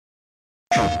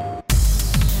Up,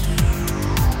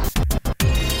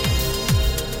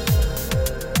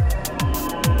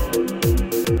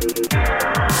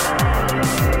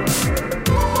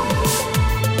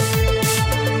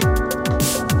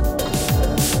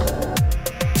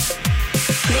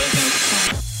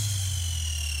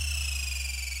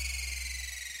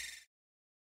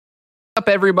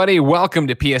 everybody? Welcome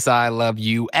to PSI Love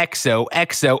You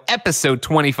XOXO episode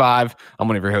 25. I'm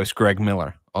one of your hosts, Greg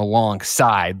Miller,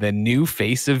 alongside the new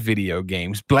face of video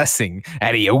games, Blessing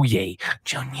Adeoye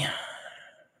Jr.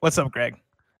 What's up, Greg?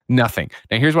 Nothing.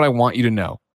 Now, here's what I want you to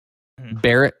know.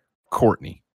 Barrett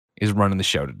Courtney is running the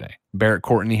show today. Barrett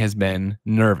Courtney has been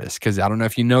nervous because I don't know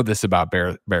if you know this about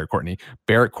Barrett Courtney.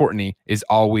 Barrett Courtney is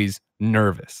always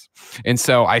nervous. And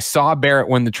so I saw Barrett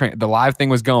when the live thing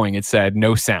was going. It said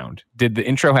no sound. Did the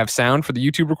intro have sound for the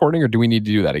YouTube recording, or do we need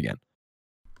to do that again?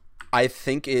 I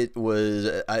think it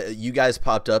was you guys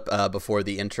popped up before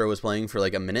the intro was playing for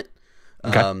like a minute.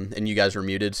 Okay. And you guys were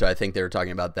muted, so I think they were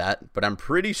talking about that. But I'm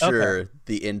pretty sure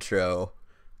the intro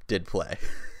did play.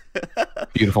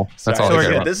 Beautiful. That's all I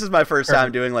care about. This is my first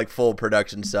time doing like full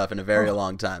production stuff in a very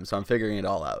long time, so I'm figuring it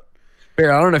all out.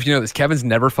 Barrett, I don't know if you know this. Kevin's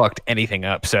never fucked anything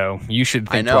up, so you should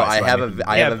think I know. twice. I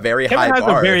have a very high bar. Kevin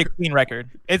has a very clean record.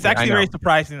 It's actually very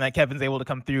surprising that Kevin's able to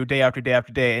come through day after day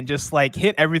after day and just like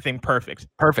hit everything perfect.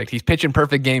 Perfect. He's pitching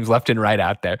perfect games left and right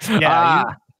out there. Yeah.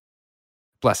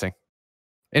 Blessing.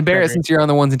 And Barrett, since you're on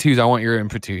the ones and twos, I want your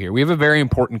input too here. We have a very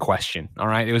important question. All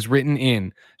right. It was written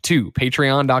in to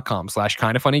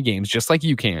patreon.com/kindoffunnygames, just like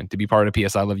you can, to be part of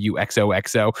PSI Love You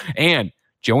XOXO. And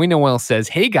Joey Noel says,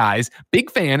 hey guys,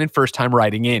 big fan and first time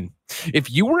writing in.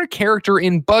 If you were a character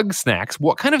in Bug Snacks,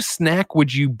 what kind of snack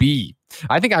would you be?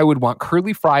 I think I would want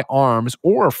curly fry arms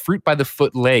or fruit by the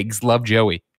foot legs. Love,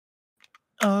 Joey.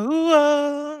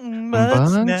 Bug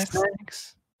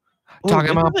Snacks.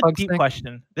 Talking about a deep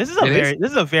question. This is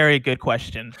a very good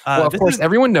question. Well, of course,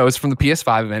 everyone knows from the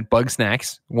PS5 event, Bug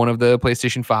Snacks, one of the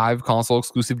PlayStation 5 console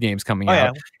exclusive games coming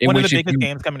out. One of the biggest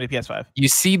games coming to PS5. You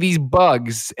see these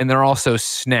bugs, and they're also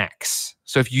snacks.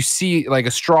 So if you see like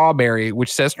a strawberry,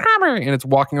 which says strawberry, and it's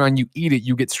walking around, you eat it,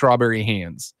 you get strawberry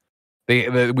hands.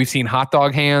 We've seen hot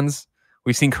dog hands.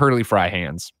 We've seen curly fry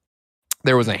hands.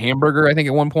 There was a hamburger, I think,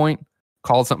 at one point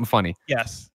called something funny.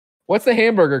 Yes. What's the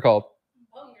hamburger called?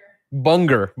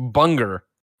 Bunger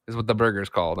is what the burger's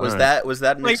called. Was that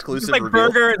an exclusive like reveal?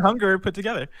 Burger and Hunger put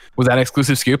together? Was that an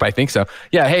exclusive scoop? I think so.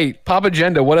 Yeah. Hey, Pop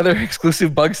Agenda, what other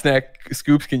exclusive bug snack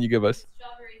scoops can you give us?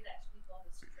 Strawberry is actually called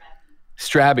a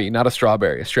Strabby, not a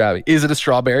strawberry. A Strabby. Is it a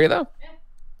strawberry though? Yeah.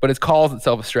 But it calls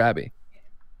itself a Strabby. Yeah.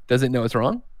 Does it know it's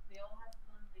wrong?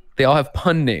 They all have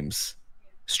pun names.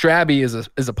 Strabby is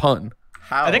a pun.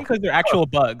 How? I think because they're actual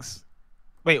bugs.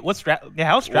 Wait, how's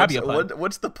Strabby a pun?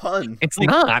 What's the pun? It's like,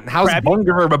 not. How's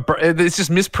Bunger? It's just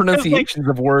mispronunciations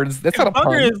of words. That's not a pun.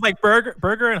 Bunger is like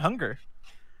burger and hunger.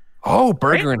 Oh,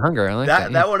 burger and hunger. I like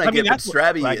that. That one I get, but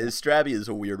Strabby is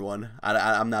a weird one.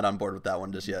 I'm not on board with that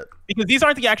one just yet. Because these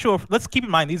aren't the actual. Let's keep in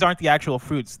mind these aren't the actual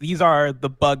fruits. These are the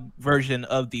bug version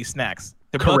of these snacks.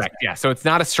 They're correct. Yeah. So it's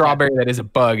not a strawberry that is a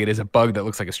bug. It is a bug that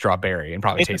looks like a strawberry and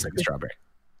probably tastes like a strawberry.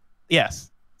 Yes,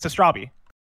 it's a strawberry.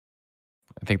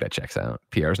 I think that checks out.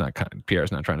 PR's not trying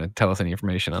to tell us any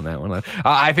information on that one.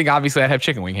 I think obviously I'd have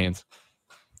chicken wing hands.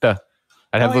 I'd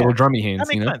have little drummy hands.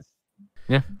 That makes sense.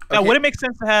 Yeah. Now, would it make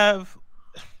sense to have?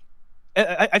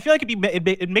 I feel like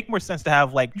it'd make more sense to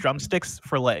have like drumsticks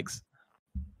for legs.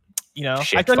 You know, I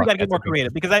feel like we gotta get more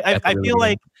creative because I feel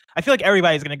like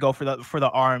everybody's gonna go for the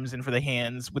arms and for the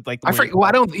hands with like.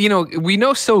 We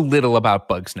know so little about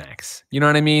Bug Snacks. You know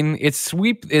what I mean?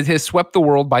 It has swept the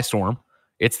world by storm.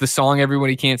 It's the song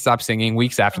everybody can't stop singing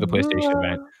weeks after the PlayStation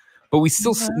event. But we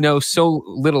still know so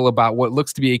little about what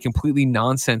looks to be a completely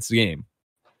nonsense game.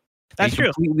 That's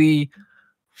true. Completely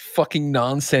fucking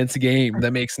nonsense game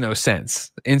that makes no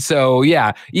sense. And so,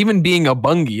 yeah, even being a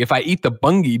bungie, if I eat the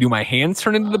bungie, do my hands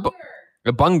turn into the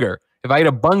bunger? If I eat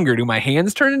a bunger, do my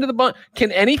hands turn into the bun?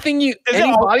 Can anything you... Does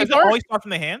it always start from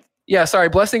the hand? Yeah, sorry.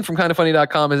 Blessing from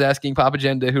kindoffunny.com is asking Pop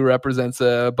Agenda, who represents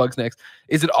Bug Snacks,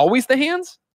 is it always the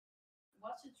hands?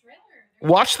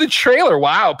 Watch the trailer.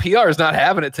 Wow, PR is not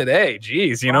having it today.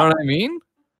 Jeez, you know what I mean?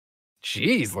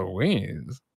 Jeez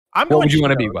Louise. What would you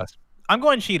want to be, Wes? I'm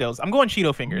going Cheetos. I'm going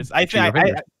Cheeto fingers. I think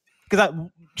because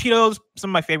Cheetos, some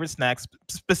of my favorite snacks,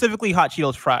 specifically hot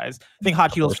Cheetos fries. I think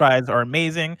hot Cheetos fries are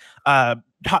amazing. Hot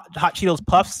Cheetos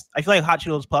puffs. I feel like hot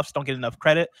Cheetos puffs don't get enough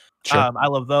credit. Sure. I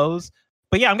love those.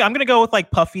 But yeah, I'm gonna go with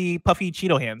like puffy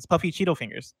Cheeto hands, puffy Cheeto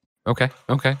fingers. Okay.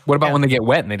 What about when they get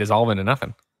wet and they dissolve into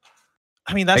nothing?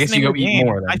 I mean, that's I guess the name you of go the eat game.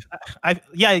 more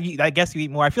then. I guess you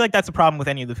eat more. I feel like that's a problem with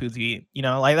any of the foods you eat. You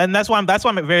know, like, and that's why I'm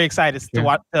very excited to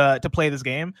watch to play this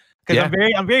game because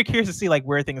I'm very curious to see like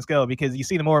where things go because you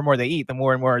see the more and more they eat, the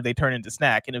more and more they turn into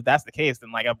snack. And if that's the case,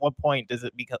 then like at what point does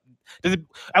it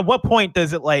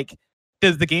like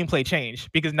does the gameplay change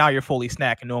because now you're fully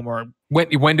snack and no more.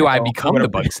 When do I become the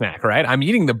bug snack? Right, I'm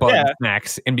eating the bug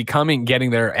snacks and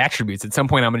getting their attributes. At some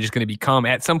point, I'm just going to become.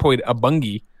 At some point, a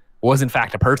bungie was in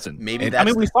fact a person. Maybe I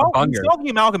mean, we saw the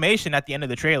amalgamation at the end of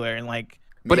the trailer, and like,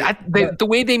 but the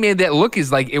way they made that look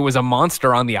is like it was a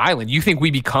monster on the island. You think we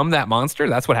become that monster?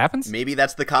 That's what happens. Maybe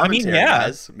that's the commentary,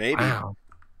 guys. Maybe.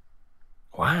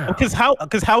 Wow. Because how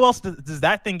else does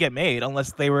that thing get made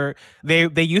unless they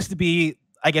used to be,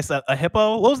 I guess, a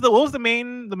hippo? What was the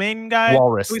main guy?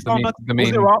 Walrus. Was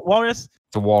it walrus?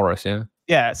 It's a walrus, yeah.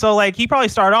 Yeah, so like he probably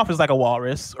started off as like a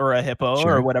walrus or a hippo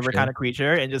or whatever kind of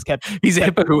creature, and just kept. He's a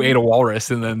hippo who ate a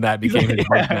walrus, and then that became his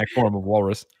snack form of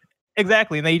walrus.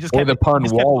 Exactly, and then he just kept the pun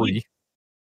Wally.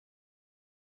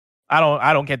 I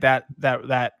don't get that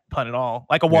pun at all.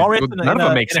 Like a walrus. None of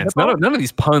them make sense. None of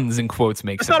these puns and quotes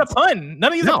make sense. It's not a pun.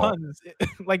 None of these are puns.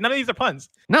 Like none of these are puns.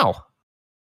 No.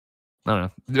 I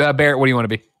don't know. Barrett, what do you want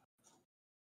to be?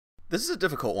 This is a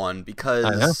difficult one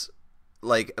because.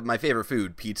 Like my favorite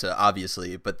food, pizza,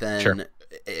 obviously. But then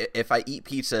if I eat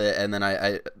pizza and then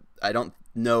I don't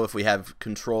know if we have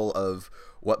control of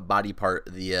what body part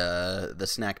the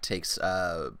snack takes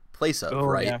place of,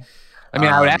 right? Yeah. I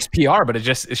mean, I would ask PR, but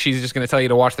she's just going to tell you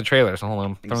to watch the trailer. So hold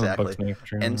on. Exactly.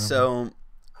 And so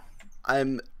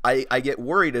I get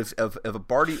worried if a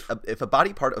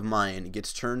body part of mine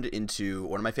gets turned into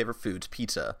one of my favorite foods,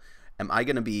 pizza. Am I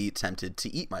going to be tempted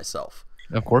to eat myself?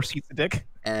 Of course, pizza dick.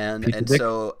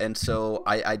 So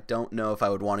I don't know if I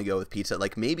would want to go with pizza.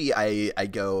 Like maybe I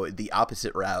go the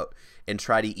opposite route and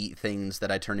try to eat things that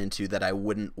I turn into that I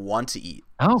wouldn't want to eat.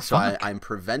 Oh, so I'm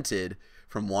prevented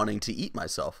from wanting to eat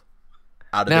myself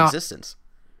out of existence.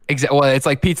 Well, it's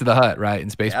like Pizza the Hut, right? In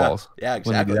Spaceballs. Yeah,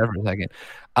 exactly. Let me do that for a second.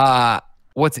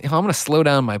 I'm going to slow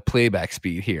down my playback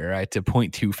speed here, right, to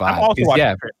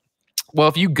 0.25. Well,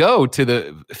 if you go to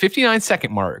the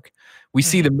 59-second mark, we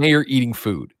see the mayor eating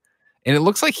food. And it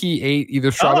looks like he ate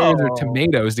either strawberries or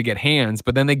tomatoes to get hands,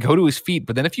 but then they go to his feet.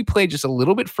 But then if you play just a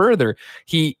little bit further,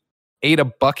 he ate a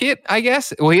bucket, I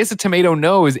guess. Well, he has a tomato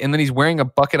nose, and then he's wearing a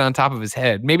bucket on top of his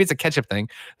head. Maybe it's a ketchup thing.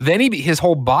 Then his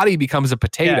whole body becomes a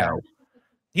potato. Yeah.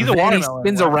 He's a watermelon. He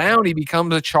spins around. He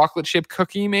becomes a chocolate chip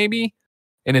cookie, maybe,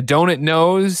 and a donut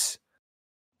nose,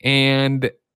 and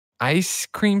ice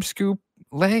cream scoop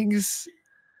legs.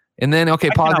 And then,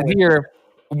 pause it here.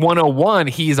 101,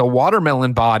 he's a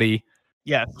watermelon body.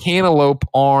 Yes. Cantaloupe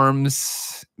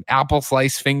arms, apple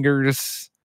slice fingers.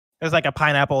 There's like a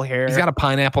pineapple hair. He's got a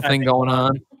pineapple thing going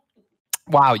on.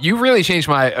 Wow, you really changed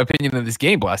my opinion of this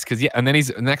game, Bless. Because and then he's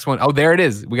the next one. Oh, there it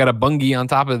is. We got a bungie on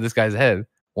top of this guy's head.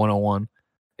 101.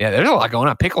 Yeah, there's a lot going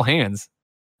on. Pickle hands.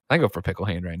 I go for pickle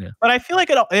hand right now. But I feel like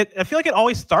it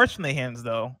always starts from the hands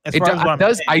though. It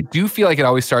does. I do feel like it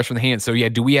always starts from the hands. So yeah,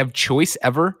 do we have choice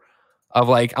ever? Of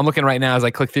like, I'm looking right now as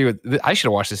I click through it. I should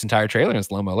have watched this entire trailer in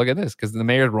slow-mo. Look at this, because the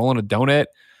mayor's rolling a donut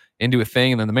into a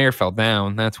thing, and then the mayor fell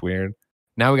down. That's weird.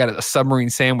 Now we got a submarine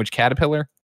sandwich caterpillar.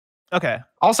 Okay.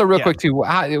 Also, real quick too,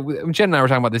 Jen and I were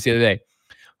talking about this the other day.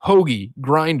 Hoagie,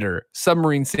 grinder,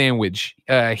 submarine sandwich,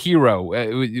 hero.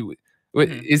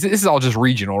 This is all just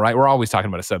regional, right? We're always talking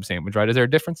about a sub sandwich, right? Is there a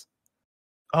difference?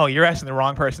 Oh, you're asking the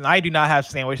wrong person. I do not have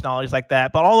sandwich knowledge like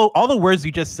that. But all the words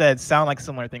you just said sound like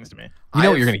similar things to me. You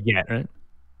know what you're going to get, right?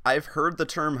 I've heard the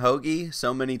term hoagie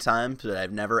so many times that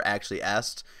I've never actually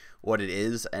asked what it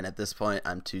is. And at this point,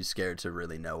 I'm too scared to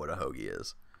really know what a hoagie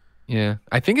is. Yeah,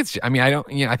 I think it's. I mean, I don't.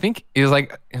 Yeah, I think it was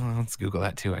like. Let's Google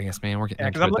that too. I guess, man. We're getting.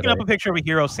 Because I'm looking up a picture of a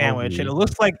hero sandwich, and it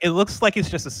looks like it's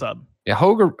just a sub. Yeah,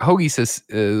 hoagie says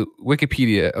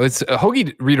Wikipedia. It's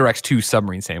hoagie redirects to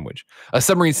submarine sandwich. A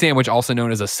submarine sandwich, also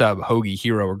known as a sub, hoagie,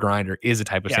 hero, or grinder, is a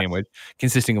type of sandwich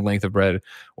consisting of length of bread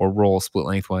or roll split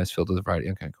lengthwise, filled with a variety.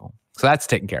 Okay, cool. So that's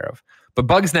taken care of. But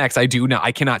bug snacks, I do now.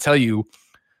 I cannot tell you.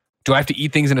 Do I have to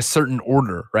eat things in a certain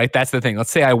order? Right. That's the thing.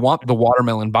 Let's say I want the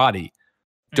watermelon body.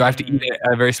 Do I have to eat it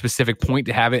at a very specific point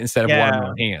to have it instead of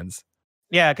watermelon hands?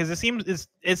 Yeah, because it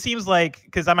seems like,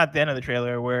 because I'm at the end of the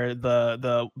trailer where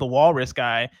the walrus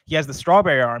guy, he has the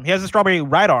strawberry arm, he has the strawberry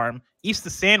right arm, eats the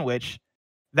sandwich,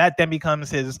 that then becomes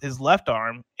his left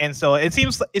arm, and so it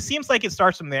seems like it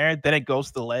starts from there, then it goes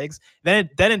to the legs, then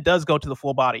it does go to the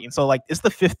full body, and so like it's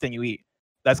the fifth thing you eat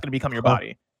that's going to become your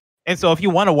body, and so if you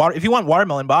want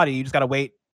watermelon body, you just got to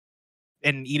wait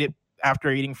and eat it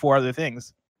after eating 4 other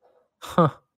things. Huh.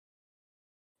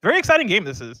 Very exciting game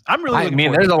this is. I'm really looking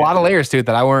forward there's to a lot of layers to it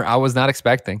that I was not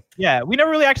expecting. Yeah, we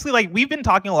never really actually like we've been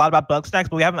talking a lot about Bugsnax,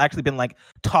 but we haven't actually been like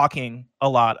talking a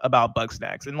lot about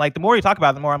Bugsnax. And like the more you talk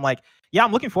about it, the more I'm like, yeah,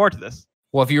 I'm looking forward to this.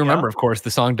 Well, if you remember, of course, the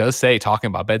song does say talking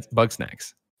about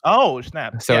Bugsnax. Oh,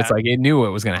 snap. So it's like it knew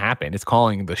what was going to happen. It's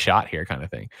calling the shot here kind of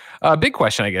thing. Big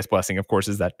question, I guess, Blessing, of course,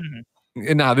 is that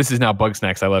now this is now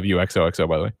Bugsnax. I love you, XOXO,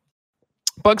 by the way.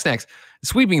 Bugsnax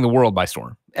sweeping the world by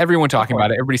storm. Everyone talking about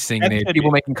it. Everybody singing it.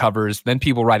 People making covers. Then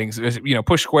people writing.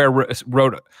 Push Square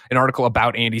wrote an article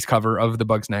about Andy's cover of the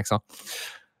Bugsnax song.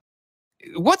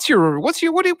 What do you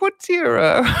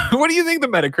think the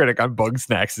Metacritic on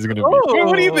Bugsnax is going to be?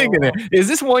 What do you think of it? Is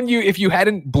this one if you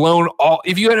hadn't blown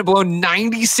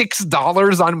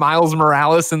 $96 on Miles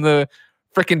Morales in the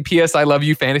freaking PS I Love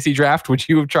You fantasy draft, would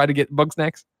you have tried to get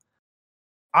Bugsnax?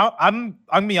 I'm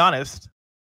gonna be honest.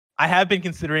 I have been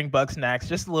considering Bugsnax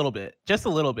just a little bit,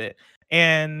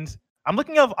 and I'm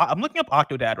looking up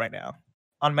Octodad right now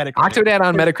on Metacritic. Octodad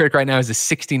on Metacritic right now is a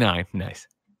 69. Nice.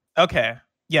 Okay.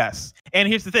 Yes. And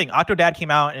here's the thing: Octodad came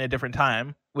out in a different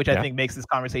time, which I think makes this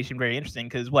conversation very interesting.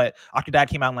 Because Octodad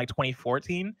came out in like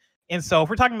 2014, and so if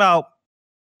we're talking about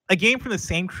a game from the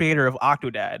same creator of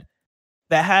Octodad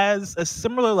that has a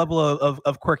similar level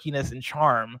of quirkiness and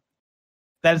charm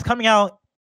that is coming out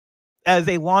as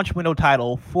a launch window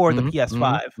title for the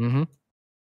PS5.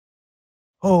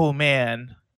 Oh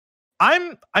man,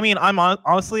 I'm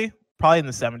honestly probably in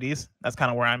the 70s. That's kind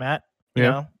of where I'm at. You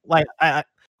know, like I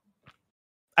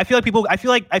feel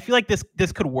like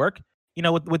this could work. You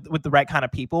know, with the right kind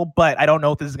of people, but I don't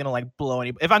know if this is gonna like blow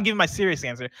any. If I'm giving my serious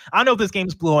answer, I don't know if this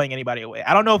game's blowing anybody away.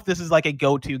 I don't know if this is like a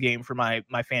go-to game for my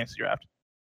fantasy draft.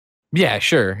 Yeah,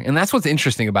 sure, and that's what's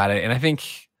interesting about it. And I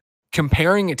think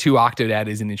comparing it to Octodad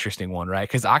is an interesting one, right?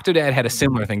 Because Octodad had a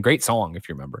similar thing, great song if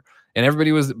you remember, and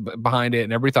everybody was behind it,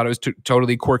 and everybody thought it was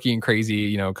totally quirky and crazy,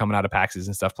 you know, coming out of PAXs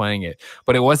and stuff playing it.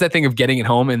 But it was that thing of getting it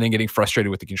home and then getting frustrated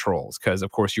with the controls, because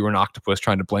of course you were an octopus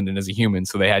trying to blend in as a human,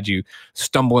 so they had you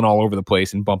stumbling all over the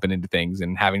place and bumping into things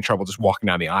and having trouble just walking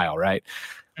down the aisle, right?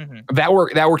 That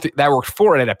worked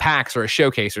for it at a PAX or a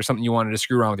showcase or something you wanted to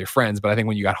screw around with your friends. But I think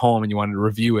when you got home and you wanted to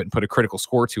review it and put a critical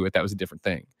score to it, that was a different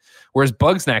thing. Whereas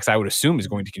Bugsnax, I would assume, is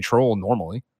going to control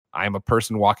normally. I am a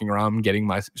person walking around getting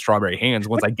my strawberry hands.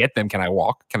 Once I get them, can I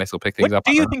walk? Can I still pick things up?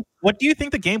 What do you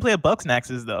think the gameplay of Bugsnax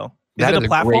is, though? That is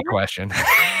a great question.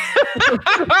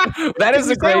 That is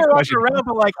a great question. Around,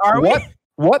 but like,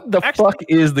 what the fuck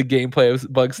is the gameplay of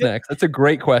Bugsnax? That's a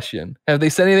great question. Have they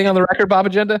said anything on the record, Bob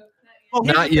Agenda? Well,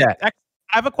 not yet. I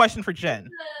have a question for Jen.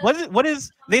 What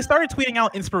is they started tweeting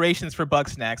out inspirations for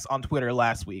Bugsnax on Twitter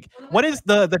last week. What is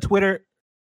the Twitter?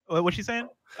 What's she saying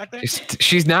back there?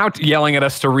 She's now yelling at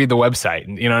us to read the website.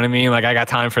 You know what I mean? Like, I got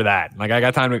time for that. Like, I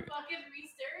got time to.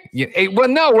 Well,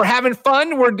 no, we're having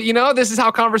fun. This is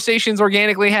how conversations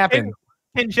organically happen.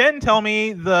 Can Jen tell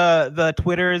me the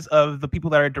Twitters of the people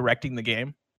that are directing the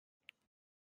game?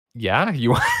 Yeah,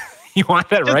 you want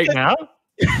that right now?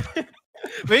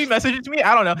 Maybe message it to me.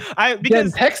 I don't know.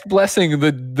 Because text Blessing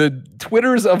the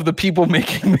Twitters of the people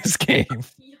making this game.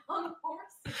 Young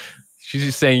horses. She's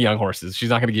just saying young horses. She's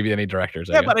not going to give you any directors.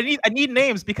 Yeah, but I need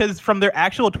names, because from their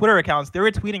actual Twitter accounts, they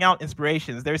were tweeting out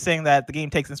inspirations. They're saying that the game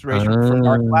takes inspiration from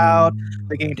Dark Cloud.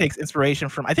 The game takes inspiration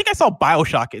from, I think I saw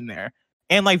BioShock in there,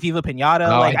 and like Viva Pinata.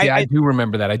 Oh, I do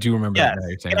remember that. I do remember that.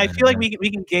 And I feel like we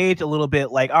can gauge a little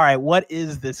bit, like, all right, what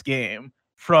is this game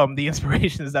from the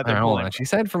inspirations that they're pulling. She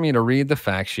said for me to read the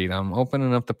fact sheet. I'm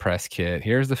opening up the press kit.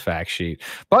 Here's the fact sheet.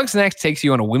 Bugsnax takes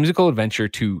you on a whimsical adventure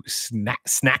to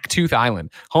Snacktooth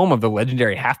Island, home of the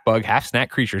legendary half-bug,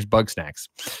 half-snack creatures Bugsnax.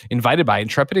 Invited by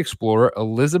intrepid explorer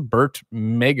Elizabeth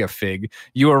Megafig,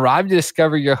 you arrive to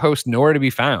discover your host nowhere to be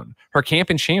found, her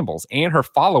camp in shambles, and her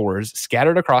followers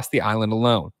scattered across the island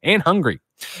alone and hungry.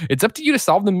 It's up to you to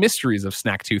solve the mysteries of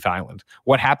Snacktooth Island.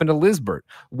 What happened to Lizbert?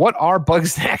 What are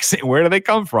Bugsnax and where do they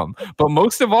come from? But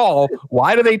most of all,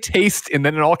 why do they taste, and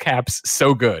then in all caps,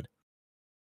 so good?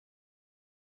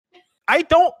 I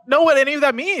don't know what any of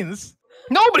that means.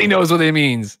 Nobody knows what it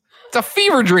means. It's a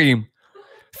fever dream.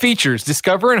 Features: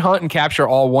 discover and hunt and capture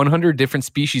all 100 different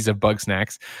species of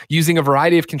Bugsnax using a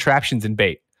variety of contraptions and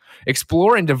bait.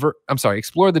 Explore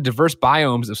the diverse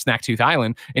biomes of Snacktooth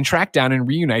Island and track down and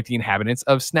reunite the inhabitants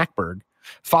of Snackburg.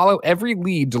 Follow every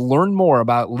lead to learn more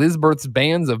about Lizbert's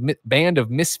band of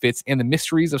misfits and the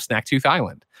mysteries of Snacktooth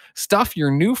Island. Stuff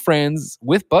your new friends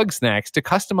with Bugsnax to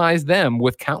customize them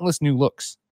with countless new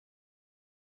looks.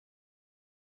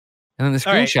 And then the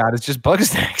screenshot is just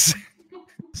Bugsnax.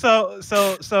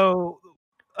 So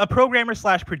a programmer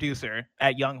 / producer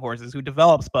at Young Horses who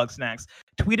develops Bugsnax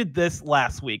tweeted this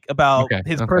last week about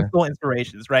his personal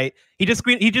inspirations. Right? He just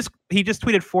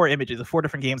tweeted 4 images of 4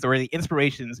 different games that were the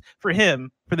inspirations for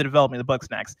him for the development of the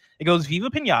Bugsnax. It goes Viva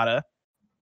Pinata,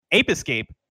 Ape Escape,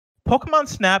 Pokemon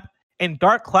Snap, and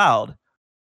Dark Cloud.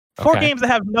 4 games that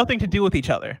have nothing to do with each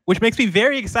other, which makes me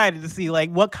very excited to see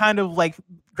like what kind of like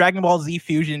Dragon Ball Z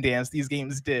fusion dance these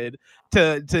games did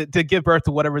to give birth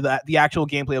to whatever the actual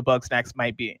gameplay of Bugsnax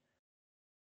might be.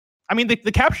 I mean, the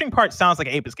capturing part sounds like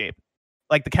Ape Escape,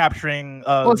 like the capturing.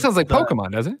 Well, it sounds like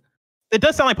Pokemon, doesn't it? It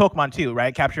does sound like Pokemon too,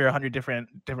 right? Capture 100 different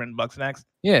Bugsnax.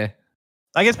 Yeah.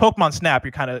 I guess Pokemon Snap,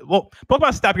 you're kind of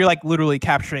Pokemon Snap, you're like literally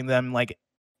capturing them like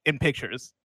in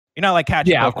pictures. You're not like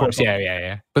catching. Yeah, of course.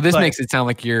 Yeah. But this makes it sound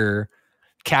like you're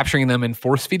capturing them and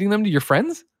force feeding them to your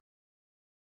friends.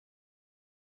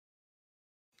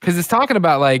 Because it's talking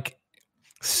about like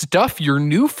stuff your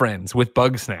new friends with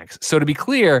Bugsnax. So to be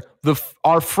clear,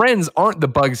 our friends aren't the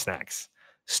Bugsnax.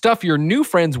 Stuff your new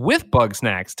friends with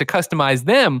Bugsnax to customize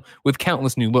them with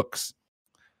countless new looks.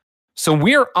 So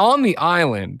we're on the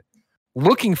island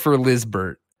looking for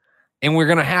Lizbert, and we're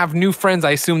gonna have new friends.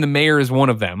 I assume the mayor is one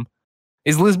of them.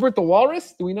 Is Lizbert the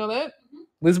walrus? Do we know that?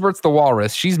 Lizbert's the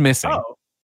walrus. She's missing. Oh.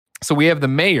 So we have the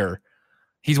mayor.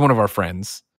 He's one of our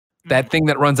friends. That thing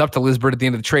that runs up to Lizbert at the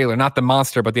end of the trailer, not the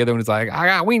monster, but the other one is like, I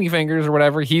got weenie fingers or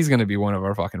whatever. He's going to be one of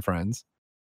our fucking friends.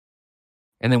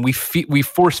 And then we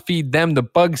force feed them the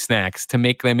Bugsnax to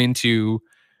make them into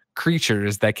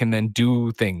creatures that can then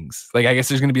do things. Like, I guess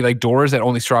there's going to be like doors that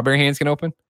only strawberry hands can open.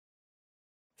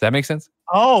 Does that make sense?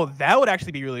 Oh, that would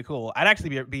actually be really cool. I'd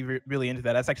actually be really into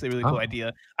that. That's actually a really cool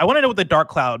idea. I want to know what the Dark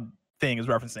Cloud thing is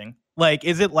referencing. Like,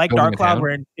 is it like Dark Cloud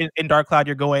where in Dark Cloud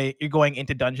you're going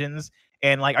into dungeons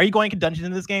and like, are you going to dungeons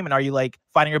in this game and are you like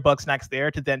finding your Bugsnax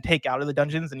there to then take out of the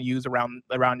dungeons and use around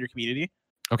your community?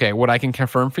 Okay, what I can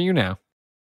confirm for you now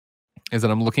is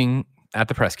that I'm looking at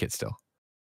the press kit still.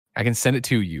 I can send it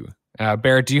to you.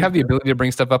 Barrett, do you have the ability to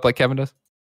bring stuff up like Kevin does?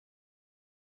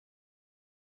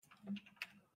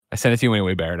 I sent it to you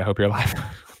anyway, Barrett. I hope you're alive.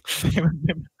 All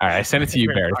right, I sent it to you,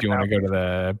 Barrett, if you want to go to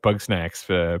the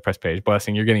Bugsnax press page.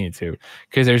 Blessing, you're getting it too.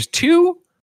 Because there's 2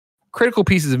 critical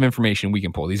pieces of information we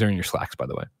can pull. These are in your Slacks, by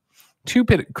the way. 2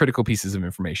 critical pieces of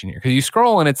information here. Because you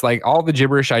scroll and it's like all the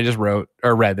gibberish I just wrote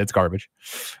or read, that's garbage.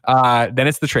 Then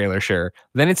it's the trailer, sure.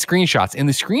 Then it's screenshots. And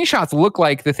the screenshots look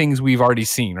like the things we've already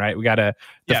seen, right? We got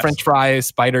the French fries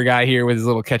spider guy here with his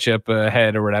little ketchup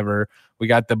head or whatever. We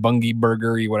got the Bungie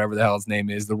Burgery, whatever the hell his name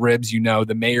is. The ribs,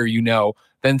 the mayor,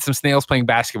 Then some snails playing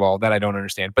basketball that I don't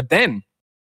understand. But then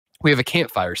we have a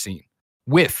campfire scene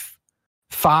with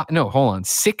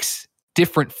 6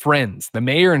 different friends. The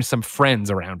mayor and some friends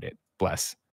around it.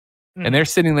 Bless. And they're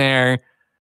sitting there.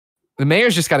 The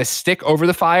mayor's just got a stick over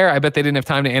the fire. I bet they didn't have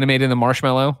time to animate in the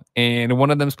marshmallow. And one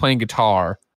of them's playing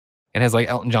guitar and has like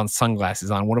Elton John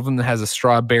sunglasses on. One of them has a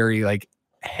strawberry like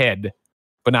head,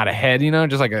 but not a head,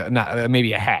 just like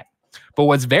maybe a hat. But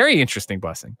what's very interesting,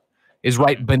 Blessing, is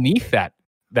right beneath that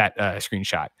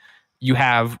screenshot, you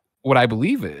have what I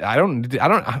believe. I don't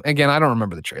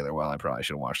remember the trailer well. I probably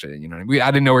should have watched it. I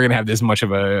didn't know we were gonna have this much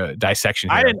of a dissection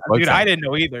here. I didn't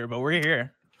know either, but we're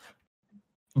here.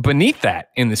 Beneath that,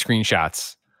 in the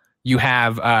screenshots, you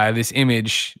have this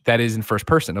image that is in first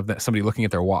person of somebody looking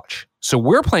at their watch. So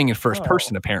we're playing in first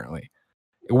person, apparently.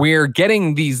 We're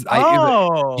getting these.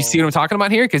 You see what I'm talking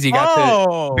about here? Because you got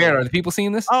the Bear. Are the people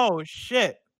seeing this? Oh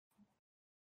shit!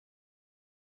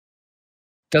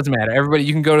 Doesn't matter. Everybody,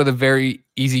 you can go to the very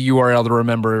easy URL to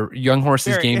remember: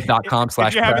 younghorsesgames.com/.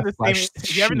 If you're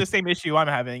having the same issue I'm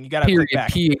having, you got to click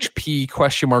back.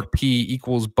 PHP !P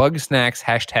equals Bugsnax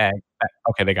 #.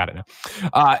 Okay, they got it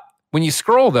now. When you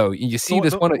scroll though, you see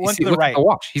this one. You see, look at the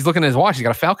watch. He's looking at his watch. He's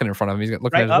got a falcon in front of him. He's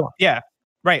looking at his watch. Yeah,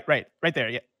 right there.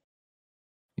 Yeah.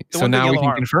 So now we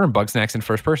can confirm Bugsnax in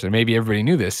first person. Maybe everybody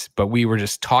knew this, but we were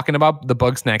just talking about the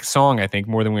Bugsnax song, I think,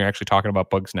 more than we were actually talking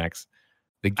about Bugsnax,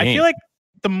 the game. I feel like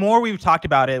the more we've talked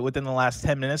about it within the last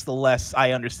 10 minutes, the less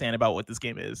I understand about what this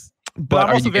game is. But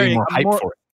I'm also more hyped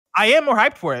for it? I am more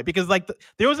hyped for it because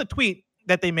there was a tweet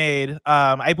that they made.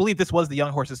 I believe this was the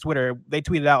Young Horses Twitter. They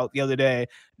tweeted out the other day,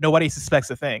 nobody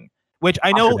suspects a thing, which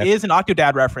I know is an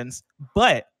Octodad reference,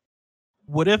 but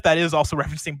what if that is also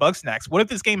referencing Bugsnax? What if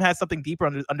this game has something deeper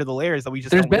under the layers that we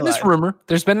just? There's been this rumor.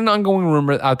 There's been an ongoing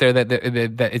rumor out there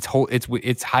that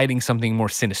it's hiding something more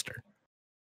sinister.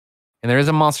 And there is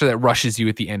a monster that rushes you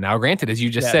at the end. Now, granted, as you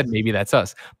just said, maybe that's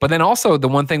us. But then also the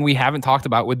one thing we haven't talked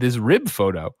about with this rib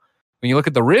photo, when you look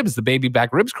at the ribs, the baby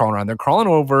back ribs crawling around, they're crawling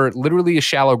over literally a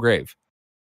shallow grave.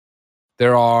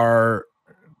 There are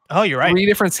you're right. 3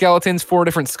 different skeletons, 4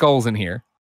 different skulls in here.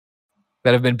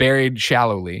 that have been buried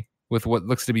shallowly with what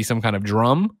looks to be some kind of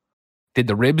drum. Did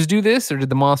the ribs do this or did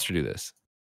the monster do this?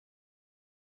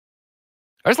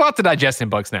 There's a lot to digest in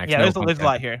Bug Snacks. Yeah, there's a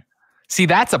lot here. See,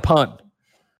 that's a pun.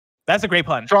 That's a great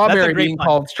pun. Strawberry being pun.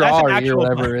 called strawberry or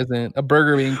whatever isn't. A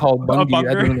burger being called bungy.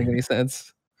 That doesn't make any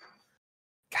sense.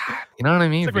 God, you know what I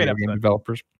mean? It's a great Video game episode.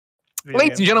 developers.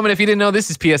 Ladies and gentlemen, if you didn't know, this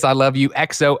is PS I Love You,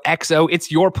 XOXO.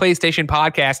 It's your PlayStation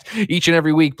podcast. Each and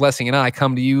every week, Blessing and I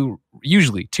come to you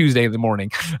usually Tuesday in the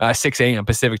morning, 6 a.m.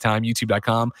 Pacific time,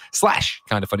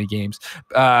 youtube.com/kindoffunnygames.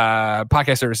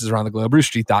 Podcast services around the globe,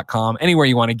 roosterteeth.com, anywhere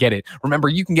you want to get it. Remember,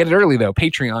 you can get it early, though,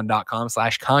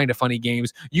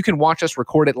 patreon.com/kindoffunnygames. You can watch us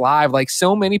record it live like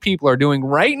so many people are doing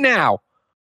right now.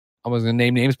 I was going to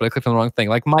name names, but I clicked on the wrong thing.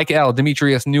 Like Mike L.,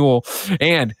 Demetrius Newell,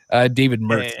 and David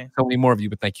Mertz. Hey. So many more of you,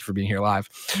 but thank you for being here live.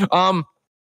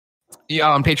 Yeah,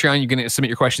 on Patreon, you can submit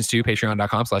your questions to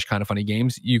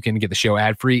patreon.com/kindoffunnygames. You can get the show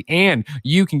ad-free, and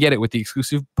you can get it with the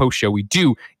exclusive post show we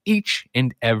do each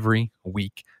and every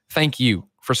week. Thank you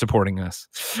for supporting us.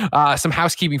 Some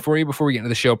housekeeping for you before we get into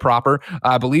the show proper.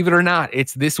 Believe it or not,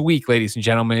 it's this week, ladies and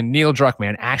gentlemen. Neil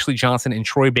Druckmann, Ashley Johnson, and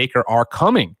Troy Baker are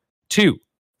coming to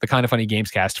the Kind of Funny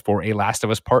Games cast for a Last of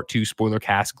Us Part 2 spoiler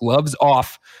cast. Gloves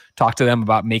off. Talk to them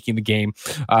about making the game,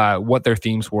 what their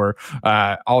themes were,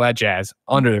 all that jazz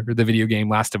under the video game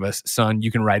Last of Us. Son,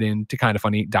 you can write in to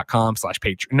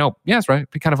kindoffunny.com/Patreon. No, yeah, that's right.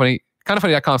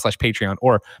 kindoffunny.com/Patreon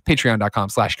or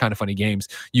patreon.com/kindoffunnygames.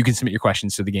 You can submit your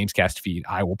questions to the Gamescast feed.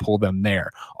 I will pull them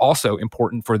there. Also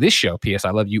important for this show, PS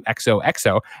I Love You,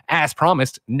 XOXO. As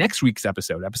promised, next week's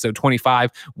episode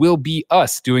 25, will be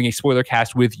us doing a spoiler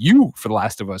cast with you for The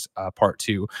Last of Us Part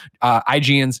 2.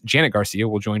 IGN's Janet Garcia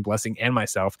will join Blessing and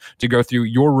myself to go through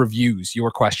your reviews, your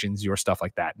questions, your stuff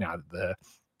like that. Now,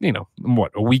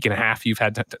 a week and a half you've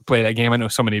had to play that game. I know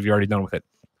so many of you are already done with it.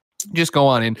 Just go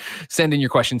on and send in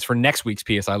your questions for next week's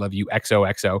PS I Love You,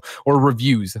 XOXO, or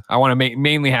reviews. I want to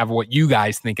mainly have what you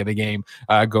guys think of the game.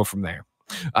 Go from there.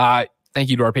 Thank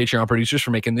you to our Patreon producers for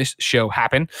making this show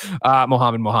happen.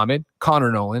 Mohammed,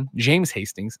 Connor Nolan, James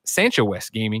Hastings, Sancho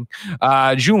West Gaming,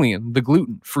 Julian, the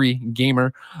gluten-free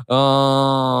gamer,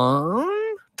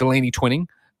 Delaney Twinning,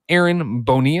 Aaron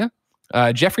Bonilla,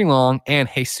 Jeffrey Long, and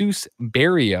Jesus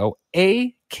Barrio,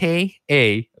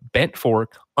 a.k.a.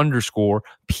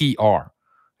 Bentfork_PR.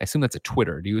 I assume that's a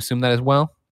Twitter. Do you assume that as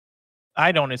well?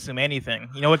 I don't assume anything.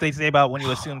 You know what they say about when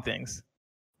you assume things?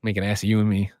 Make an ass of you and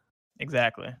me.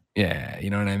 Exactly. Yeah, you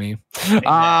know what I mean?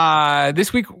 Exactly.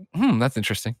 This week, that's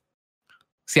interesting.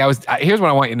 See, here's what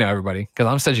I want you to know, everybody, because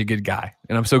I'm such a good guy,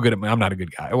 and I'm so good I'm not a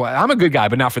good guy. Well, I'm a good guy,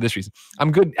 but not for this reason.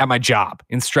 I'm good at my job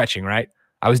in stretching, right?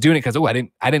 I was doing it because,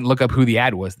 I didn't look up who the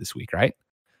ad was this week, right?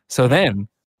 So then,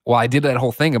 I did that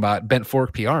whole thing about Bent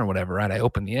Fork PR and whatever, right? I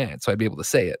opened the ad so I'd be able to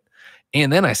say it.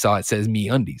 And then I saw it says Me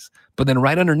Undies. But then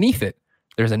right underneath it,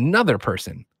 there's another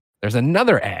person. There's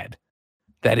another ad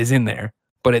that is in there,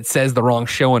 but it says the wrong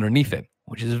show underneath it,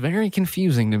 which is very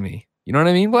confusing to me. You know what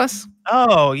I mean, Bless?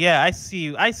 Oh, yeah, I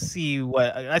see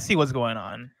what's going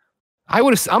on. I'm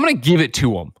going to give it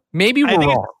to them. Maybe we're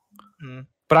wrong,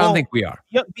 but I don't think we are.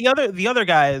 The other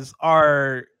guys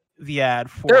are the ad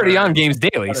for. They're already on Games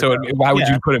Daily, so why would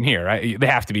you put them here? Right? They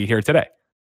have to be here today.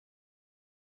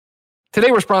 Today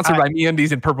we're sponsored by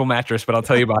MeUndies and Purple Mattress, but I'll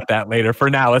tell you about that later. For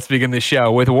now, let's begin the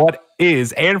show with what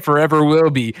is and forever will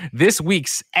be this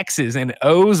week's X's and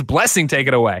O's. Blessing, take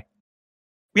it away.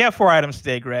 We have 4 items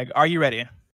today, Greg. Are you ready?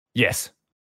 Yes.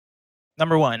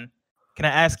 Number 1, can I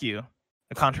ask you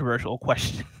a controversial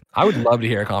question? I would love to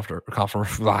hear a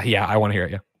controversial. Yeah, I want to hear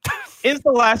it. Yeah. Is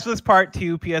The Last of Us Part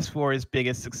 2 PS4's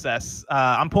biggest success?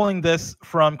 I'm pulling this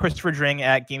from Christopher Dring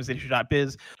at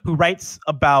GamesIndustry.biz, who writes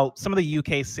about some of the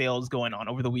UK sales going on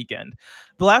over the weekend.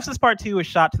 The Last of Us Part 2 was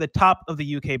shot to the top of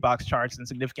the UK box charts in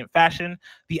significant fashion.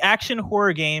 The action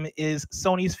horror game is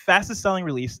Sony's fastest-selling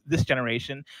release this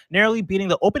generation, narrowly beating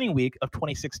the opening week of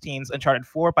 2016's Uncharted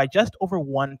 4 by just over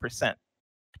 1%.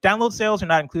 Download sales are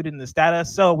not included in this data,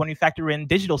 so when we factor in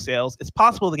digital sales, it's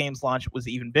possible the game's launch was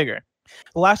even bigger.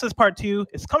 The Last of Us Part 2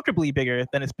 is comfortably bigger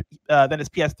than its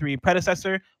PS3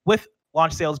 predecessor, with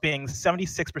launch sales being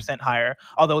 76% higher,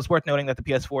 although it's worth noting that the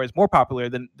PS4 is more popular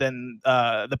than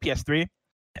the PS3.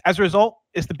 As a result,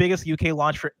 it's the biggest UK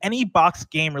launch for any box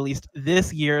game released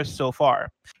this year so far,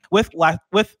 with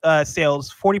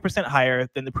sales 40% higher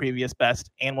than the previous best,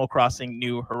 Animal Crossing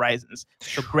New Horizons.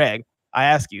 So, Greg, I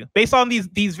ask you, based on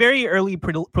these very early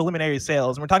preliminary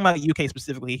sales, and we're talking about the UK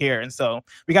specifically here, and so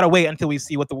we got to wait until we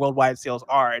see what the worldwide sales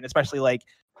are, and especially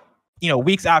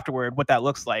weeks afterward, what that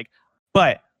looks like.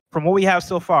 But from what we have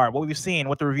so far, what we've seen,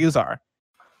 what the reviews are,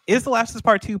 is The Last of Us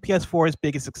Part 2 PS4's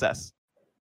biggest success?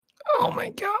 Oh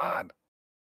my God.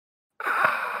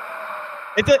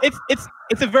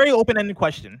 It's a very open-ended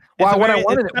question. Well,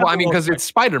 because it's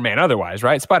Spider-Man otherwise,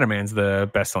 right? Spider-Man's the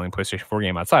best-selling PlayStation 4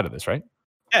 game outside of this, right?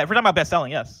 Yeah, if we're talking about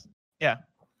best-selling, yes. Yeah.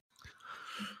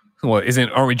 Well,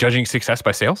 aren't we judging success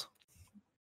by sales?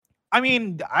 I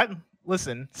mean,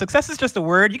 listen, success is just a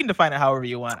word. You can define it however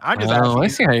you want. I'm just I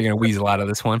see how you're going to weasel out of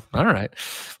this one. All right.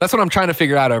 That's what I'm trying to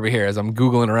figure out over here as I'm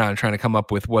Googling around trying to come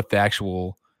up with what the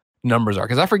actual numbers are.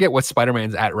 Because I forget what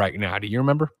Spider-Man's at right now. Do you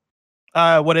remember?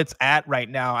 What it's at right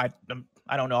now, I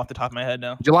don't know off the top of my head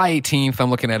now. July 18th, I'm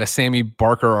looking at a Sammy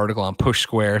Barker article on Push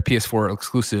Square. PS4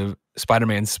 exclusive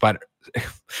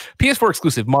PS4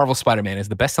 exclusive Marvel Spider-Man is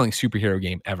the best-selling superhero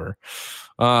game ever.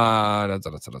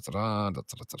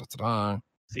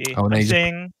 See, I'm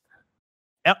saying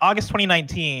August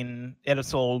 2019, it has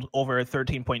sold over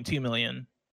 13.2 million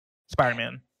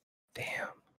Spider-Man. Damn.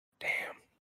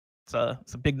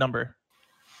 It's a big number.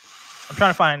 I'm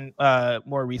trying to find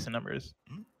more recent numbers.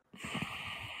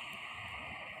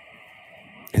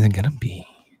 Is it gonna be?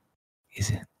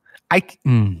 Is it?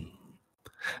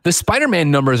 The Spider-Man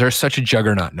numbers are such a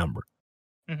juggernaut number.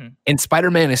 Mm-hmm. And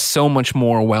Spider-Man is so much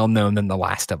more well-known than The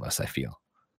Last of Us, I feel.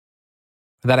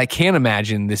 That I can't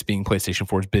imagine this being PlayStation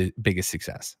 4's biggest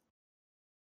success.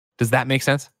 Does that make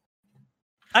sense?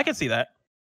 I can see that.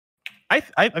 I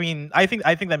mean, I think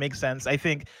that makes sense. I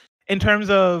think in terms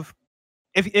of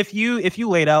if you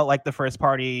laid out like the first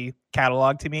party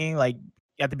catalog to me, like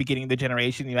at the beginning of the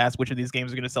generation, you asked which of these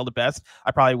games are going to sell the best,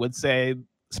 I probably would say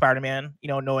Spider-Man. You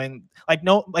know, knowing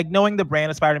the brand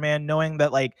of Spider-Man, knowing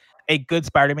that like a good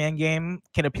Spider-Man game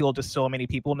can appeal to so many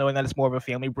people, knowing that it's more of a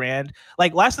family brand.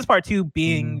 Like Last of Us Part 2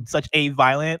 being such a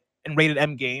violent and rated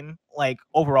M game, like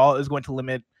overall is going to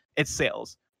limit its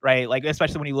sales, right? Like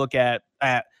especially when you look at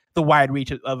the wide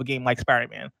reach of a game like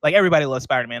Spider-Man. Like everybody loves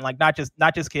Spider-Man. Like not just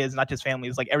kids, not just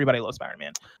families. Like everybody loves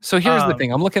Spider-Man. So here's the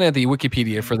thing. I'm looking at the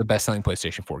Wikipedia for the best-selling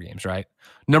PlayStation 4 games, right?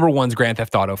 Number 1's Grand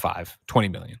Theft Auto 5, 20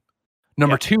 million.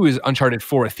 Number 2 is Uncharted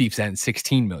 4: A Thief's End,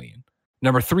 16 million.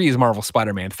 Number 3 is Marvel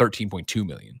Spider-Man, 13.2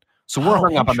 million. So we're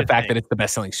hung up on the fact that it's the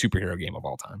best-selling superhero game of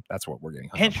all time. That's what we're getting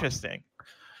hung up on.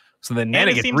 So then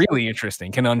it gets really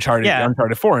interesting. Can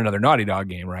Uncharted 4, another Naughty Dog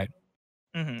game, right?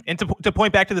 Mm-hmm. And to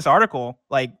point back to this article,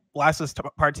 like Last of Us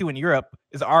Part 2 in Europe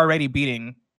is already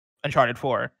beating Uncharted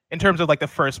 4 in terms of like the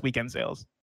first weekend sales.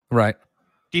 Right.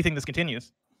 Do you think this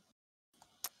continues?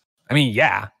 I mean,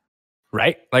 yeah.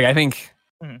 Right? Like I think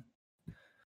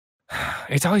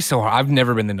it's always so hard. I've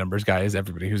never been the numbers guy, as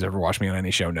everybody who's ever watched me on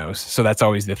any show knows. So that's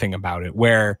always the thing about it,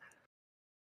 where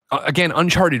again,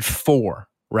 Uncharted 4,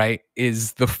 right,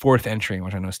 is the fourth entry,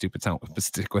 which I know is stupid sound, but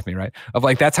stick with me, right? Of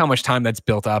like, that's how much time that's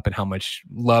built up and how much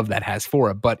love that has for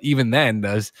it. But even then,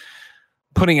 does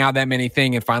putting out that many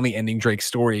thing and finally ending Drake's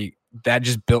story, that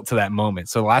just built to that moment.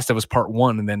 So The Last of Us Part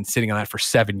 1 and then sitting on that for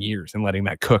 7 years and letting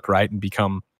that cook, right, and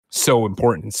become so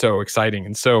important and so exciting.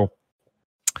 And so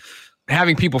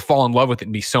having people fall in love with it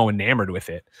and be so enamored with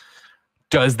it,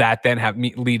 does that then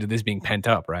lead to this being pent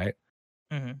up, right?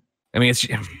 Mm-hmm. I mean, it's...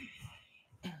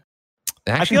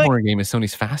 The action horror game is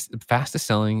Sony's fastest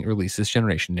selling release this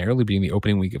generation, narrowly beating the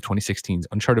opening week of 2016's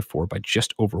Uncharted 4 by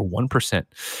just over 1%.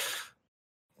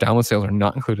 Download sales are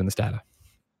not included in this data.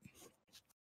 I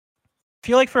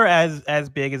feel like for as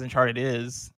big as Uncharted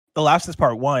is, The Last of Us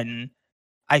Part 1,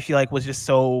 I feel like was just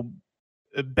so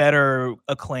better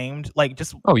acclaimed, like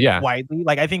just widely.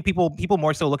 Like I think people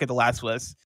more so look at The Last of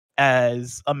Us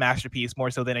as a masterpiece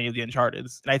more so than any of the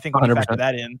Uncharted's. And I think when you factor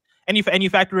that in, and you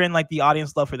factor in like the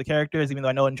audience love for the characters, even though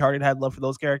I know Uncharted had love for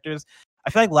those characters, I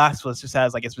feel like Last of Us just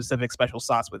has like a specific special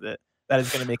sauce with it that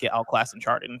is going to make it outclass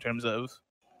Uncharted in terms of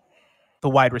the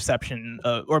wide reception,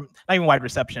 or not even wide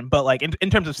reception, but like in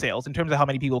terms of sales, in terms of how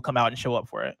many people come out and show up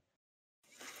for it.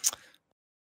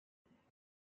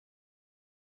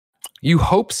 You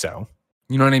hope so.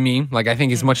 You know what I mean? Like, I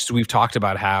think as much as we've talked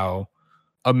about how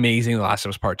amazing The Last of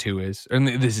Us Part 2 is, and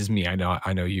this is me, I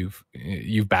know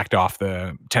you've backed off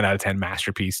the 10 out of 10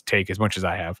 masterpiece take as much as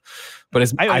I have, but I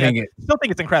still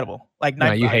think it's incredible. Like,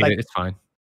 no, you hate it. It's fine.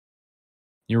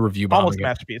 Your review bomb almost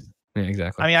masterpiece. Yeah,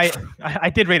 exactly. I mean, I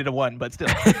did rate it a 1, but still.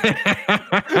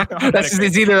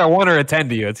 It's either a 1 or a 10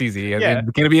 to you. It's easy. Yeah.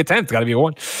 It's gonna be a 10. It's got to be a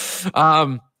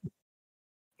 1.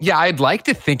 Yeah, I'd like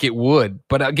to think it would,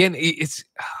 but again, it's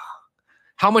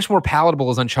how much more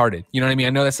palatable is Uncharted? You know what I mean? I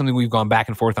know that's something we've gone back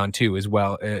and forth on too, as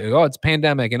well. It's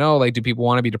pandemic, and like, do people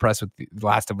want to be depressed with The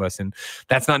Last of Us? And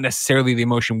that's not necessarily the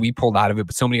emotion we pulled out of it,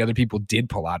 but so many other people did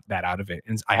pull that out of it.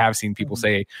 And I have seen people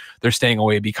say they're staying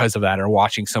away because of that, or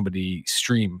watching somebody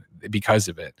stream because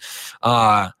of it.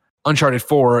 Uncharted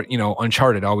 4,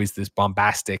 Uncharted, always this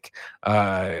bombastic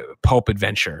pulp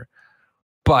adventure,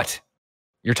 but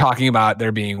You're talking about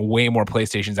there being way more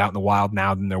PlayStations out in the wild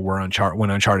now than there were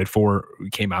when Uncharted 4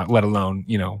 came out, let alone,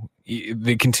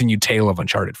 the continued tale of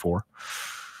Uncharted 4.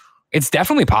 It's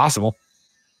definitely possible.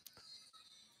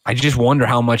 I just wonder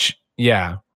how much,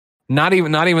 not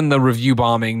even the review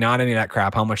bombing, not any of that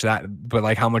crap, how much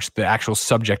the actual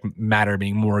subject matter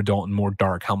being more adult and more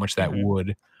dark, how much that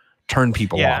would turn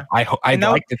people off. I'd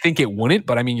like to think it wouldn't,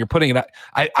 but I mean, you're putting it up.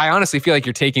 I honestly feel like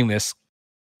you're taking this,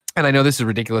 and I know this is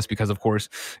ridiculous because, of course,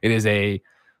 it is a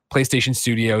PlayStation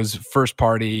Studios first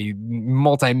party,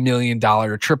 multi-million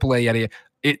dollar AAA yada yada.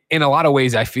 It, in a lot of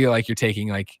ways, I feel like you're taking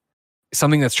like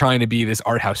something that's trying to be this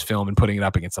art house film and putting it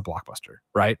up against a blockbuster,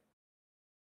 right?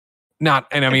 Like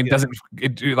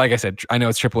I said, I know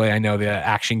it's AAA. I know the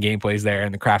action gameplay is there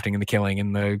and the crafting and the killing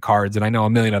and the cards. And I know a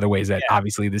million other ways that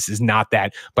obviously this is not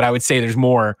that, but I would say there's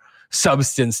more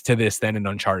substance to this than in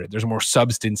Uncharted. There's more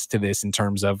substance to this in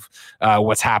terms of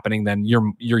what's happening than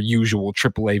your usual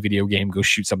AAA video game, go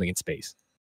shoot something in space.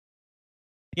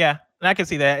 Yeah, and I can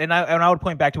see that. And I would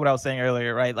point back to what I was saying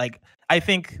earlier, right? Like, I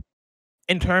think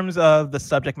in terms of the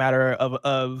subject matter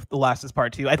of The Last of Us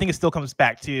Part 2, I think it still comes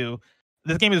back to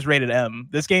this game is rated M.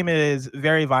 This game is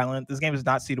very violent. This game is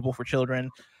not suitable for children.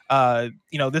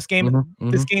 This game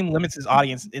limits its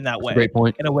audience in that way. Great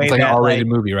point. In a way, it's like an R-rated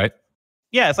movie, right?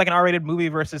 Yeah, it's like an R-rated movie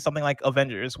versus something like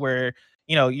Avengers, where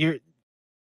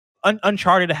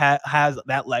Uncharted has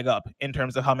that leg up in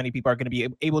terms of how many people are going to be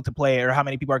able to play it, or how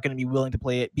many people are going to be willing to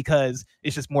play it because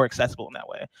it's just more accessible in that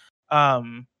way. I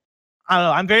don't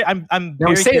know. I'm very. Now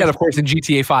we say that, of course, and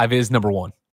GTA 5 is number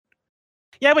one.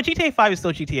 Yeah, but GTA 5 is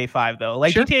still GTA 5 though.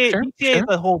 Like GTA is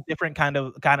a whole different kind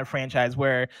of franchise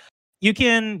where you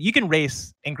can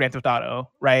race in Grand Theft Auto,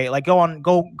 right? Like go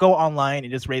online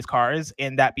and just race cars,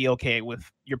 and that be okay with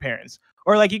your parents.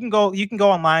 Or like you can go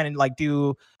online and like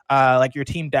do like your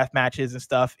team death matches and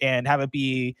stuff, and have it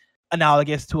be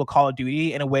analogous to a Call of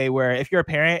Duty in a way where if you're a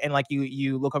parent and like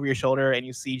you look over your shoulder and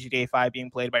you see GTA 5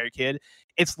 being played by your kid,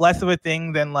 it's less of a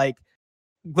thing than like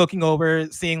looking over,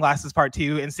 seeing Last of Us Part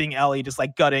 2 and seeing Ellie just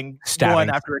like gutting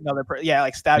one after another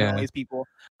like stabbing all these people.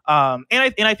 And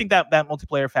I think that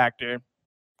multiplayer factor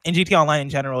in GTA Online in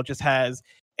general just has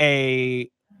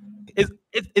it's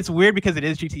weird because it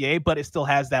is GTA, but it still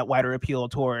has that wider appeal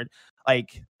toward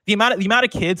like the amount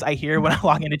of kids I hear when I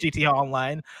log into GTA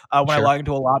Online, when I log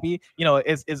into a lobby,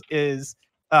 is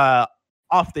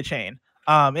off the chain.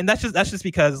 And that's just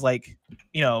because like,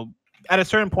 at a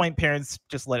certain point, parents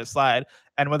just let it slide,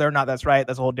 and whether or not that's right,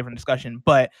 that's a whole different discussion.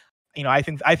 But I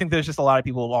think there's just a lot of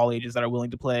people of all ages that are willing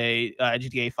to play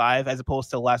GTA 5 as opposed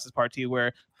to Last of Us Part 2,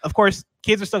 where of course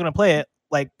kids are still going to play it.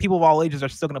 Like people of all ages are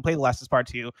still going to play The Last of Us Part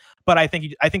 2, but I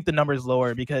think the number is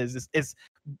lower because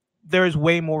there's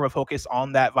way more of a focus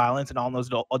on that violence and on those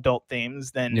adult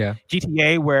themes than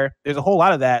GTA, where there's a whole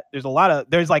lot of that. There's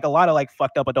like a lot of like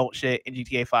fucked up adult shit in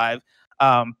GTA 5,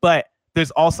 but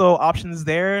there's also options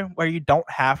there where you don't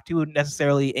have to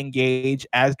necessarily engage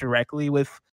as directly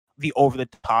with the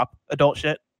over-the-top adult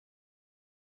shit.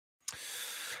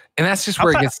 And that's just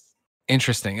where it gets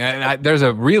interesting. And there's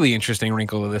a really interesting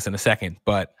wrinkle to this in a second,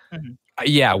 but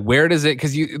where does it?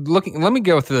 Because let me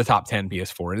go through the top 10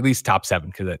 PS4, at least top 7,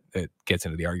 because it gets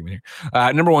into the argument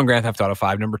here. Number 1, Grand Theft Auto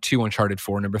 5. Number 2, Uncharted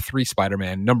 4. Number 3,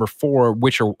 Spider-Man. Number 4,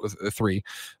 Witcher 3.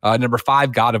 Number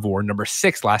 5, God of War. Number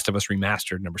 6, Last of Us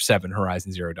Remastered. Number 7,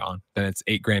 Horizon Zero Dawn. Then it's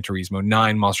 8, Gran Turismo.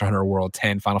 9, Monster Hunter World.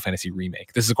 10, Final Fantasy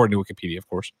Remake. This is according to Wikipedia, of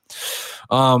course.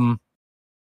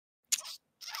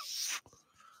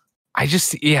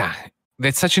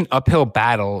 It's such an uphill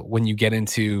battle when you get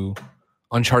into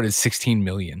Uncharted 16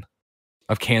 million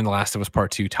of can The Last of Us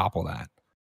Part 2 topple that?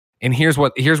 And here's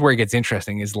where it gets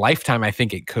interesting is Lifetime, I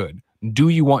think it could. Do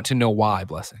you want to know why,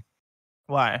 Blessing?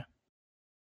 Why?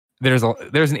 There's an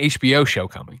HBO show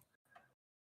coming.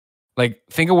 Like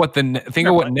think of what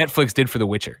Netflix did for The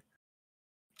Witcher.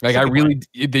 Like I really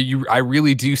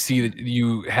do see that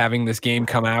you having this game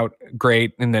come out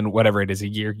great, and then whatever it is, a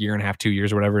year and a half, 2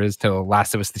 years, or whatever it is, till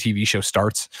Last of Us the TV show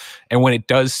starts. And when it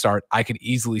does start, I could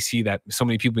easily see that so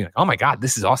many people being like, "Oh my god,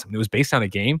 this is awesome! It was based on a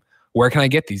game. Where can I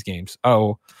get these games?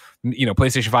 Oh,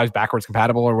 PlayStation 5 is backwards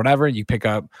compatible or whatever. You pick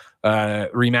up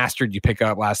remastered, you pick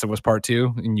up Last of Us Part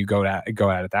 2, and you go at it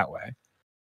that way.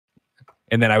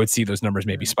 And then I would see those numbers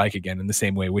maybe spike again in the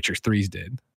same way Witcher 3's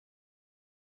did."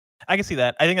 I can see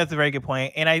that. I think that's a very good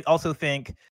point. And I also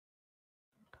think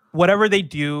whatever they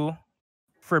do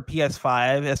for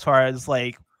PS5, as far as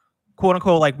like quote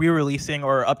unquote like re-releasing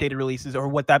or updated releases or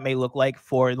what that may look like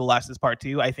for The Last of Us Part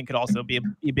 2, I think could also be a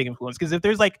big influence. Because if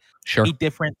there's like a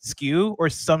different SKU or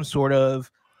some sort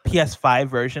of PS5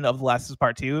 version of The Last of Us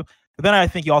Part 2, then I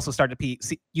think you also start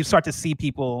to see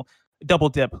people double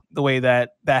dip the way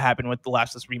that happened with The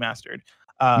Last of Us Remastered,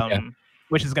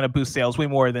 which is going to boost sales way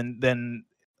more than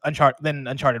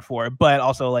Uncharted 4. But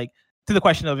also, like, to the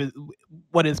question of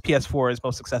what is PS4's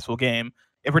most successful game,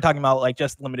 if we're talking about like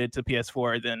just limited to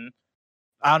PS4, then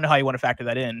I don't know how you want to factor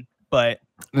that in. But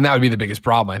and that would be the biggest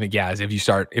problem, I think. Yeah, is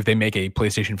if they make a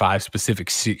PlayStation 5 specific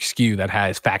SKU that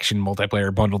has faction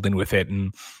multiplayer bundled in with it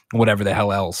and whatever the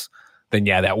hell else, then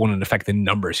yeah, that wouldn't affect the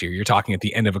numbers here. You're talking at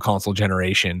the end of a console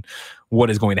generation, what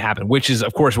is going to happen, which is,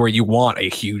 of course, where you want a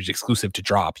huge exclusive to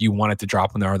drop. You want it to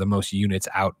drop when there are the most units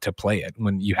out to play it,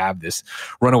 when you have this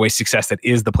runaway success that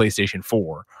is the PlayStation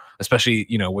 4, especially,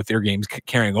 with their games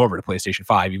carrying over to PlayStation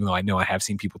 5, even though I know I have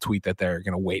seen people tweet that they're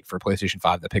going to wait for PlayStation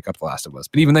 5 to pick up The Last of Us.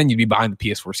 But even then, you'd be behind the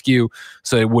PS4 SKU,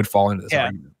 so it would fall into this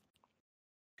argument.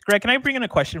 Greg, can I bring in a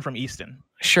question from Easton?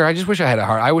 Sure. I just wish I had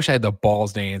I wish I had the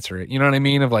balls to answer it. You know what I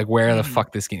mean? Of like, where the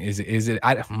fuck this game is? Is it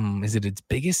its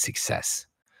biggest success?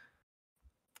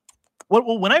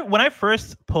 Well, when I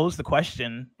first posed the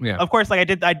question, of course, like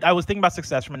I was thinking about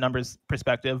success from a numbers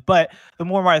perspective. But the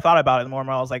more and more I thought about it, the more and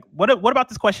more I was like, what about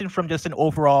this question from just an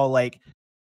overall, like,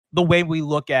 the way we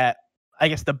look at, I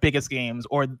guess, the biggest games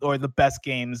or the best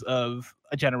games of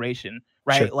a generation,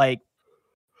 right? Sure. Like,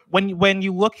 when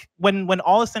you look, when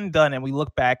all is said and done and we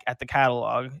look back at the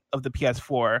catalog of the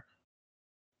PS4,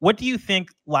 what do you think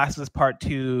Last of Us Part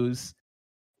 2's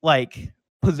like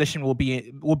position will be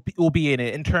in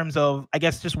it in terms of, I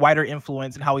guess, just wider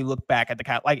influence and how we look back at the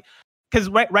catalog? Like, because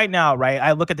right now, right,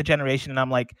 I look at the generation and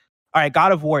I'm like, all right,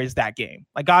 God of War is that game.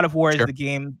 Like, God of War is the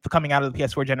game coming out of the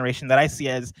PS4 generation that I see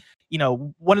as,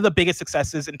 one of the biggest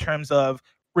successes in terms of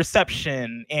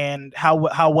reception and how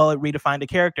well it redefined a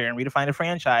character and redefined a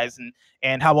franchise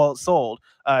and how well it sold.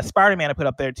 Spider-Man I put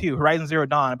up there too. Horizon Zero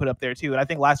Dawn I put up there too. And I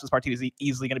think Last of Us Part 2 is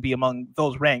easily going to be among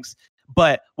those ranks.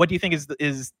 But what do you think is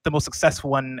the most successful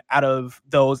one out of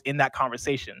those in that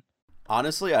conversation?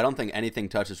 Honestly, I don't think anything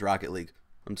touches Rocket League.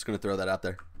 I'm just going to throw that out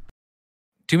there.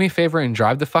 Do me a favor and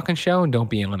drive the fucking show and don't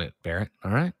be on it, Barrett.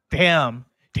 All right? Damn.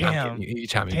 You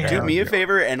tell me. Do me a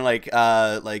favor and like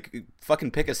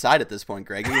fucking pick a side at this point,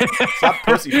 Greg. Stop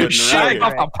pussyfooting around. Shut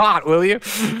off a pot, will you?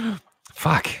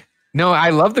 Fuck. No, I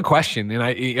love the question, and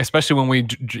especially when we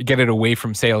get it away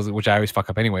from sales, which I always fuck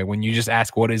up anyway. When you just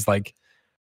ask what is, like,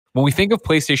 when we think of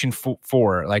PlayStation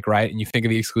 4, like, right, and you think of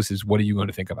the exclusives, what are you going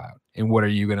to think about, and what are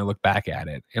you going to look back at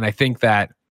it? And I think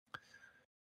that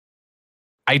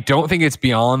I don't think it's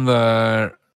beyond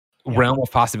the realm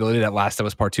of possibility that Last of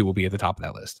Us Part 2 will be at the top of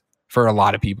that list for a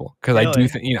lot of people, because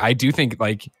really? I do think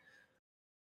like,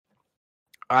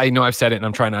 I know I've said it and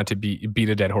I'm trying not to beat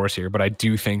a dead horse here, but I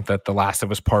do think that The Last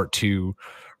of Us Part 2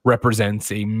 represents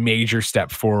a major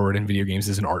step forward in video games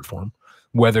as an art form.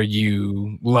 Whether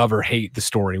you love or hate the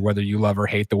story, whether you love or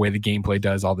hate the way the gameplay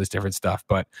does all this different stuff,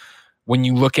 but when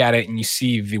you look at it and you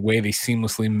see the way they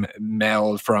seamlessly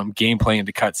meld from gameplay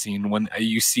into cutscene, when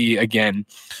you see, again,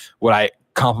 what I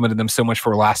complimented them so much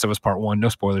for Last of Us Part 1, no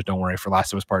spoilers, don't worry, for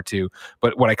Last of Us Part 2,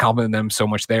 but what I complimented them so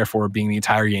much there for being the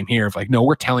entire game here of like, no,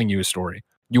 we're telling you a story.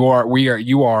 You are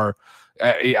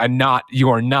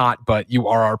not, but you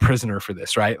are our prisoner for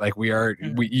this, right? Like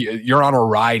you're on a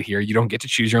ride here. You don't get to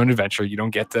choose your own adventure. You don't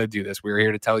get to do this. We're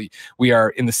here to tell you. We are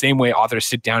in the same way authors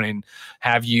sit down and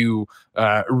have you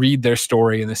read their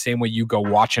story in the same way you go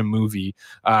watch a movie.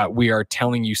 We are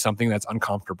telling you something that's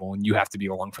uncomfortable and you have to be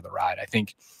along for the ride. I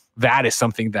think that is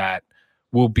something that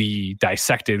will be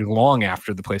dissected long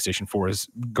after the PlayStation 4 is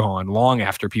gone, long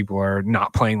after people are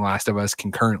not playing Last of Us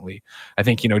concurrently. I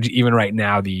think, even right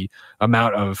now, the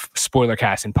amount of spoiler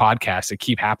casts and podcasts that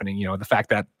keep happening, the fact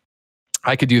that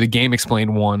I could do the Game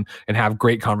Explained one and have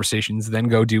great conversations, then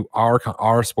go do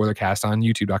our spoiler cast on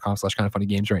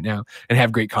youtube.com/kindoffunnygames right now and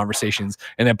have great conversations.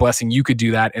 And then Blessing, you could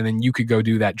do that. And then you could go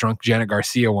do that Drunk Janet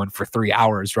Garcia one for 3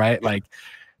 hours, right? Like,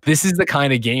 this is the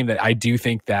kind of game that I do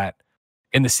think that,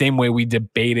 in the same way we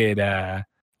debated,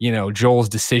 Joel's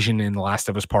decision in The Last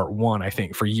of Us Part 1, I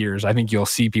think, for years. I think you'll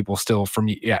see people still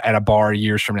at a bar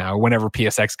years from now, whenever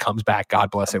PSX comes back,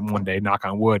 God bless it, one day, knock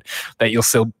on wood, that you'll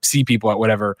still see people at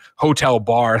whatever hotel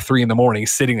bar 3 a.m.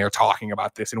 sitting there talking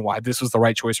about this and why this was the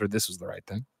right choice or this was the right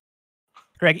thing.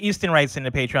 Greg Easton writes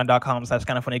into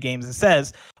patreon.com/kindoffunnygames and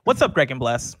says, "What's up, Greg and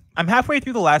Bless? I'm halfway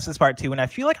through The Last of Us Part 2 and I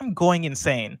feel like I'm going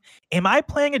insane. Am I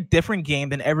playing a different game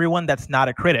than everyone that's not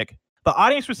a critic? The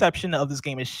audience reception of this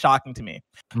game is shocking to me.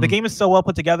 The game is so well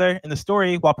put together, and the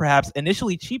story, while perhaps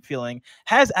initially cheap feeling,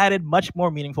 has added much more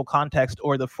meaningful context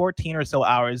over the 14 or so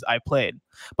hours I played.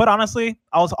 But honestly,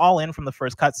 I was all in from the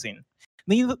first cutscene.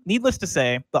 Needless to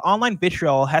say, the online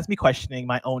vitriol has me questioning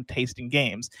my own taste in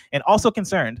games, and also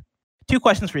concerned. 2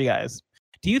 questions for you guys.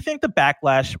 Do you think the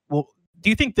backlash will do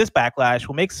you think this backlash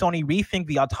will make Sony rethink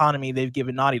the autonomy they've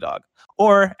given Naughty Dog,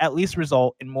 or at least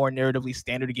result in more narratively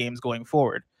standard games going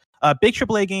forward? Big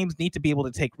AAA games need to be able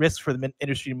to take risks for the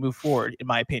industry to move forward, in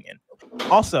my opinion.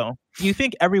 Also, do you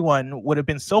think everyone would have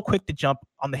been so quick to jump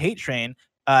on the hate train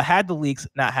had the leaks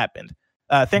not happened?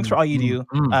 Thanks for all you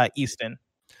do, Easton.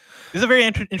 This is a very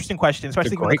interesting question,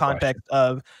 especially in the context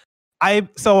of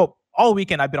so all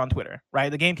weekend I've been on Twitter, right?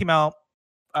 The game came out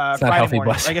Friday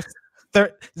morning. I guess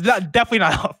it's definitely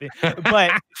not healthy,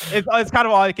 but it's kind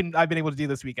of all I've been able to do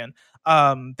this weekend.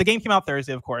 The game came out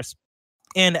Thursday, of course.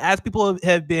 And as people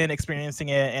have been experiencing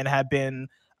it and have been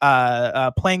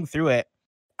playing through it,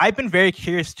 I've been very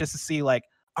curious just to see, like,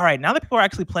 all right, now that people are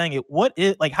actually playing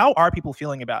it, how are people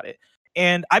feeling about it?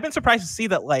 And I've been surprised to see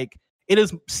that, like, it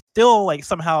is still, like,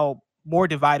 somehow more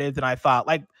divided than I thought.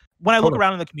 Like, when I look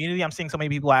around in the community, I'm seeing so many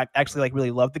people actually, like,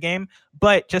 really love the game.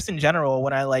 But just in general,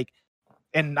 when I,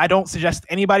 and I don't suggest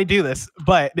anybody do this,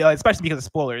 but especially because of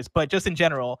spoilers, but just in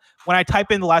general, when I type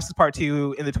in The Last of Us Part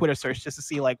 2 in the Twitter search just to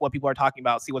see, like, what people are talking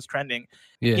about, see what's trending,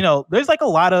 there's, like, a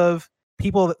lot of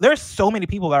people, there's so many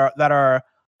people that are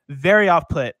very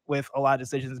off-put with a lot of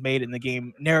decisions made in the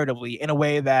game narratively in a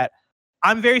way that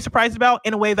I'm very surprised about,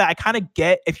 in a way that I kind of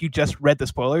get if you just read the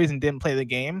spoilers and didn't play the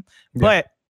game. Yeah.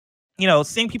 But,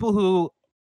 seeing people who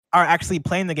are actually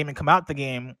playing the game and come out the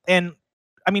game, and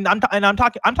I mean, I'm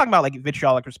talking about, like,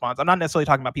 vitriolic response. I'm not necessarily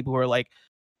talking about people who are like,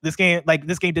 this game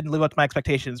didn't live up to my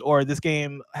expectations, or this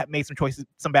game made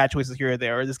some bad choices here or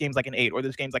there, or this game's like an 8, or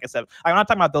this game's like a 7. I'm not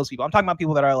talking about those people. I'm talking about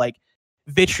people that are, like,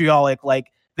 vitriolic, like,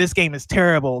 this game is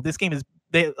terrible. This game is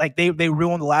they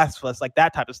ruined The Last of Us, like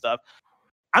that type of stuff.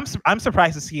 I'm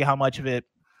surprised to see how much of it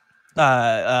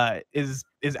is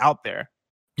out there.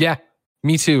 Yeah.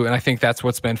 Me too. And I think that's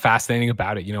what's been fascinating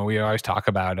about it. We always talk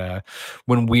about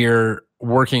when we're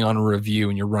working on a review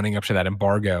and you're running up to that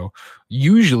embargo,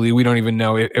 usually we don't even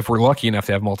know if we're lucky enough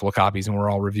to have multiple copies and we're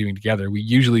all reviewing together. We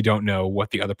usually don't know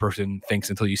what the other person thinks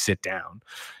until you sit down.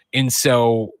 And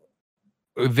so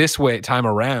this time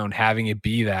around, having it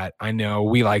be that I know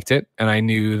we liked it, and I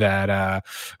knew that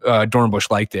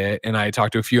Dornbush liked it, and I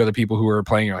talked to a few other people who were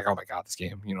playing. You're like, oh my god, this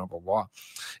game, blah blah.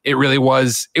 It really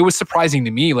was. It was surprising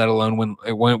to me, let alone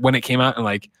when it came out, and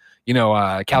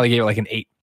Callie gave it like an 8,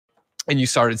 and you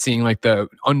started seeing like the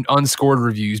unscored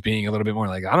reviews being a little bit more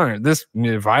like, I don't know, this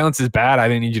violence is bad. I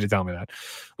didn't need you to tell me that,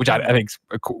 which I think is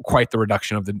quite the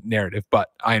reduction of the narrative. But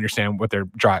I understand what their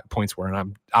points were, and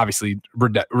I'm obviously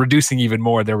reducing even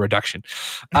more their reduction.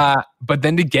 But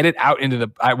then to get it out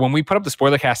into when we put up the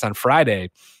spoiler cast on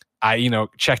Friday, I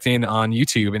checked in on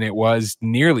YouTube, and it was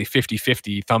nearly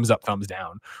 50-50 thumbs up, thumbs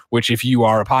down, which if you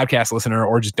are a podcast listener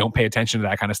or just don't pay attention to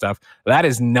that kind of stuff, that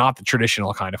is not the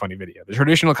traditional Kind of Funny video. The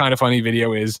traditional Kind of Funny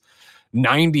video is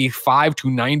 95 to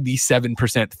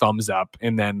 97% thumbs up,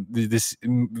 and then this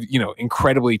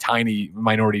incredibly tiny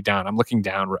minority down. I'm looking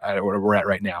down at where we're at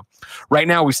right now. Right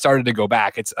now, we started to go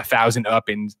back. It's 1,000 up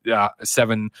and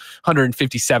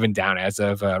 757 down as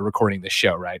of recording this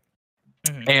show, right?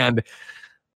 Mm-hmm. And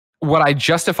what I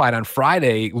justified on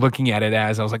Friday looking at it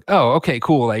as, I was like, oh, okay,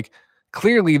 cool. Like,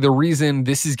 clearly the reason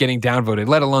this is getting downvoted,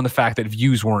 let alone the fact that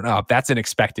views weren't up, that's an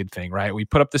expected thing, right? We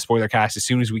put up the spoiler cast as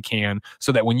soon as we can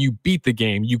so that when you beat the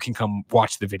game, you can come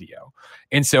watch the video.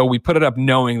 And so we put it up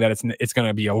knowing that it's going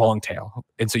to be a long tail.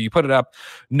 And so you put it up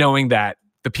knowing that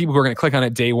the people who are going to click on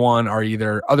it day one are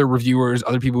either other reviewers,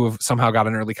 other people who have somehow got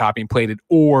an early copy and played it,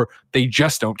 or they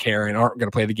just don't care and aren't going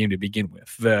to play the game to begin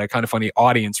with. The Kind of Funny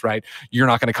audience, right? You're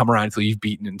not going to come around until you've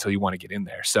beaten it, until you want to get in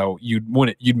there. So you'd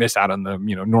miss out on the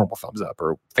normal thumbs up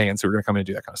or fans who are going to come in and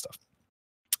do that kind of stuff.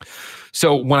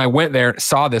 So when I went there,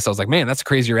 saw this, I was like, man, that's a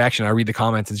crazy reaction. I read the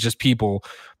comments. It's just people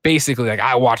basically like,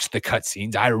 I watched the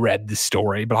cutscenes, I read the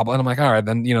story, blah, blah. And I'm like, all right,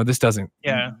 then, this doesn't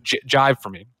jive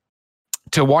for me.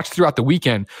 To watch throughout the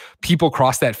weekend, people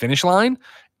cross that finish line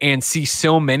and see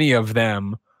so many of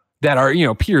them that are,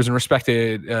 peers and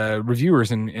respected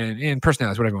reviewers and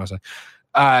personalities, whatever you want to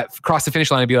say, cross the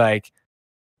finish line and be like,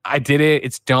 I did it.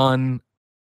 It's done.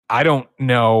 I don't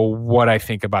know what I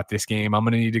think about this game. I'm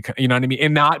going to need to, you know what I mean?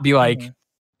 And not be like,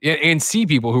 and see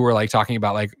people who are like talking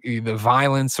about like the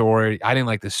violence, or I didn't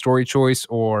like the story choice,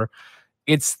 or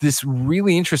it's this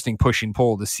really interesting push and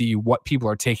pull to see what people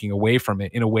are taking away from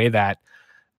it in a way that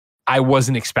I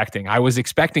wasn't expecting. I was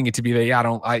expecting it to be that, I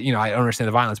don't understand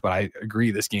the violence, but I agree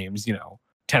this game's,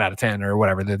 10 out of 10 or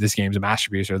whatever, that this game's a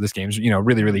masterpiece, or this game's,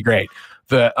 really, really great.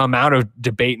 The amount of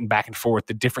debate and back and forth,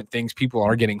 the different things people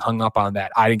are getting hung up on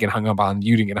that I didn't get hung up on,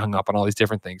 you didn't get hung up on, all these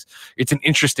different things. It's an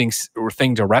interesting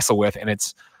thing to wrestle with. And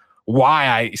it's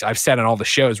why I've said on all the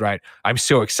shows, right, I'm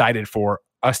so excited for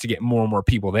us to get more and more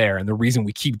people there. And the reason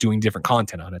we keep doing different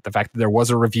content on it, the fact that there was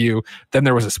a review, then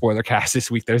there was a spoiler cast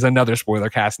this week, there's another spoiler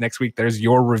cast next week, there's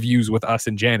your reviews with us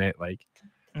and Janet. Like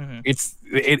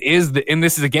it is and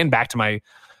this is again back to my,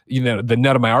 the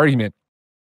nut of my argument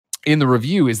in the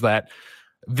review is that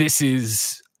this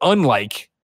is unlike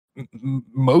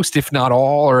most, if not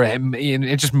all, or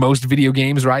in just most video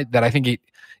games, right? That I think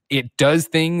it does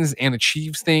things and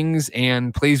achieves things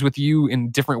and plays with you in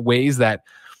different ways that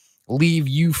leave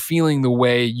you feeling the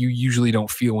way you usually don't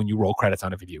feel when you roll credits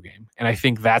on a video game. And I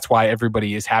think that's why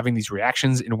everybody is having these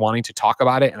reactions and wanting to talk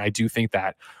about it. And I do think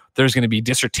that there's going to be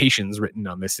dissertations written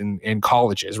on this in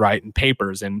colleges, right? And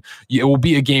papers. And it will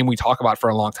be a game we talk about for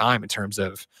a long time in terms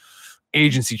of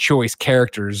agency, choice,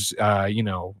 characters,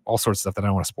 all sorts of stuff that I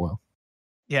don't want to spoil.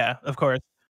 Yeah, of course.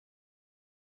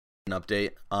 An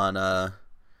update on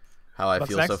how I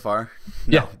feel so far.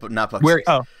 No, but not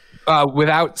Bugsnax.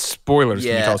 Without spoilers,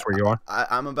 yeah, can you tell us where you are?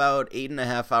 I'm about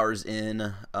 8.5 hours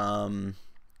in. Can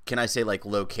I say like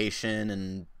location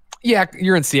and? Yeah,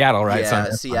 you're in Seattle, right?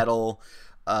 Yeah, Seattle.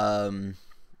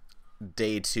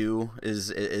 Day 2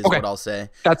 is okay. What I'll say.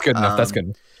 That's good enough. That's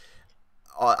good.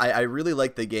 I really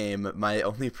like the game. My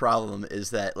only problem is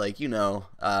that,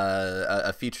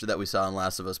 a feature that we saw in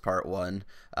Last of Us Part 1,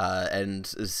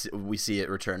 and we see it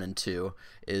return in 2,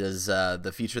 is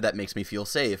the feature that makes me feel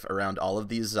safe around all of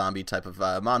these zombie type of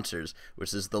monsters,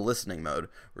 which is the listening mode,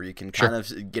 where you can kind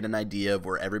of get an idea of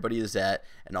where everybody is at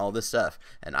and all this stuff.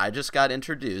 And I just got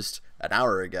introduced an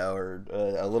hour ago, or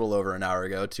a little over an hour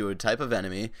ago, to a type of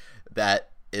enemy that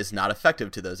is not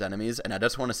effective to those enemies, and I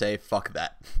just want to say fuck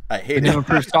that. I hate it.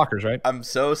 Improved stalkers, right? I'm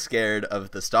so scared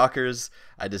of the stalkers.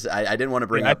 I didn't want to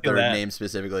bring up their name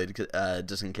specifically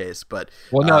just in case, but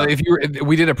no,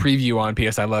 we did a preview on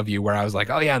PS I Love You where I was like,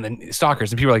 oh yeah, and then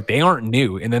stalkers, and people were like, they aren't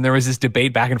new, and then there was this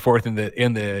debate back and forth in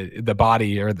the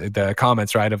body or the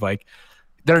comments, right, of like,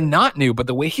 they're not new, but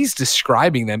the way he's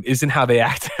describing them isn't how they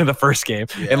acted in the first game.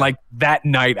 Yeah. And like that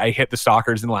night I hit the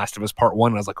stalkers in Last of Us Part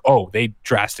 1 and I was like, oh, they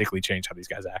drastically changed how these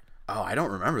guys act. Oh, I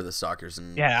don't remember the stalkers.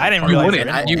 I didn't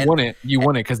realize you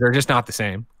won it because they're just not the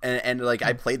same. And like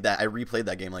I replayed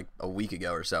that game like a week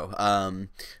ago or so.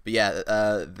 But yeah,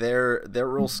 they're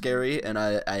real scary and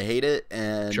I hate it.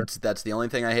 And that's the only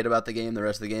thing I hate about the game. The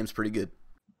rest of the game's pretty good.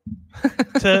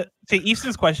 to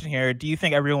Easton's question here, do you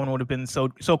think everyone would have been so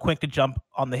quick to jump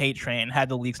on the hate train had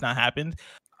the leaks not happened?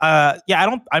 I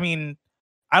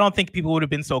don't think people would have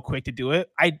been so quick to do it.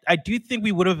 I do think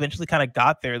we would have eventually kind of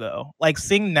got there though. Like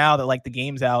seeing now that like the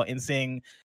game's out and seeing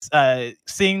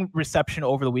reception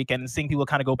over the weekend and seeing people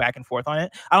kind of go back and forth on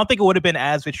it. I don't think it would have been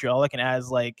as vitriolic and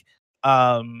as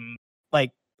I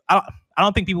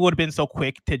don't think people would have been so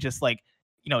quick to just like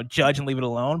judge and leave it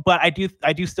alone. But I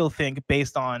do still think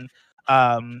based on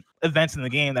events in the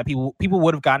game that people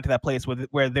would have gotten to that place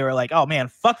where they were like, oh man,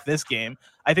 fuck this game.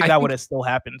 I think that would have still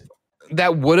happened.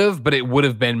 That would have, but it would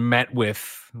have been met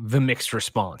with the mixed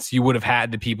response. You would have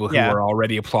had the people who were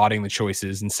already applauding the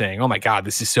choices and saying, oh my God,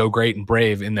 this is so great and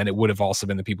brave. And then it would have also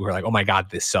been the people who are like, oh my God,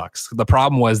 this sucks. The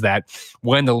problem was that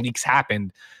when the leaks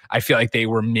happened, I feel like they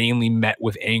were mainly met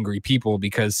with angry people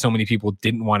because so many people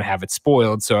didn't want to have it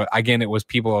spoiled. So again, it was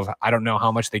people of, I don't know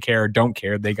how much they care or don't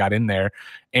care. They got in there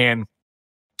and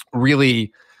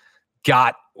really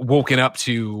got woken up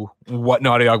to what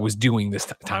Naughty Dog was doing this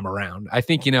time around. I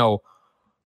think,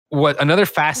 what another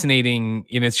fascinating,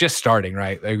 it's just starting,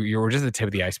 right? We're just at the tip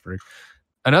of the iceberg.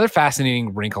 Another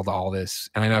fascinating wrinkle to all this,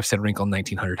 and I know I've said wrinkle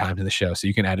 1,900 times in the show, so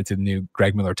you can add it to the new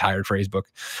Greg Miller tired phrase book.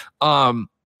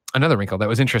 Another wrinkle that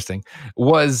was interesting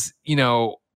was,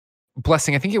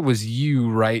 Blessing, I think it was you,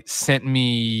 right, sent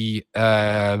me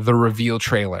the reveal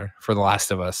trailer for The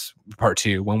Last of Us Part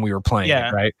 2 when we were playing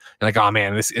it, right? And like, oh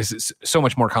man, this is so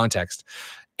much more context.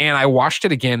 And I watched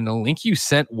it again. The link you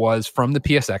sent was from the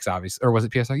PSX, obviously. Or was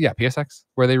it PSX? Yeah, PSX,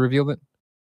 where they revealed it.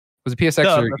 Was it PSX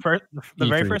or the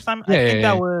very first time? I think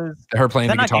that was her playing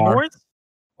the guitar. Game Awards?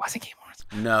 Was it Game Awards?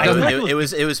 No, it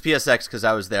was PSX because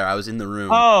I was there. I was in the room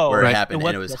where it happened,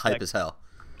 and it was hype as hell.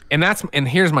 And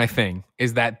here's my thing,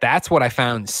 is that's what I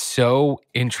found so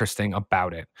interesting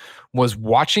about it, was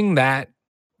watching that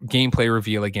gameplay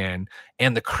reveal again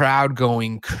and the crowd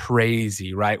going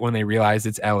crazy, right, when they realize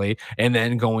it's Ellie, and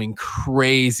then going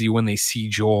crazy when they see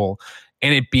Joel,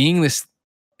 and it being this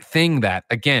thing that,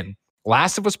 again,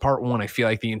 Last of Us Part 1, I feel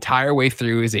like the entire way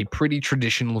through is a pretty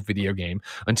traditional video game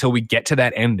until we get to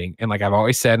that ending. And like I've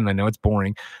always said, and I know it's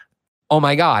boring, oh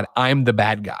my God, I'm the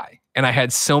bad guy. And I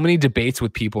had so many debates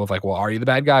with people of like, well, are you the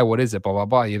bad guy? What is it? Blah, blah,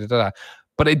 blah. Yada, yada, yada.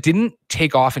 But it didn't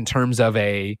take off in terms of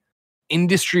a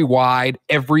industry-wide,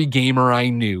 every gamer I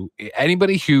knew,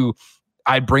 anybody who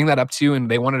I'd bring that up to, and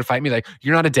they wanted to fight me. Like,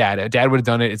 you're not a dad. A dad would have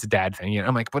done it. It's a dad thing.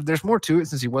 I'm like, but there's more to it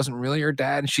since he wasn't really your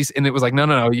dad. And it was like, no,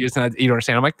 you don't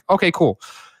understand. I'm like, okay, cool.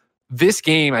 This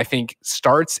game, I think,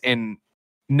 starts and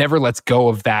never lets go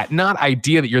of that. Not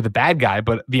idea that you're the bad guy,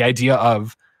 but the idea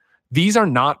of these are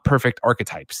not perfect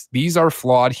archetypes. These are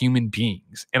flawed human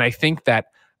beings. And I think that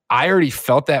I already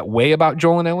felt that way about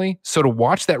Joel and Ellie. So to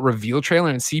watch that reveal trailer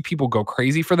and see people go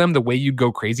crazy for them the way you'd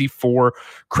go crazy for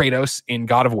Kratos in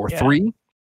God of War 3,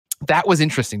 that was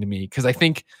interesting to me, because I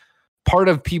think part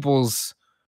of people's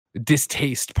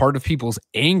distaste, part of people's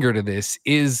anger to this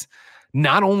is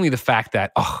not only the fact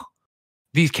that,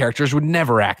 these characters would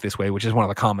never act this way, which is one of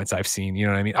the comments I've seen. You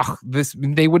know what I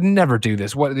mean? They would never do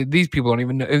this. What, these people don't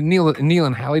even know. Neil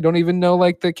and Hallie don't even know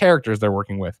like the characters they're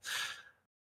working with.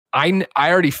 I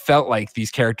already felt like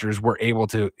these characters were able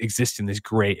to exist in this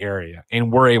gray area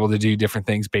and were able to do different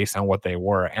things based on what they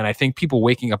were. And I think people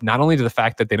waking up not only to the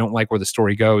fact that they don't like where the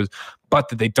story goes, but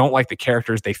that they don't like the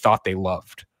characters they thought they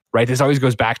loved. Right. This always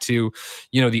goes back to,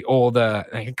 the old Colin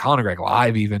and Greg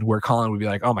Live, even, where Colin would be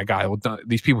like, oh my God, well,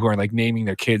 these people who are like naming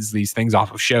their kids these things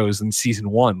off of shows in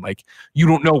season 1, like, you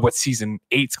don't know what season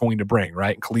 8's going to bring.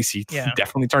 Right. And Khaleesi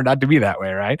definitely turned out to be that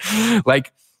way. Right.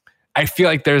 Like, I feel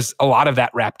like there's a lot of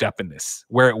that wrapped up in this,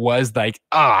 where it was like,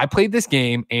 I played this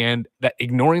game, and that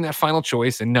ignoring that final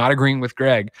choice and not agreeing with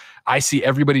Greg, I see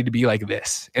everybody to be like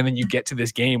this. And then you get to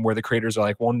this game where the creators are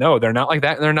like, well, no, they're not like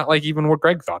that. And they're not like even what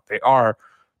Greg thought. They are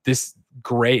this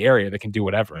gray area that can do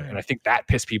whatever. And I think that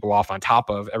pissed people off on top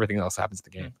of everything else that happens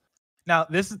in the game. Now,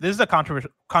 this is a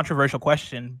controversial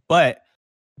question, but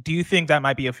do you think that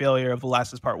might be a failure of The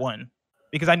Last of Us Part 1?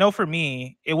 Because I know for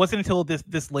me, it wasn't until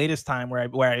this latest time where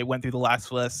I went through The Last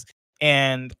of Us,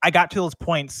 and I got to those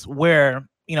points where,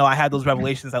 I had those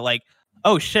revelations that, like,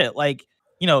 oh shit, like,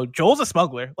 Joel's a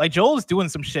smuggler. Like, Joel's doing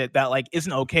some shit that, like,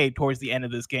 isn't okay towards the end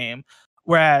of this game.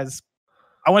 Whereas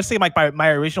I want to say, like, my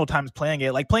original times playing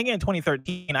it in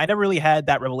 2013, I never really had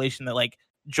that revelation that, like,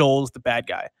 Joel's the bad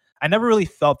guy. I never really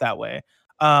felt that way.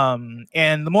 And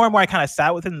the more and more I kind of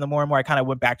sat with it, and the more and more I kind of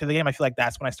went back to the game, I feel like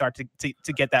that's when I started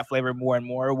to get that flavor more and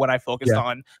more, when I focused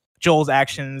on Joel's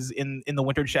actions in the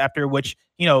winter chapter, which,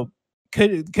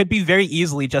 could be very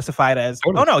easily justified as,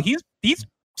 oh no, he's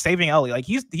saving Ellie. Like,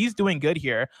 he's doing good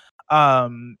here.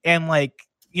 And like,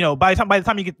 by the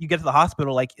time you get to the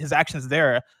hospital, like, his actions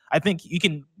there, I think you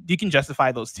can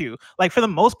justify those too. Like, for the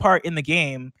most part in the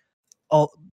game,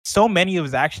 so many of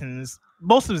his actions,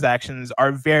 most of his actions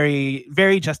are very,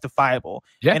 very justifiable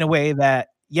in a way that,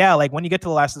 like, when you get to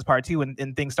The Last of Us Part 2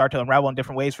 and things start to unravel in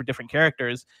different ways for different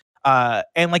characters,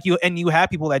 and you have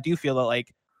people that do feel that,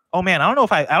 like, oh man, I don't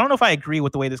know if I agree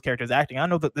with the way this character is acting. I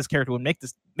don't know that this character would make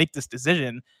this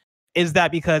decision. Is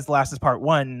that because The Last of Us Part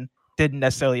 1 didn't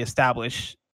necessarily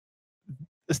establish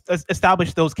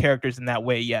those characters in that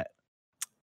way yet?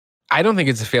 I don't think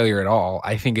it's a failure at all.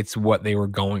 I think it's what they were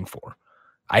going for.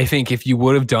 I think if you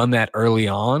would have done that early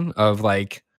on, of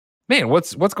like, man,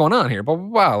 what's going on here? Blah, blah,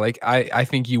 blah. Like, I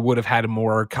think you would have had a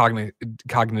more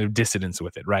cognitive dissonance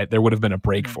with it, right? There would have been a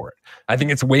break for it. I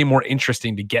think it's way more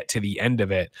interesting to get to the end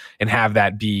of it and have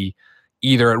that be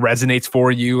either it resonates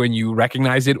for you and you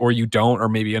recognize it, or you don't, or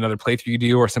maybe another playthrough you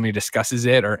do, or somebody discusses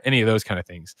it, or any of those kind of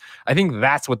things. I think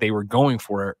that's what they were going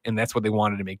for, and that's what they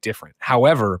wanted to make different.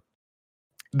 However,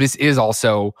 this is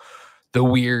also the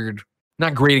weird,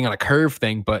 not grading on a curve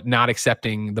thing, but not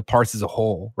accepting the parts as a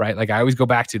whole, right? Like, I always go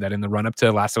back to that in the run up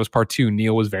to Last of Us Part 2.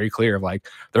 Neil was very clear of like,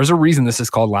 there's a reason this is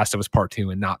called Last of Us Part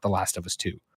 2 and not The Last of Us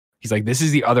 2. He's like, this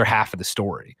is the other half of the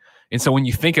story. And so when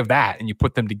you think of that and you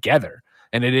put them together,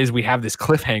 and we have this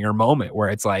cliffhanger moment where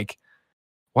it's like,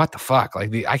 what the fuck?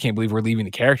 Like, I can't believe we're leaving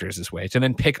the characters this way. To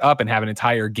then pick up and have an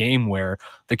entire game where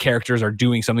the characters are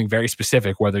doing something very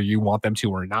specific, whether you want them to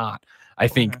or not, I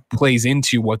think plays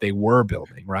into what they were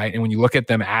building, right? And when you look at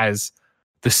them as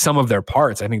the sum of their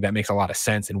parts, I think that makes a lot of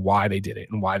sense in why they did it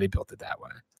and why they built it that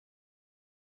way.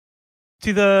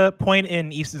 To the point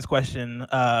in Easton's question,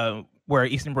 where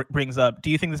Easton brings up, do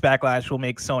you think this backlash will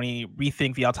make Sony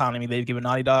rethink the autonomy they've given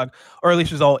Naughty Dog, or at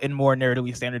least result in more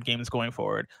narratively standard games going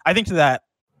forward? I think to that,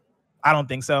 I don't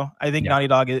think so. I think Naughty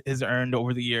Dog has earned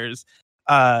over the years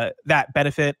that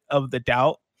benefit of the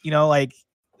doubt. Like,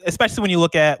 especially when you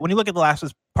look at The Last of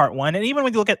Us Part 1, and even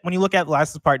when you look at The Last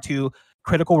of Us Part 2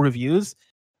 critical reviews,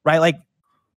 right? Like,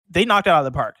 they knocked it out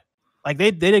of the park. Like,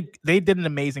 they did an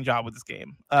amazing job with this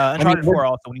game. Uncharted 4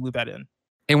 also, when you loop that in.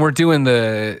 And we're doing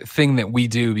the thing that we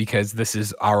do because this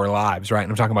is our lives, right? And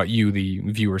I'm talking about you, the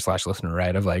viewer/listener,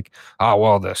 right? Of like, oh,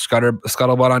 well, the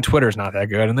scuttlebutt on Twitter is not that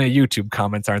good, and the YouTube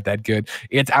comments aren't that good.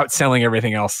 It's outselling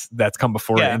everything else that's come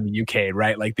before it in the UK,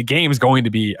 right? Like, the game is going to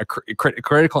be a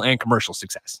critical and commercial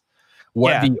success.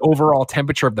 What the overall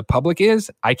temperature of the public is,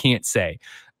 I can't say.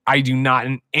 I do not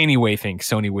in any way think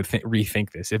Sony would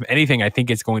rethink this. If anything, I think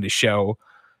it's going to show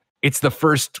it's the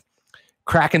first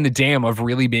crack in the dam of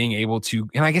really being able to,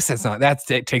 and I guess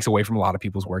it takes away from a lot of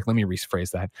people's work. Let me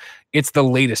rephrase that. It's the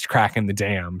latest crack in the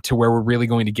dam to where we're really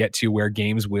going to get to where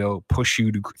games will push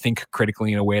you to think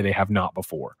critically in a way they have not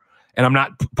before. And I'm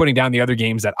not putting down the other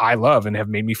games that I love and have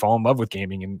made me fall in love with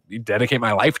gaming and dedicate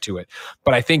my life to it.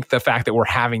 But I think the fact that we're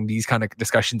having these kind of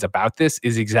discussions about this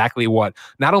is exactly what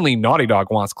not only Naughty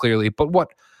Dog wants clearly, but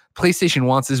what PlayStation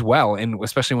wants as well. And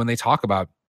especially when they talk about,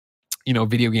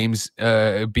 video games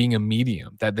being a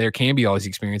medium, that there can be all these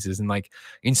experiences. And like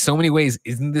in so many ways,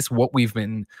 isn't this what we've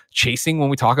been chasing when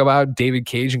we talk about David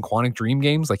Cage and Quantic Dream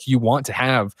games? Like you want to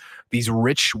have these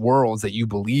rich worlds that you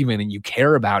believe in and you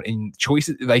care about, and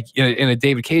choices like in a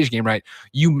David Cage game, right?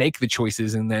 You make the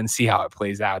choices and then see how it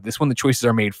plays out. This one, the choices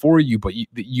are made for you, but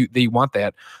they want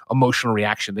that emotional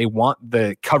reaction. They want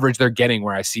the coverage they're getting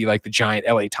where I see like the giant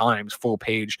LA Times full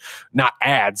page, not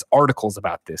ads, articles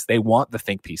about this. They want the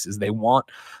think pieces. They want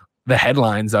the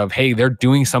headlines of, hey, they're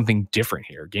doing something different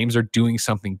here. Games are doing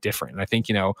something different. And I think,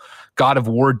 God of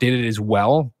War did it as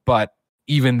well, but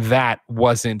even that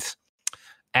wasn't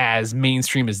as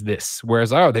mainstream as this.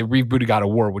 Whereas, they rebooted God of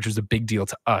War, which was a big deal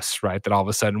to us, right? That all of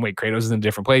a sudden, wait, Kratos is in a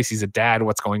different place. He's a dad.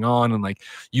 What's going on? And like,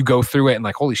 you go through it and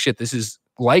like, holy shit, this is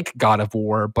like God of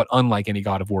War, but unlike any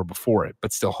God of War before it,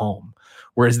 but still home.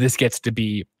 Whereas this gets to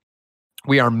be,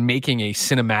 we are making a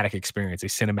cinematic experience, a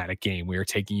cinematic game. We are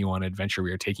taking you on an adventure.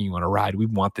 We are taking you on a ride. We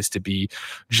want this to be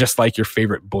just like your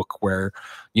favorite book where,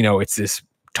 it's this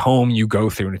tome you go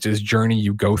through and it's this journey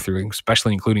you go through,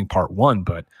 especially including part 1.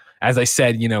 But as I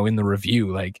said, in the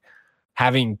review, like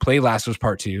having played Last of Us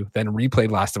Part 2, then replayed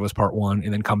Last of Us Part 1,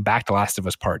 and then come back to Last of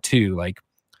Us Part 2, like,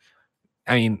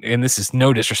 I mean, and this is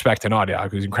no disrespect to Naughty Dog,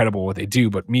 who's incredible what they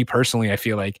do, but me personally, I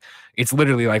feel like it's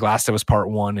literally like Last of Us Part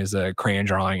 1 is a crayon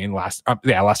drawing, and Last of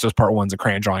Us Part 1 is a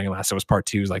crayon drawing, and Last of Us Part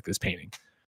 2 is like this painting.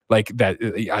 Like that,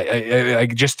 I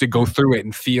just to go through it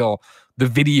and feel the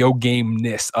video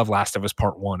game-ness of Last of Us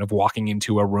Part 1, of walking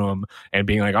into a room and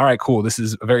being like, all right, cool, this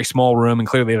is a very small room, and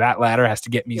clearly that ladder has to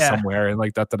get me somewhere, and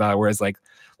like da-da-da. Whereas like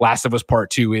Last of Us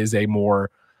Part 2 is a more,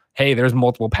 hey, there's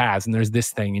multiple paths, and there's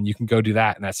this thing, and you can go do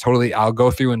that, and that's totally, I'll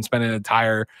go through and spend an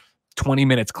entire 20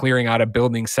 minutes clearing out a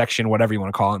building section, whatever you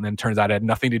want to call it, and then turns out it had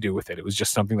nothing to do with it. It was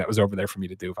just something that was over there for me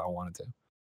to do if I wanted to.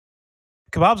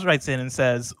 Kebabs writes in and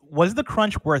says, was the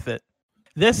crunch worth it?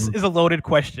 This is a loaded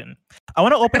question. I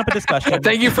want to open up a discussion.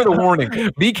 Thank you for the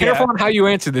warning. Be careful on how you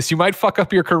answer this. You might fuck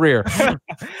up your career.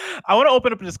 I want to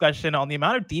open up a discussion on the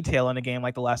amount of detail in a game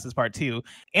like The Last of Us Part 2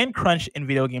 and crunch in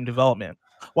video game development.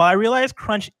 While I realize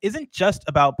crunch isn't just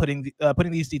about putting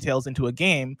these details into a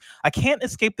game, I can't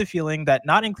escape the feeling that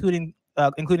not including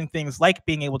things like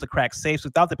being able to crack safes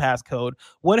without the passcode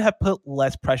would have put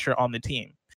less pressure on the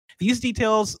team. These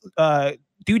details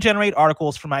do generate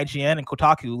articles from IGN and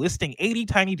Kotaku listing 80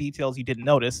 tiny details you didn't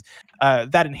notice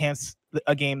that enhance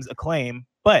a game's acclaim,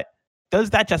 but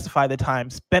does that justify the time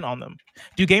spent on them?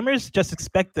 Do gamers just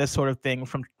expect this sort of thing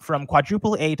from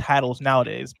quadruple A titles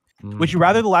nowadays? Would you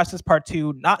rather The Last of Us Part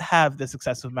 2 not have this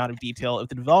excessive amount of detail if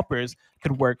the developers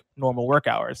could work normal work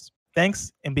hours?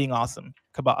 Thanks, and being awesome.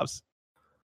 Kebabs.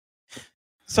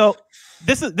 So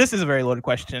this is a very loaded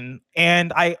question,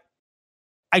 and I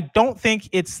don't think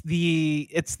it's the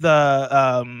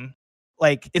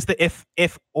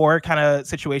if or kind of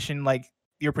situation like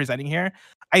you're presenting here.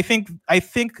 I think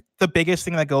the biggest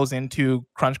thing that goes into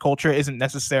crunch culture isn't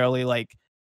necessarily like,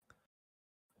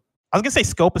 I was gonna say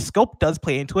scope, but scope does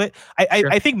play into it.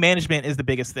 I think management is the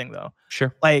biggest thing though.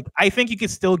 Sure. Like I think you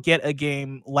could still get a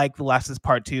game like The Last of Us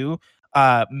Part 2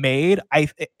 made. I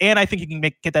think you can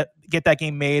get that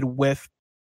game made with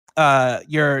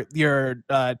your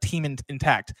team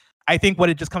intact. I think what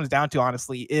it just comes down to,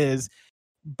 honestly, is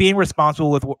being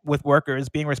responsible with workers,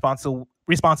 being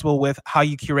responsible with how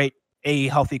you curate a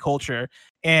healthy culture,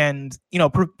 and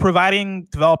providing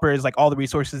developers like all the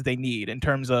resources they need in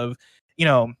terms of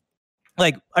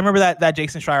like I remember that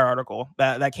Jason Schreier article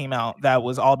that came out that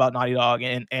was all about Naughty Dog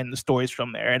and the stories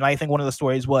from there. And I think one of the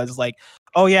stories was like,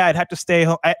 oh yeah, I'd have to stay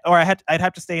home, I'd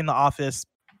have to stay in the office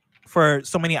for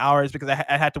so many hours because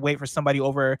I had to wait for somebody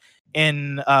over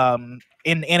in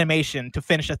animation to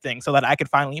finish a thing so that I could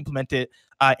finally implement it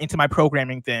into my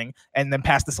programming thing and then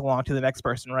pass this along to the next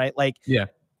person, right? Like, yeah,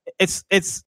 it's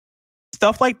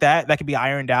stuff like that can be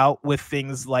ironed out with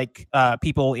things like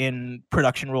people in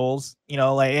production roles,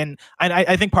 like, and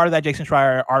I think part of that Jason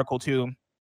Schreier article too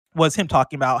was him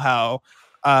talking about how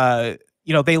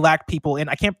they lack people in,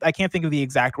 I can't think of the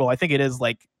exact role. I think it is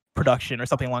like production or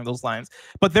something along those lines.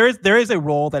 But there is a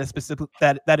role that is specific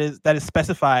that is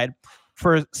specified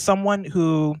for someone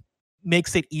who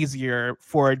makes it easier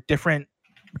for different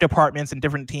departments and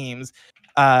different teams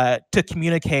to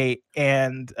communicate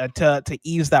and to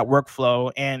ease that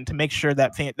workflow and to make sure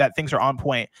that that things are on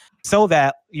point, so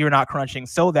that you're not crunching,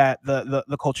 so that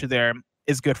the culture there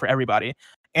is good for everybody.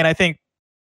 And I think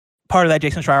part of that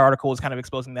Jason Schreier article was kind of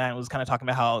exposing that and was kind of talking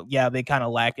about how, yeah, they kind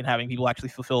of lack in having people actually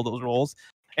fulfill those roles.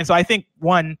 And so I think,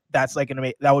 one, that's like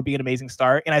that would be an amazing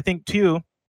start. And I think, two,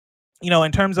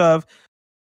 in terms of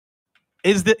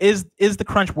is the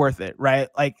crunch worth it, right?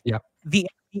 Like, yeah. The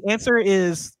answer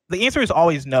is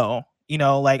always no.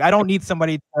 Like, I don't need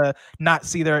somebody to not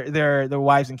see their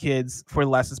wives and kids for The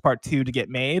Last of Us Part 2 to get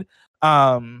made.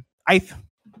 I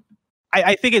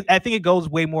think it goes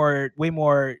way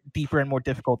more deeper and more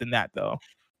difficult than that, though.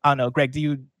 I don't know, Greg. Do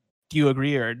you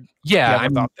agree, or yeah?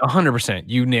 I'm 100%.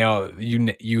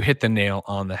 You hit the nail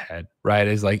on the head, right?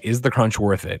 Is the crunch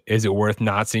worth it? Is it worth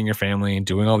not seeing your family and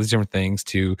doing all these different things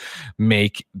to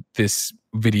make this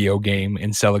video game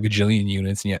and sell a gajillion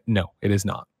units? And yet, no, it is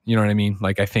not. You know what I mean?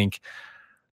 Like, I think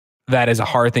that is a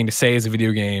hard thing to say as a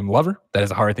video game lover. That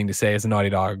is a hard thing to say as a Naughty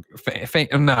Dog fan.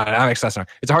 No, actually, that's not.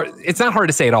 It's not hard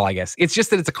to say at all, I guess. It's just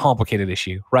that it's a complicated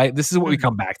issue, right? This is what we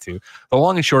come back to. The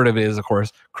long and short of it is, of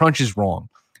course, crunch is wrong.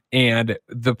 And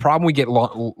the problem we get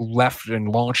left and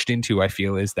launched into, I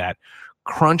feel, is that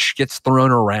crunch gets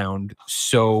thrown around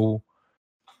so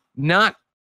not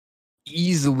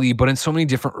easily, but in so many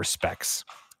different respects.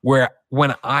 Where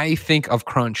when I think of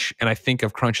crunch and I think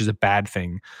of crunch as a bad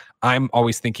thing, I'm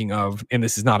always thinking of, and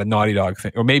this is not a Naughty Dog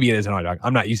thing, or maybe it is a Naughty Dog.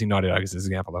 I'm not using Naughty Dog as an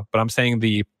example, though. But I'm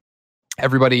saying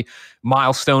everybody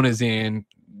milestone is in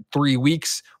 3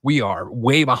 weeks. We are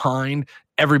way behind.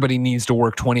 Everybody needs to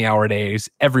work 20-hour days.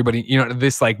 Everybody,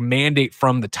 this like mandate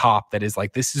from the top that is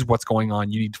like, this is what's going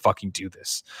on. You need to fucking do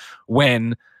this.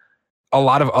 When a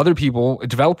lot of other people,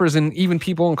 developers and even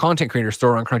people and content creators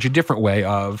throw around crunch a different way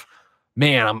of,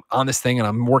 man, I'm on this thing and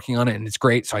I'm working on it and it's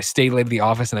great. So I stayed late at the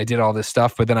office and I did all this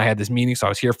stuff, but then I had this meeting. So I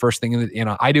was here first thing.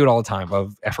 I do it all the time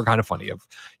for Kind of Funny of,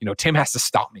 Tim has to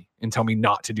stop me and tell me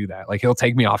not to do that. Like, he'll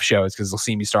take me off shows because he'll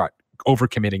see me start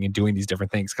overcommitting and doing these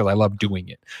different things because I love doing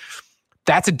it.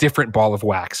 That's a different ball of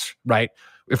wax, right?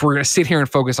 If we're going to sit here and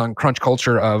focus on crunch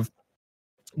culture of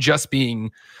just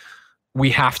being,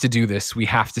 we have to do this. We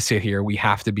have to sit here. We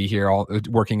have to be here all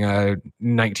working a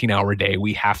 19-hour day.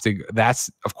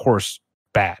 That's of course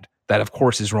bad. That of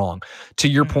course is wrong. To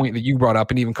your point that you brought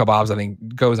up, and even Kabob's, I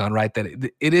think, goes on, right? That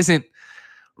it isn't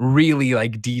really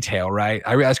like detail, right?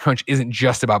 I realize crunch isn't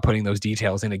just about putting those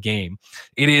details in a game.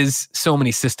 It is so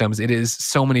many systems. It is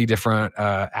so many different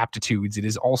aptitudes. It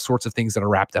is all sorts of things that are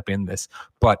wrapped up in this.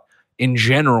 But in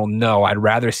general, no, I'd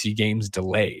rather see games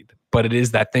delayed. But it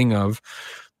is that thing of,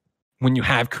 when you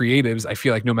have creatives, I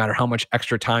feel like no matter how much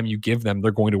extra time you give them,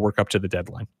 they're going to work up to the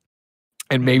deadline.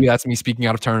 And maybe that's me speaking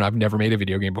out of turn. I've never made a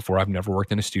video game before. I've never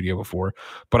worked in a studio before.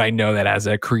 But I know that as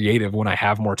a creative, when I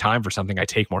have more time for something, I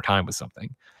take more time with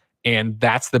something. And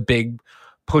that's the big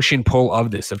push and pull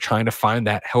of this, of trying to find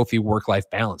that healthy work-life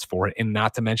balance for it. And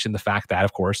not to mention the fact that,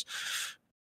 of course,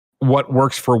 what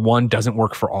works for one doesn't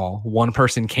work for all. One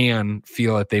person can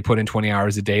feel that they put in 20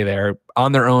 hours a day there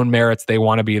on their own merits. They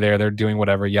want to be there. They're doing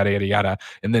whatever, yada, yada, yada.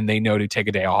 And then they know to take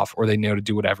a day off, or they know to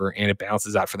do whatever, and it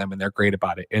balances out for them and they're great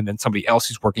about it. And then somebody else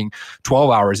who's working 12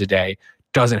 hours a day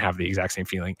doesn't have the exact same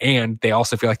feeling. And they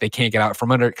also feel like they can't get out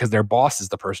from under it because their boss is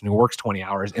the person who works 20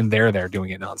 hours and they're there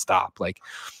doing it nonstop. Like,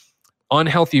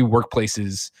 unhealthy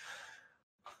workplaces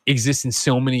exist in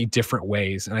so many different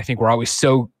ways. And I think we're always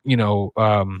so,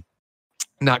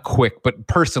 not quick, but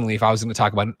personally, if I was going to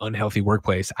talk about an unhealthy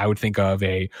workplace, I would think of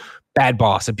a bad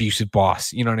boss, abusive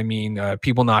boss. You know what I mean?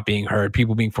 People not being heard,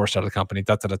 people being forced out of the company,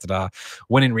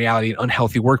 When in reality, an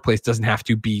unhealthy workplace doesn't have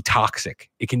to be toxic.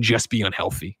 It can just be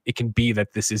unhealthy. It can be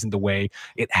that this isn't the way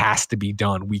it has to be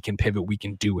done. We can pivot, we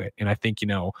can do it. And I think,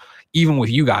 even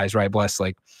with you guys, right, Bless,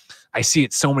 like, I see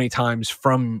it so many times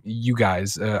from you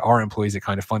guys, our employees at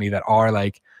Kind of Funny, that are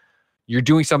like, you're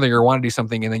doing something or want to do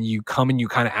something, and then you come and you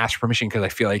kind of ask permission because I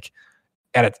feel like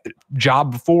at a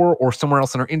job before or somewhere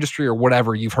else in our industry or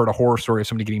whatever, you've heard a horror story of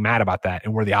somebody getting mad about that,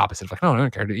 and we're the opposite. It's like, no, I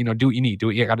don't care. Do what you need. Do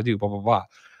what you got to do, blah, blah, blah.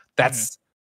 That's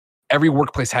every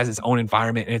workplace has its own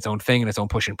environment and its own thing and its own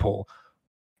push and pull.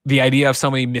 The idea of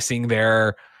somebody missing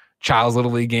their child's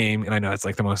little league game, and I know it's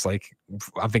like the most like,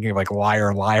 I'm thinking of like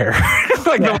liar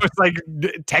like the most like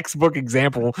textbook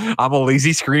example. I'm a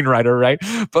lazy screenwriter, right?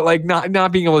 But like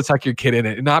not being able to tuck your kid in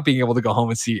it, and not being able to go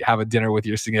home and have a dinner with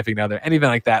your significant other, anything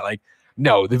like that. Like,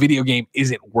 no, the video game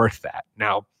isn't worth that.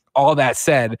 Now, all that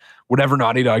said, whatever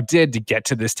Naughty Dog did to get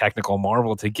to this technical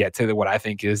marvel, to get to what I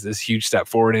think is this huge step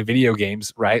forward in video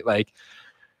games, right? Like,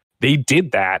 they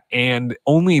did that, and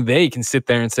only they can sit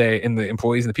there and say, and the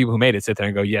employees and the people who made it sit there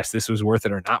and go, yes, this was worth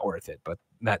it or not worth it. But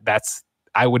that's,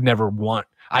 I would never want,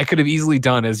 I could have easily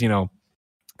done, as, you know,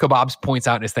 Kebabs points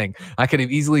out in his thing, I could have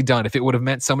easily done, if it would have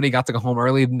meant somebody got to go home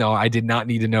early, no, I did not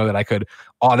need to know that I could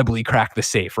audibly crack the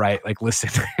safe, right? Like, listen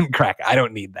and crack. I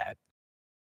don't need that.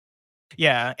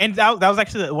 Yeah, and that was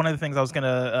actually one of the things I was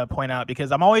gonna point out,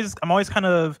 because I'm always kind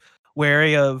of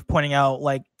wary of pointing out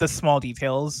like the small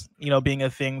details, you know, being a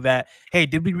thing that, hey,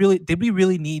 did we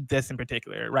really need this in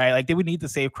particular, right? Like, did we need the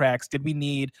save cracks? Did we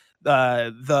need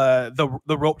the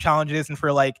rope challenges, and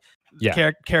for like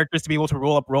characters to be able to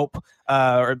roll up rope,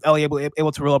 or Ellie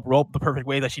able to roll up rope the perfect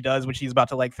way that she does when she's about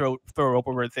to like throw a rope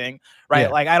over a thing, right?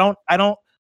 Like, I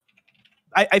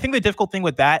think the difficult thing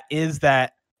with that is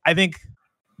that I think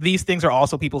these things are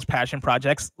also people's passion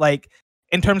projects. Like,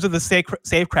 in terms of the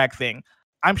save crack thing,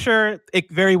 I'm sure it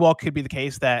very well could be the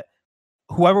case that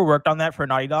whoever worked on that for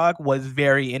Naughty Dog was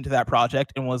very into that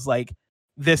project and was like,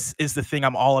 this is the thing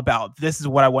I'm all about. This is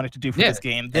what I wanted to do for this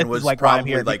game. This and was is like probably why I'm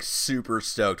here. Like super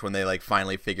stoked when they like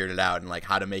finally figured it out and like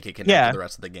how to make it connect to the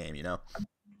rest of the game, you know?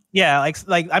 Yeah,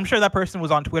 like I'm sure that person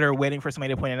was on Twitter waiting for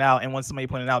somebody to point it out, and once somebody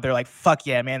pointed it out, they're like, fuck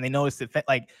yeah, man, they noticed it.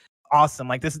 Like, awesome.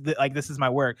 Like, this is my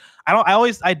work.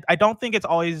 I don't think it's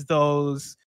always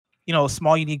those, you know,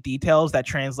 small unique details that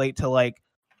translate to like,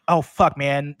 oh fuck,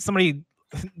 man, somebody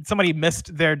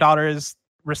missed their daughter's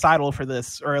recital for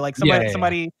this, or like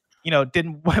somebody you know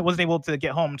wasn't able to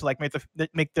get home to like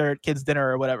make their kids dinner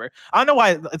or whatever. I don't know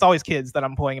why it's always kids that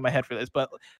I'm pulling in my head for this, but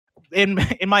in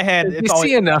my head, it's you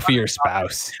always see enough of your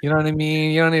spouse. You know what I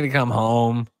mean? You don't need to come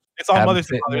home. It's all mothers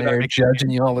and fathers that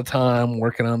judging you all the time,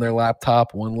 working on their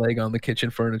laptop, one leg on the kitchen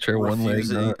furniture,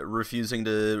 refusing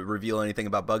to reveal anything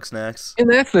about bug snacks. And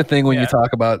that's the thing when you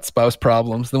talk about spouse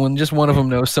problems. When just one of them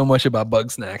knows so much about bug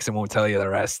snacks and won't tell you the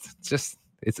rest. It's just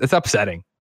it's upsetting.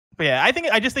 But yeah,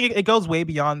 I just think it goes way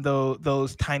beyond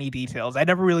those tiny details. I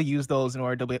never really use those in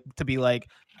order to be like,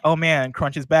 oh man,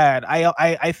 crunch is bad.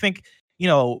 I think, you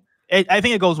know, I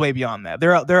think it goes way beyond that.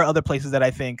 There are other places that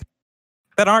I think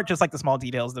that aren't just like the small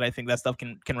details that I think that stuff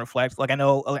can reflect. Like, I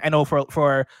know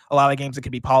for a lot of games it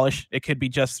could be polish. It could be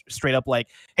just straight up like,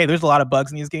 hey, there's a lot of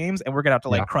bugs in these games, and we're gonna have to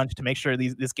like crunch to make sure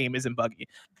this game isn't buggy.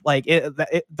 Like,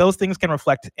 those things can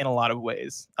reflect in a lot of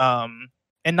ways,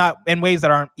 and not in ways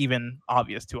that aren't even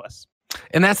obvious to us.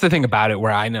 And that's the thing about it,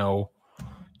 where I know,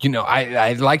 you know,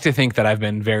 I like to think that I've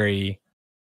been very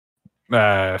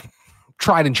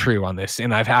tried and true on this,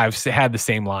 and I've had the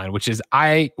same line, which is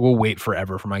I will wait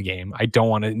forever for my game. I don't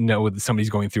want to know that somebody's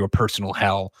going through a personal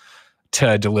hell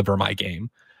to deliver my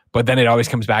game. But then it always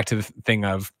comes back to the thing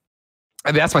of,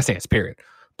 I mean, that's my stance, period.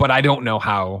 But I don't know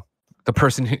how the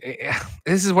person who,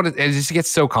 this is what it just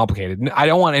gets so complicated. I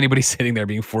don't want anybody sitting there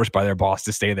being forced by their boss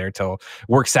to stay there till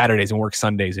work Saturdays and work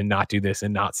Sundays and not do this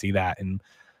and not see that. And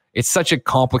it's such a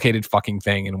complicated fucking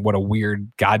thing, and what a weird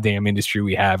goddamn industry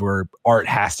we have where art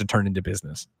has to turn into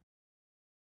business.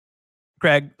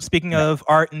 Greg, speaking of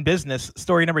art and business,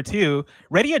 story number 2,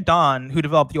 Ready at Dawn, who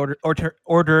developed the Order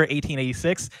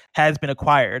 1886, has been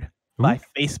acquired by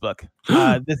Facebook.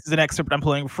 This is an excerpt I'm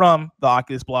pulling from the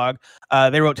Oculus blog.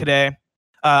 They wrote today,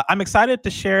 I'm excited to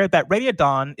share that Ready at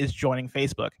Dawn is joining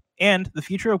Facebook, and the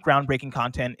future of groundbreaking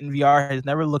content in VR has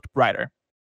never looked brighter.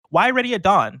 Why Ready at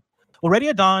Dawn? Well, Ready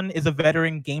at Dawn is a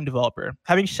veteran game developer,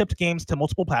 having shipped games to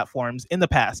multiple platforms in the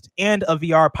past, and a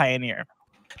VR pioneer.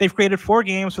 They've created 4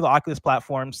 games for the Oculus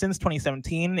platform since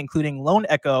 2017, including Lone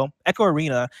Echo, Echo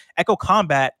Arena, Echo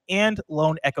Combat, and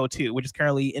Lone Echo 2, which is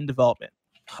currently in development.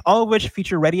 All of which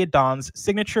feature Ready at Dawn's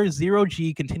signature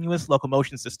zero-G continuous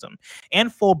locomotion system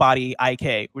and full-body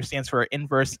IK, which stands for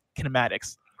inverse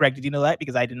kinematics. Greg, did you know that?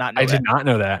 Because I did not know that. I did not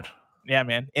know that. Yeah,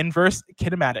 man. Inverse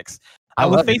kinematics. I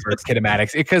love inverse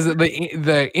kinematics because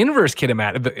the inverse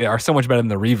kinematics are so much better than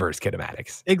the reverse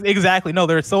kinematics. Exactly. No,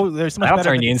 they're so much better. That'll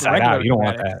turn you inside out. You don't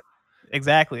want that.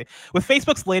 Exactly. With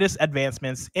Facebook's latest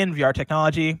advancements in VR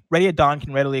technology, Ready at Dawn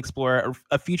can readily explore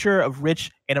a future of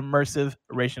rich and immersive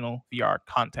original VR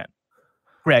content.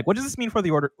 Greg, what does this mean for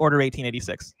the Order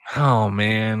 1886? Oh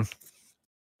man,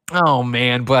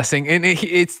 blessing. And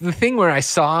it's the thing where I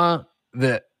saw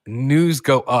the news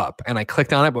go up and I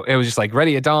clicked on it, but it was just like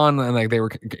Ready at Dawn, and like they were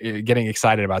getting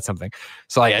excited about something.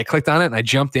 So like I clicked on it and I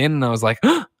jumped in and I was like,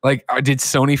 like, did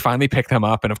Sony finally pick them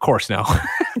up? And of course, no.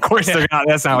 Of course, they're not.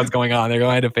 That's not what's going on. They're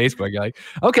going to Facebook. You're like,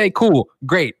 okay, cool,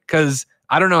 great. Because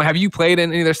I don't know, have you played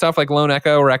any of their stuff like Lone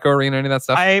Echo or Echo Arena, any of that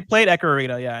stuff? I played Echo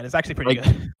Arena, yeah, and it's actually pretty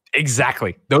good.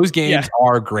 Exactly. Those games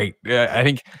are great. I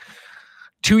think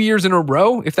 2 years in a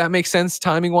row, if that makes sense,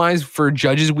 timing wise. For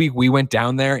Judges Week, we went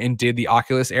down there and did the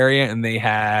Oculus area, and they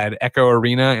had Echo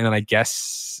Arena and then I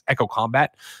guess Echo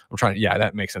Combat. Yeah,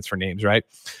 that makes sense for names, right?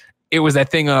 It was that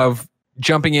thing of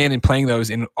jumping in and playing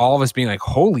those, and all of us being like,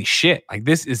 holy shit, like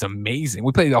this is amazing.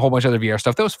 We played a whole bunch of other VR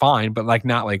stuff that was fine, but like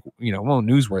not like,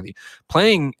 newsworthy.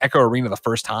 Playing Echo Arena the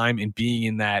first time and being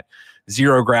in that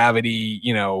zero gravity,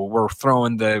 we're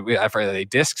throwing the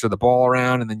discs or the ball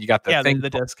around, and then you got the thing. The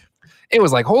disc. It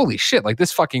was like, holy shit, like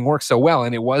this fucking works so well.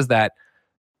 And it was that,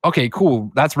 okay, cool,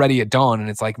 that's ready at dawn. And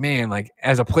it's like, man, like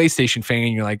as a PlayStation fan,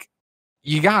 you're like,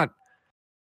 you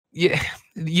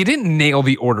didn't nail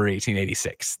the Order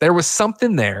 1886. There was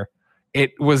something there.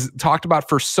 It was talked about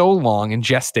for so long and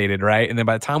gestated, right? And then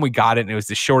by the time we got it, and it was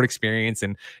this short experience,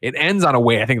 and it ends on a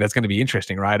way I think that's going to be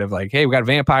interesting, right? Of like, hey, we got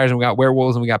vampires and we got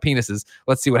werewolves and we got penises.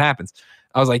 Let's see what happens.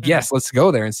 I was like, yes, let's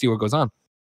go there and see what goes on.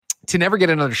 To never get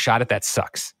another shot at that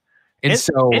sucks. And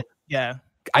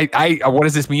what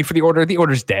does this mean for the Order? The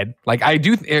Order's dead. Like I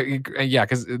do,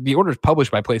 because the Order is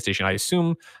published by PlayStation. I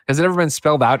assume, has it ever been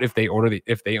spelled out if they own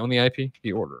the IP?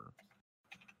 The Order.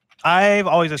 I've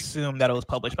always assumed that it was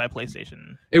published by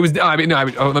PlayStation. It was.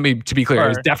 To be clear, it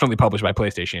was definitely published by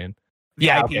PlayStation.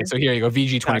 Yeah. Okay. So here you go.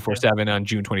 VG 24/7 on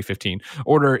June 2015.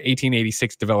 Order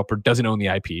 1886 developer doesn't own the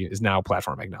IP. Is now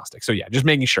platform agnostic. So yeah, just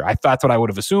making sure. That's what I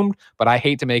would have assumed, but I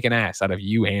hate to make an ass out of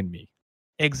you and me.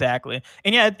 Exactly.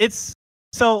 And yeah,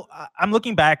 so I'm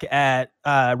looking back at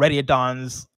Ready at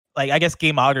Dawn's, like, I guess,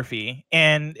 gameography,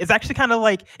 and it's actually kind of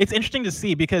like, it's interesting to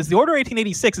see because the Order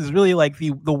 1886 is really like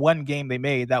the one game they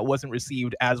made that wasn't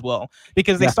received as well,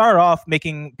 because they started off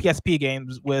making PSP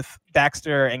games with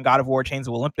Daxter and God of War Chains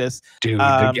of Olympus. Dude,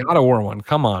 the God of War one,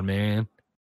 come on, man.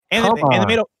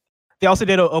 They also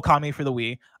did Okami for the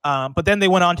Wii, but then they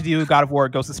went on to do God of War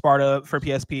Ghost of Sparta for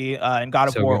PSP and God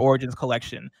of War Origins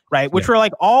Collection, right? Which were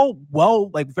like all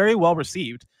very well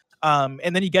received.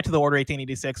 And then you get to the Order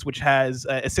 1886, which has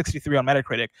a 63 on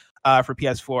Metacritic for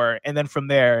PS4. And then from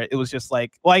there, it was just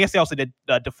like, well, I guess they also did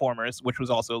Deformers, which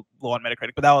was also low on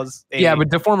Metacritic, but that was but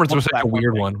Deformers was such a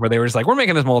weird one where they were just like, we're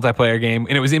making this multiplayer game,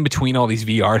 and it was in between all these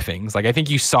VR things. Like I think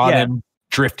you saw them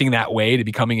drifting that way to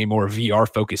becoming a more VR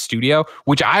focused studio,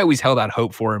 which I always held out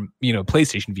hope for,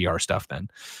 PlayStation VR stuff then.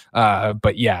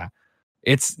 But yeah,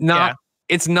 it's not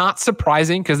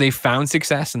surprising because they found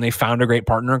success and they found a great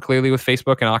partner clearly with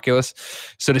Facebook and Oculus.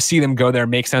 So to see them go there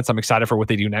makes sense. I'm excited for what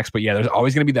they do next. But yeah, there's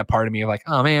always going to be that part of me of like,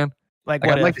 oh man, like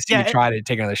I'd like to see you try to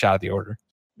take another shot at the Order.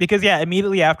 Because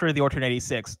immediately after the Order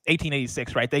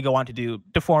 1886, right, they go on to do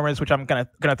Deformers, which I'm gonna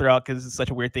throw out because it's such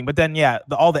a weird thing. But then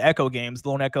all the Echo games,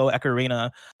 Lone Echo, Echo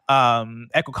Arena,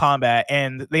 Echo Combat,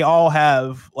 and they all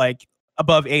have like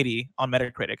above 80 on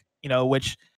Metacritic.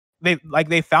 Which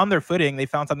they found their footing, they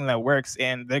found something that works,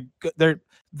 and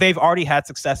they've already had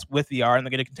success with VR, and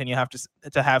they're gonna continue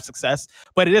to have success.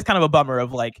 But it is kind of a bummer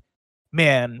of like,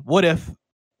 man, what if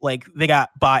like they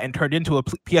got bought and turned into a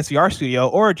PSVR studio,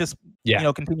 or just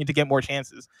continue to get more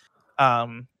chances.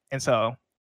 And so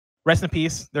rest in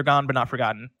peace, they're gone but not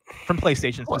forgotten from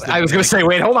PlayStation. I was gonna say,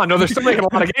 wait, hold on, no, they're still making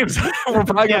a lot of games. We're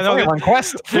probably gonna play on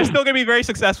Quest. They're still gonna be very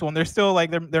successful, and they're still like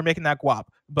they're making that guap.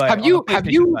 But have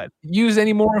you used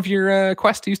any more of your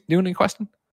Quest? You doing any questing?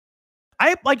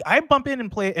 I bump in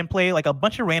and play like a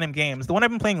bunch of random games. The one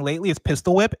I've been playing lately is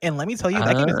Pistol Whip, and let me tell you,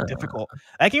 that game is difficult.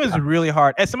 That game is really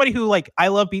hard. As somebody who I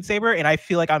love Beat Saber, and I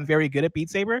feel like I'm very good at Beat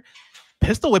Saber,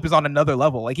 Pistol Whip is on another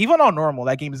level. Like even on normal,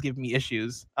 that game is giving me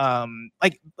issues.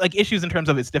 Like issues in terms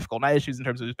of it's difficult, not issues in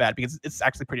terms of it's bad, because it's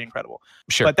actually pretty incredible.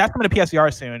 Sure. But that's coming to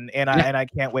PSVR soon, and I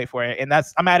can't wait for it. And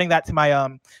I'm adding that to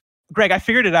my Greg, I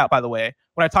figured it out, by the way,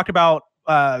 when I talked about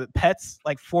pets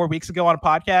like 4 weeks ago on a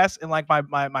podcast, and like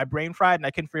my brain fried and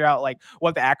I couldn't figure out like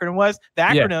what the acronym was. The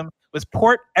acronym was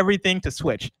Port Everything to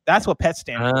Switch. That's what PET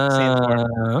stands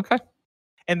for. Okay.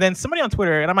 And then somebody on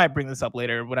Twitter, and I might bring this up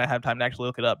later when I have time to actually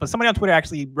look it up, but somebody on Twitter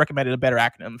actually recommended a better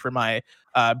acronym for my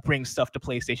bring stuff to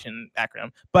PlayStation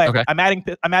acronym. But I'm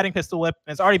adding Pistol Whip,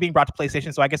 and it's already being brought to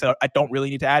PlayStation, so I guess I don't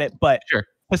really need to add it. But sure.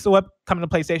 Pistol Whip coming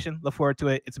to PlayStation. Look forward to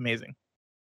it. It's amazing.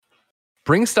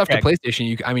 Bring stuff to PlayStation.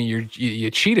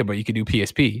 You cheated, but you could do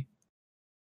PSP.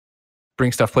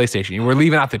 Bring stuff PlayStation. We're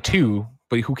leaving out the 2,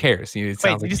 but who cares? Did you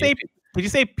say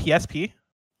PSP?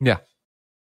 Yeah.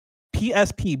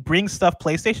 PSP, bring stuff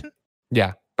PlayStation?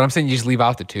 Yeah, but I'm saying you just leave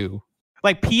out the 2.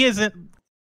 Like P isn't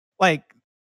like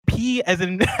P as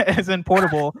in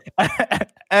portable,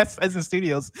 S as in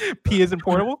studios. P as in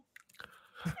portable.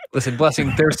 Listen,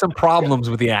 Blessing, there's some problems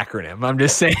with the acronym. I'm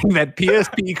just saying that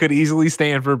PSP could easily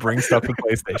stand for bring stuff to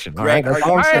PlayStation. Greg,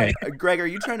 Greg, are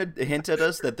you trying to hint at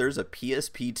us that there's a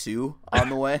PSP 2 on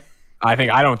the way?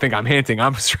 I don't think I'm hinting.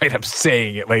 I'm straight up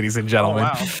saying it, ladies and gentlemen. Oh,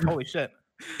 wow. Holy shit.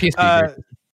 PSP.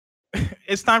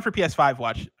 It's time for PS5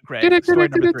 watch, Greg. Story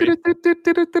number 3.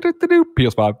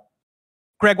 PS5.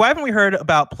 Greg, why haven't we heard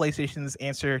about PlayStation's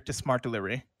answer to smart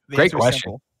delivery? The Great answer is question.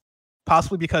 simple.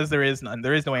 Possibly because there is none.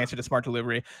 There is no answer to smart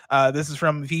delivery. This is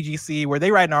from VGC, where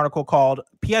they write an article called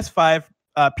PS5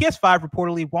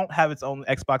 reportedly won't have its own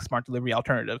Xbox smart delivery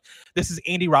alternative. This is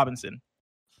Andy Robinson.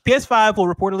 PS5 will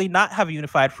reportedly not have a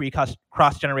unified free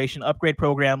cross-generation upgrade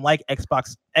program like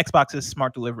Xbox's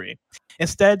smart delivery.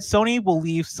 Instead, Sony will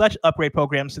leave such upgrade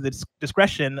programs to the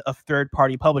discretion of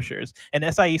third-party publishers, an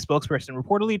SIE spokesperson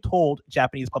reportedly told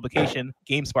Japanese publication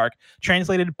GameSpark,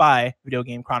 translated by Video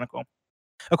Game Chronicle.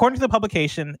 According to the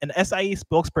publication, an SIE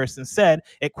spokesperson said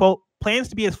it, quote, plans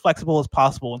to be as flexible as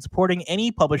possible in supporting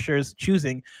any publishers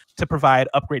choosing to provide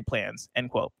upgrade plans,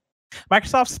 end quote.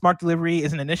 Microsoft's Smart Delivery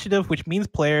is an initiative which means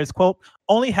players, quote,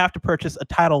 only have to purchase a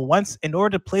title once in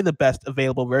order to play the best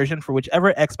available version for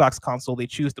whichever Xbox console they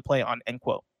choose to play on, end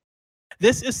quote.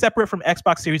 This is separate from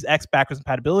Xbox Series X backwards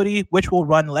compatibility, which will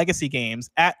run legacy games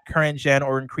at current gen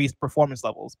or increased performance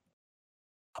levels.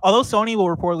 Although Sony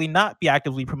will reportedly not be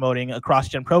actively promoting a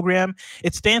cross-gen program,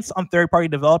 its stance on third-party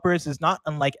developers is not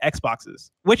unlike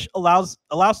Xbox's, which allows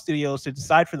studios to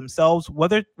decide for themselves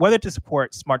whether to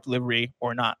support smart delivery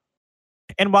or not.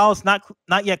 And while it's not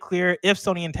yet clear if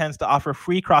Sony intends to offer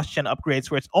free cross-gen upgrades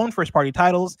for its own first-party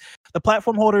titles, the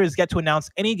platform holder is yet to announce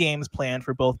any games planned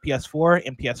for both PS4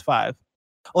 and PS5.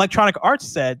 Electronic Arts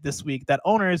said this week that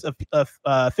owners of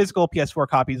physical PS4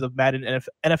 copies of Madden and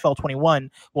NFL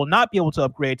 21 will not be able to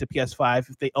upgrade to PS5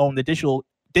 if they own the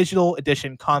digital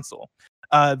edition console.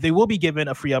 They will be given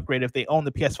a free upgrade if they own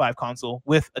the PS5 console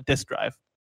with a disc drive.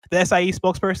 The SIE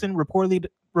spokesperson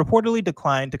reportedly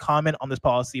declined to comment on this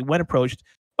policy when approached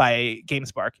by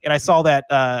GameSpark. And I saw that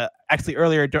actually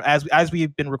earlier as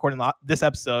we've been recording this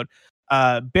episode,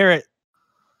 Barrett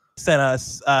sent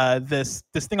us this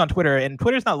thing on Twitter, and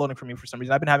Twitter's not loading for me for some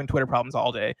reason. I've been having Twitter problems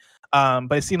all day.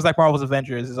 But it seems like Marvel's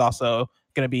Avengers is also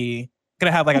gonna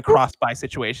have like a cross-buy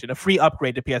situation, a free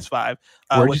upgrade to PS5.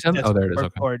 Where'd you send? Oh, there it is.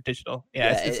 Okay. Or digital.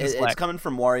 Yeah, it's coming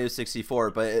from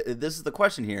Wario64, but this is the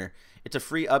question here. It's a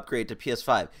free upgrade to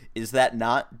PS5. Is that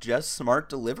not just smart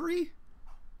delivery?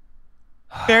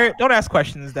 Barrett, don't ask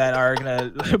questions that are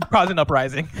gonna cause an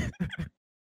uprising.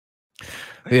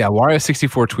 Yeah,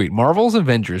 Wario64 tweet. Marvel's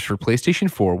Avengers for PlayStation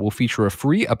 4 will feature a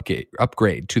free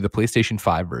upgrade to the PlayStation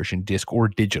 5 version, disc or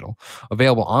digital,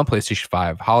 available on PlayStation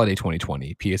 5 holiday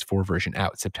 2020, PS4 version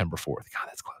out September 4th. God,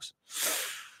 that's close.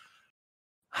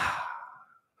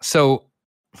 So,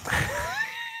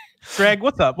 Greg,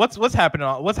 what's up? What's happening?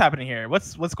 What's happening here?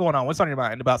 What's going on? What's on your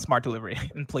mind about smart delivery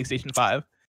in PlayStation 5?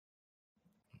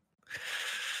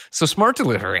 So, smart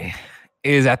delivery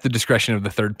is at the discretion of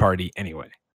the third party anyway.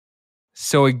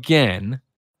 So again,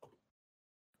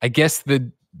 I guess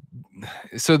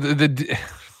so in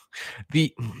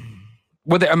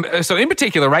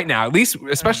particular right now, at least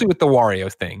especially with the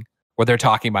Wario thing, what they're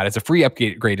talking about is a free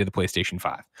upgrade to the PlayStation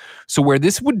 5. So where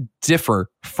this would differ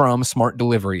from smart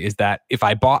delivery is that if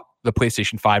I bought the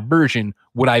PlayStation 5 version,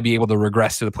 would I be able to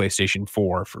regress to the PlayStation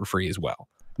 4 for free as well?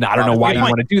 Now, I don't know why you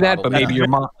want to do that, but maybe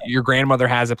your grandmother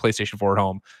has a PlayStation 4 at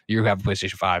home. You have a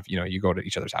PlayStation 5, you go to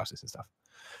each other's houses and stuff.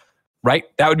 Right?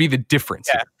 That would be the difference.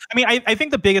 Yeah. I mean, I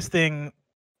think the biggest thing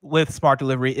with smart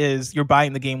delivery is you're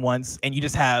buying the game once and you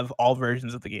just have all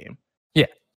versions of the game. Yeah.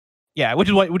 Yeah, which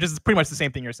is pretty much the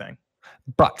same thing you're saying.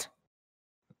 But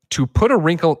to put a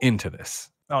wrinkle into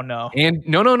this. Oh no. And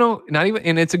no, not even,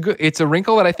 and it's a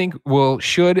wrinkle that I think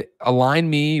should align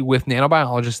me with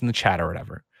nanobiologists in the chat or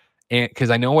whatever. And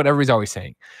because I know what everybody's always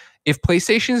saying. If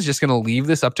PlayStation is just going to leave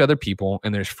this up to other people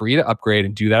and there's free to upgrade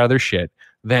and do that other shit,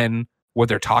 then what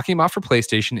they're talking about for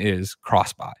PlayStation is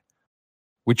cross-buy,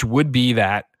 which would be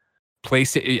that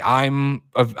I'm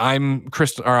a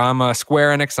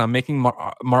Square Enix. I'm making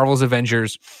Marvel's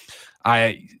Avengers.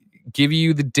 I give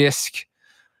you the disc.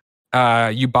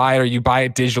 You buy it or you buy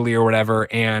it digitally or whatever,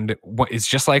 and it's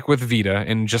just like with Vita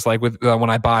and just like with when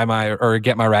I buy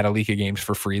get my Radalika games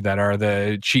for free that are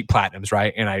the cheap platinums,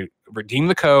 right? And I redeem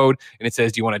the code and it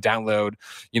says, do you want to download,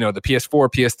 the PS4,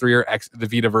 PS3, or the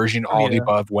Vita version, all the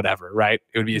above, whatever, right?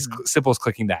 It would be as simple as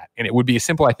clicking that. And it would be as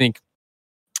simple, I think,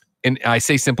 and I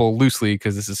say simple loosely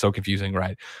because this is so confusing,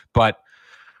 right? But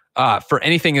for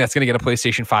anything that's going to get a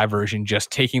PlayStation 5 version,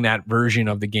 just taking that version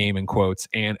of the game in quotes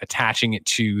and attaching it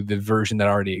to the version that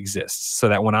already exists so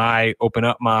that when I open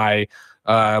up my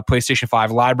PlayStation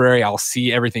 5 library, I'll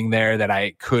see everything there that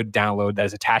I could download that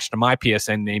is attached to my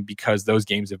PSN name because those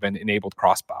games have been enabled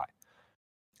cross-buy.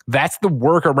 That's the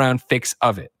workaround fix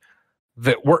of it.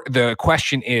 The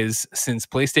question is, since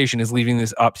PlayStation is leaving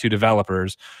this up to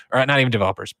developers, or not even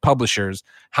developers, publishers,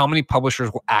 how many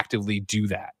publishers will actively do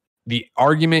that? The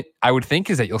argument I would think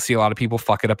is that you'll see a lot of people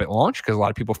fuck it up at launch, because a lot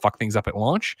of people fuck things up at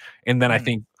launch. And then I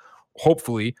think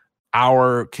hopefully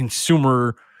our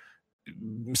consumer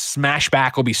smash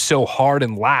back will be so hard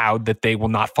and loud that they will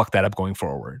not fuck that up going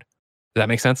forward. Does that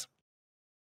make sense?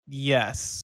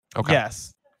 Yes. Okay.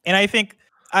 Yes. And I think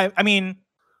I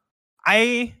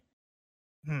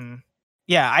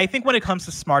think when it comes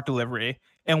to smart delivery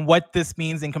and what this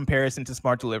means in comparison to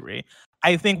smart delivery,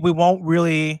 I think we won't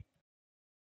really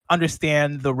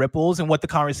understand the ripples and what the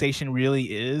conversation really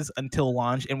is until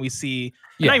launch. And we see,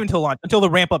 not even until launch, until the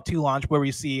ramp up to launch, where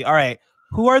we see, all right,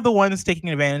 who are the ones taking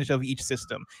advantage of each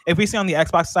system? If we see on the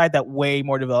Xbox side that way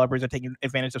more developers are taking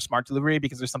advantage of smart delivery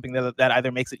because there's something that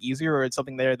either makes it easier, or it's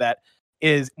something there that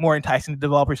is more enticing to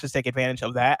developers to take advantage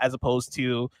of that, as opposed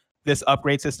to this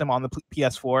upgrade system on the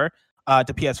PS4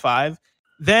 to PS5,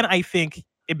 then I think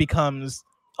it becomes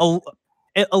a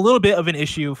little bit of an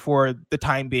issue for the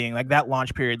time being, like that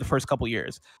launch period, the first couple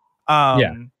years.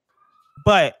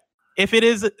 But if it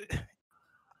is,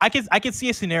 I could see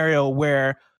a scenario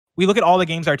where we look at all the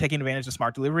games that are taking advantage of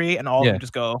smart delivery, and all of them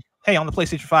just go, hey, on the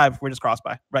PlayStation 5, we're just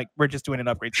cross-buy, right? We're just doing an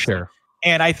upgrade system. Sure.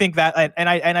 And I think that, and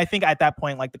I think at that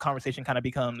point, like, the conversation kind of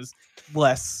becomes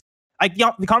less, like,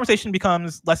 the conversation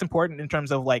becomes less important in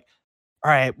terms of, like, all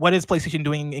right, what is PlayStation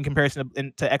doing in comparison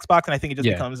to Xbox? And I think it just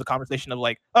becomes a conversation of,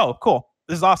 like, oh, cool,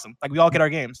 this is awesome. Like, we all get our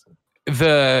games.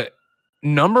 The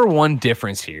number one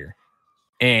difference here,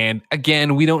 and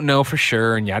again, we don't know for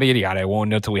sure, and yada, yada, yada. I won't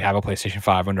know until we have a PlayStation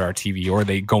 5 under our TV, or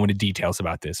they go into details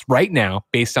about this. Right now,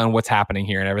 based on what's happening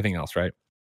here and everything else, right?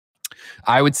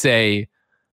 I would say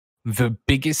the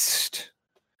biggest,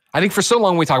 I think for so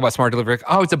long we talk about smart delivery,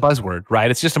 oh, it's a buzzword,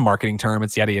 right? It's just a marketing term.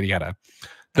 It's yada, yada, yada.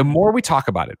 The more we talk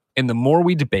about it and the more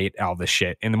we debate all this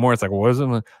shit, and the more it's like, well, what is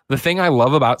it? The thing I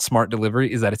love about smart delivery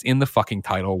is that it's in the fucking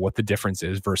title what the difference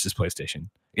is versus PlayStation.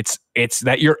 It's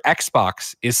that your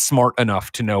Xbox is smart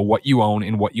enough to know what you own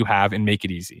and what you have and make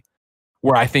it easy.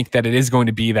 Where I think that it is going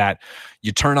to be that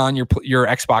you turn on your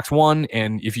Xbox One,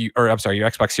 and your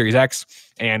Xbox Series X,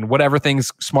 and whatever things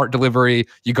smart delivery,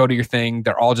 you go to your thing,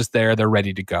 they're all just there, they're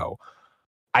ready to go.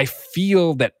 I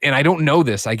feel that, and I don't know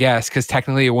this, I guess, because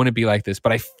technically it wouldn't be like this,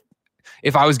 but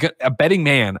if I was a betting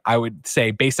man, I would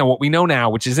say, based on what we know now,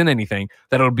 which isn't anything,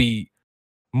 that it'll be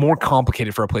more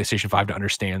complicated for a PlayStation 5 to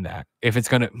understand that. If it's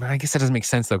going to, I guess that doesn't make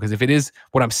sense though, because if it is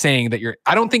what I'm saying, that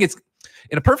I don't think it's,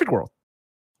 in a perfect world,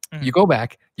 you go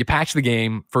back, you patch the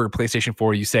game for PlayStation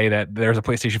 4, you say that there's a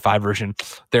PlayStation 5 version,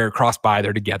 they're cross-buy,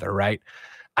 they're together, right?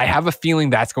 I have a feeling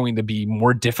that's going to be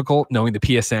more difficult knowing the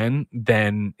PSN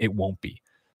than it won't be,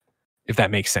 if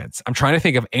that makes sense. I'm trying to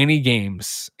think of any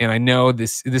games, and I know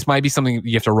this might be something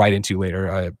you have to write into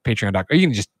later, Patreon.com, or you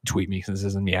can just tweet me, since this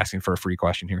isn't me asking for a free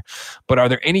question here. But are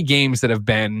there any games that have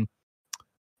been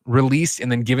released and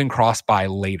then given cross-buy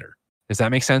later? Does that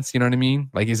make sense? You know what I mean?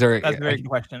 Like, is there? That's a very good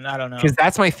question. I don't know. Because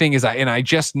that's my thing. I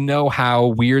just know how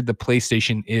weird the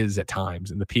PlayStation is at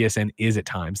times, and the PSN is at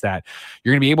times. That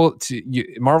you're going to be able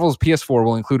to. Marvel's PS4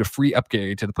 will include a free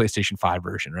upgrade to the PlayStation 5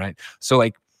 version, right? So,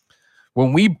 like,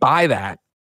 when we buy that,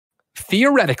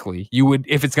 theoretically, you would,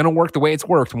 if it's going to work the way it's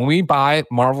worked, when we buy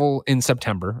Marvel in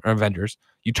September or Avengers,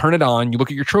 you turn it on, you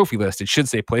look at your trophy list. It should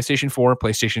say PlayStation 4,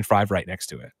 PlayStation 5 right next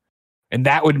to it, and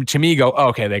that would, to me, go, oh,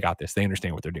 okay, they got this. They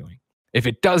understand what they're doing. If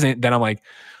it doesn't, then I'm like,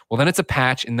 well, then it's a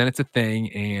patch, and then it's a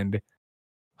thing. And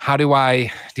do you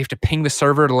have to ping the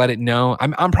server to let it know?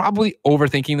 I'm probably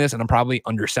overthinking this, and I'm probably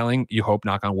underselling, you hope,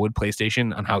 knock on wood,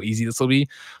 PlayStation, on how easy this will be.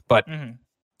 But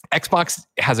Xbox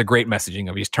has a great messaging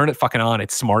of, you just turn it fucking on.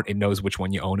 It's smart. It knows which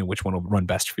one you own and which one will run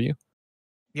best for you.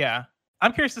 Yeah.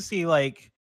 I'm curious to see,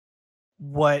 like,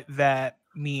 what that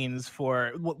means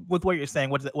for, with what you're saying,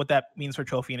 what that means for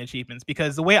trophy and achievements.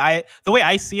 Because the way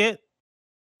I see it,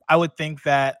 I would think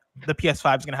that the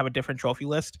PS5 is going to have a different trophy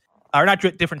list, or not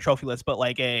different trophy list, but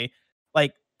like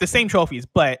the same trophies,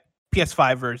 but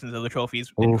PS5 versions of the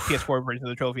trophies, and PS4 versions of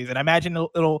the trophies. And I imagine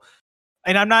it'll,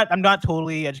 and I'm not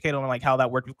totally educated on like how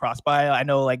that worked with cross-buy. I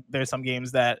know like there's some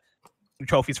games that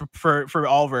trophies for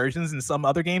all versions, and some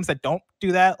other games that don't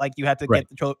do that. Like you have to get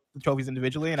the trophies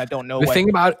individually, and I don't know thing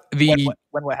about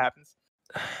what happens.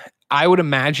 I would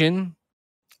imagine.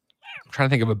 I'm trying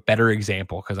to think of a better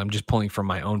example because I'm just pulling from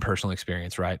my own personal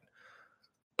experience, right?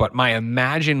 But my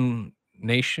imagination,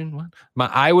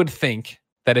 I would think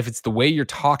that if it's the way you're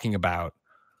talking about,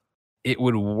 it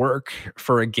would work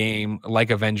for a game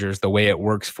like Avengers the way it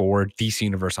works for DC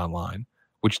Universe Online,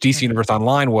 which DC Universe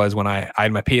Online was when I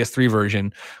had my PS3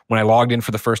 version. When I logged in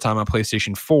for the first time on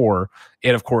PlayStation 4,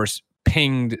 it, of course,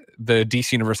 pinged the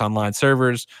DC Universe Online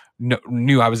servers,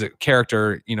 knew I was a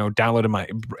character,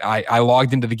 downloaded I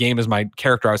logged into the game as my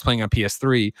character I was playing on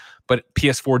PS3, but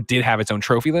PS4 did have its own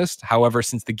trophy list. However,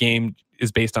 since the game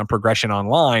is based on progression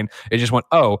online, it just went,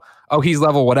 oh, he's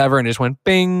level whatever, and it just went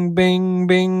bing, bing,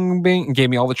 bing, bing, and gave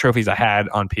me all the trophies I had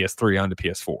on PS3 onto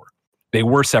PS4. They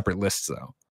were separate lists,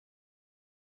 though.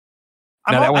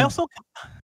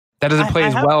 That doesn't play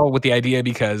as well with the idea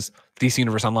because DC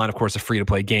Universe Online, of course, is a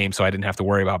free-to-play game, so I didn't have to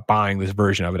worry about buying this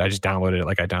version of it. I just downloaded it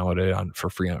like I downloaded it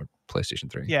for free on PlayStation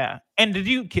 3. Yeah. And did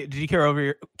you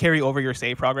carry over your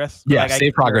save progress? Yeah,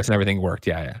 save progress and everything worked.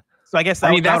 Yeah. So I guess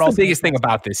that's the biggest thing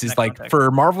about this is like for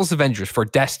Marvel's Avengers, for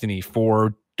Destiny,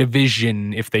 for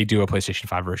Division, if they do a PlayStation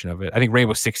 5 version of it. I think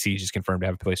Rainbow Six Siege is confirmed to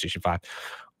have a PlayStation 5.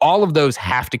 All of those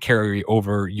have to carry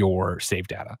over your save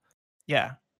data.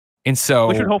 Yeah. And so,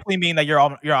 which would hopefully mean that you're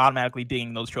automatically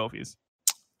dinging those trophies.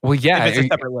 Well, yeah, if it's a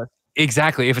separate list.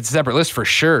 Exactly. If it's a separate list, for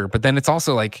sure. But then it's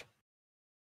also like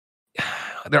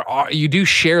you do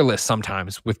share lists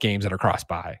sometimes with games that are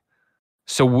cross-buy.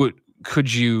 So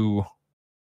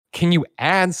can you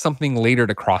add something later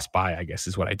to cross-buy? I guess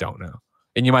is what I don't know.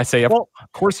 And you might say, of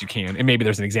course you can. And maybe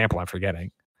there's an example I'm forgetting.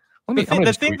 The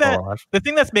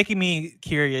thing that's making me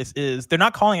curious is they're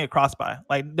not calling it cross-buy.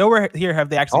 Like nowhere here have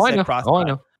they actually said cross-buy. I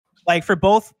know. Like for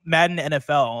both Madden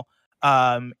NFL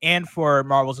and for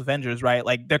Marvel's Avengers, right?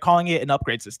 Like they're calling it an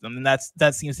upgrade system, and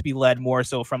that seems to be led more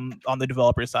so from on the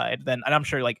developer side. And I'm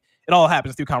sure like it all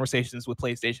happens through conversations with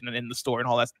PlayStation and in the store and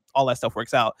all that stuff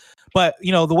works out. But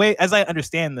the way, as I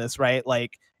understand this, right?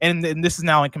 Like, and this is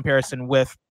now in comparison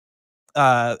with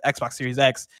Xbox Series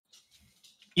X.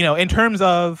 In terms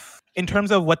of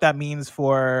what that means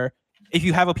for if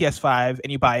you have a PS5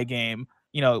 and you buy a game.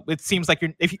 It seems like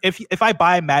if I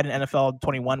buy Madden NFL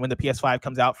 21 when the PS5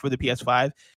 comes out for the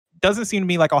PS5, doesn't seem to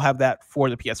me like I'll have that for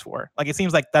the PS4. Like it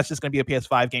seems like that's just going to be a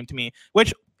PS5 game to me,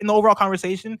 which in the overall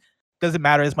conversation doesn't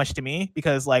matter as much to me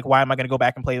because like why am I going to go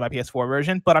back and play my PS4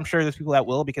 version? But I'm sure there's people that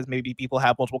will because maybe people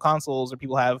have multiple consoles or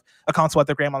people have a console at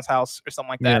their grandma's house or something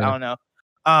like that. Yeah. I don't know.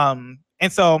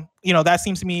 And so that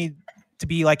seems to me to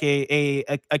be like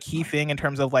a key thing in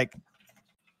terms of like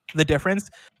the difference.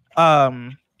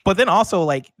 But then also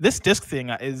like this disc thing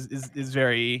is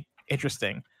very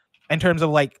interesting in terms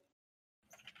of like,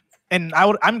 and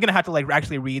I'm gonna have to like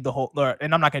actually read the whole,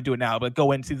 and I'm not gonna do it now, but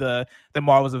go into the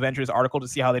Marvel's Avengers article to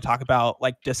see how they talk about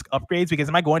like disc upgrades. Because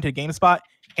am I going to GameSpot,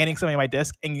 handing somebody my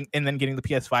disc, and then getting the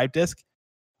PS5 disc?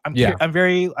 I'm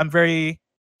very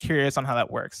curious on how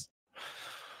that works.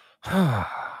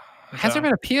 Has there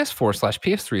been a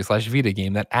PS4/PS3/Vita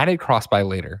game that added cross-buy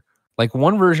later? Like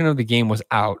one version of the game was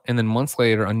out, and then months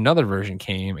later, another version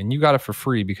came, and you got it for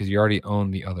free because you already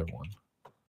owned the other one.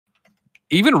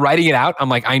 Even writing it out, I'm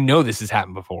like, I know this has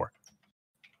happened before.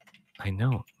 I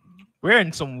know. We're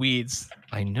in some weeds.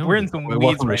 I know. We're in some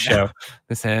weeds right now.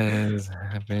 This has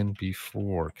happened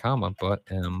before, but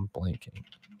am blanking.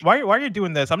 While you're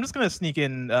doing this, I'm just gonna sneak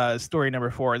in story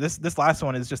number 4. This last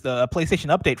one is just a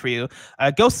PlayStation update for you.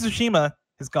 Ghost of Tsushima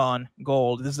has gone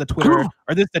gold. This is a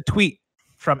tweet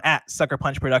from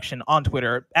 @SuckerPunch Production on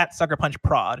Twitter,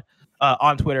 @SuckerPunchProd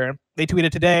on Twitter. They tweeted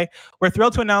today, "We're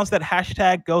thrilled to announce that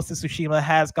 # Ghost of Tsushima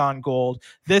has gone gold.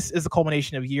 This is the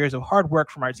culmination of years of hard work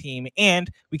from our team, and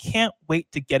we can't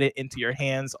wait to get it into your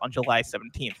hands on July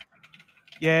 17th.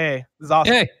 Yay. This is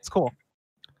awesome. Yay. It's cool.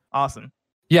 Awesome.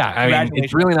 Yeah, I mean,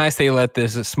 it's really nice they let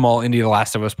this small indie The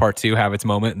Last of Us Part 2 have its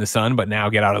moment in the sun, but now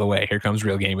get out of the way. Here comes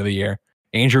real game of the year.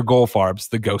 Andrew Goldfarb's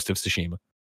The Ghost of Tsushima.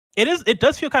 It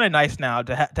does feel kind of nice now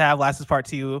to have Last of Us Part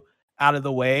 2 out of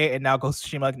the way, and now Ghost of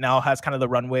Tsushima now has kind of the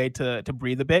runway to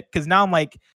breathe a bit. Because now I'm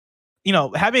like,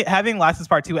 having Last of Us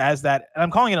Part 2 as that, and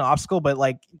I'm calling it an obstacle, but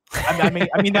like, I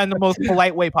mean that in the most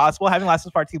polite way possible. Having Last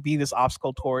of Us Part 2 be this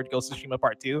obstacle toward Ghost of Tsushima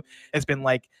Part 2 has been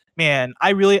like, man,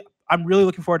 I'm really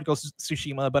looking forward to Ghost of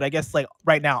Tsushima, but I guess like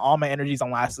right now, all my energy is on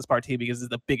Last of Us Part 2 because it's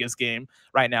the biggest game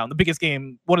right now, one of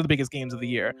the biggest games of the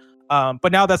year.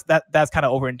 But now that's kind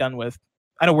of over and done with.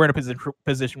 I know we're in a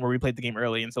position where we played the game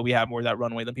early, and so we have more of that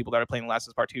runway than people that are playing Last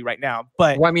of Us Part 2 right now.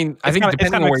 But I think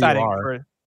depending on where you are,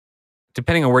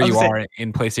 depending on where you are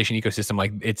in PlayStation ecosystem,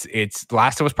 like it's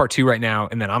Last of Us Part 2 right now,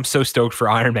 and then I'm so stoked for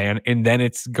Iron Man, and then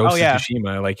it's Ghost of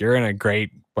Tsushima. Like you're in a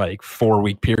great like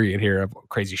 4-week period here of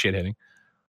crazy shit hitting.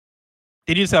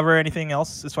 Did you discover anything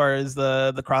else as far as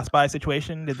the cross-buy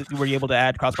situation? Were you able to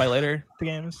add cross-buy later to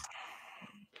games?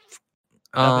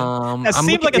 That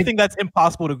seems like a thing that's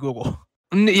impossible to Google.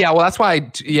 Yeah, well, that's why.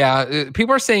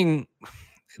 People are saying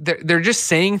they're just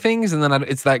saying things, and then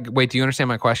it's like, wait, do you understand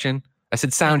my question? I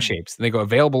said sound shapes, and they go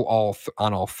available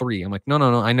on all 3. I'm like, no,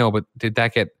 I know, but did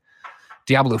that get?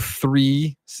 Diablo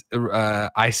 3,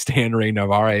 I stand Rey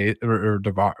Navarre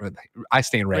I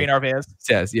stand Rey Narvaez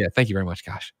says, yeah, thank you very much.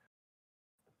 Gosh,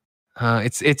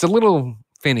 it's a little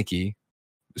finicky.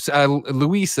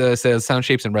 Luis says Sound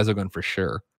Shapes and Resogun for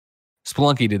sure.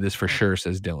 Spelunky did this for sure,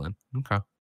 says Dylan. Okay.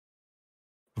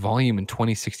 Volume and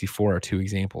 2064 are two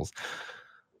examples.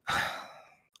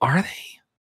 Are they?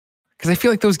 Because I feel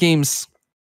like those games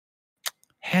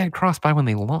had cross-buy when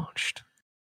they launched.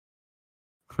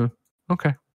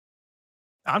 Okay.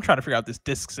 I'm trying to figure out this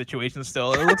disc situation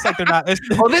still. It looks like they're not. It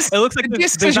looks like the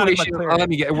disc situation.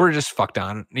 We're just fucked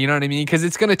on. You know what I mean? Because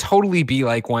it's going to totally be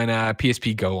like when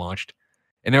PSP Go launched.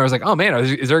 And there was like, oh man,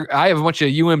 is there? I have a bunch of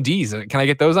UMDs. Can I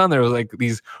get those on? There was like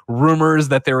these rumors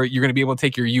that you're going to be able to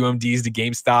take your UMDs to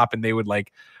GameStop and they would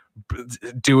like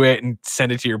do it and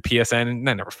send it to your PSN. And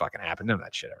that never fucking happened. None of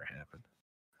that shit ever happened.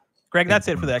 Greg, that's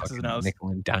it for the X's and O's. Nickel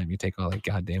and dime. You take all that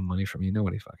goddamn money from you.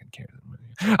 Nobody fucking cares.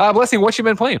 Blessing, what you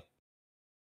been playing?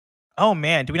 Oh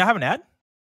man, do we not have an ad?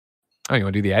 Oh, you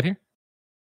want to do the ad here?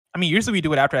 I mean, usually we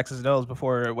do it after X's and O's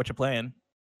before what you're playing.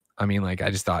 I mean, like, I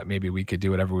just thought maybe we could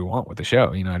do whatever we want with the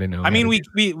show. You know, I didn't know. I mean,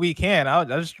 we can. I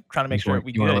was just trying to make sure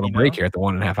we do a little break here at the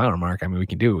 1.5 hour mark. I mean, we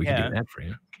can do it. We can do that for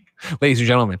you. Ladies and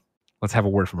gentlemen, let's have a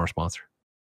word from our sponsor.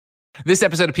 This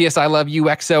episode of PS I Love You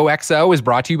XOXO is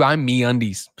brought to you by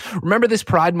MeUndies. Remember this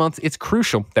Pride Month, it's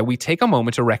crucial that we take a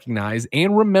moment to recognize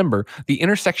and remember the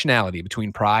intersectionality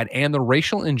between pride and the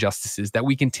racial injustices that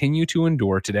we continue to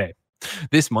endure today.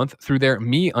 This month, through their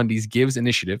MeUndies Gives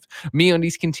initiative,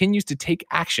 MeUndies continues to take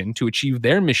action to achieve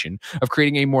their mission of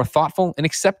creating a more thoughtful and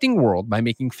accepting world by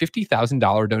making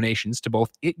 $50,000 donations to both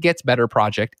It Gets Better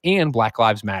Project and Black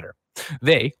Lives Matter.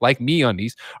 They, like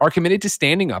MeUndies, are committed to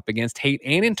standing up against hate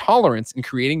and intolerance and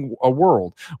creating a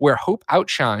world where hope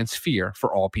outshines fear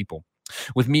for all people.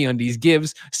 With MeUndies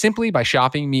Gives, simply by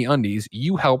shopping MeUndies,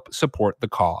 you help support the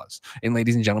cause. And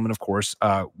ladies and gentlemen, of course,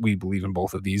 we believe in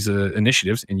both of these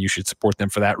initiatives, and you should support them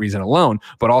for that reason alone.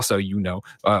 But also,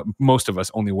 most of us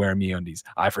only wear MeUndies.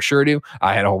 I for sure do.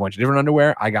 I had a whole bunch of different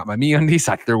underwear. I got my MeUndies.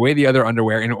 I threw away the other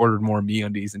underwear and ordered more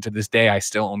MeUndies. And to this day, I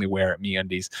still only wear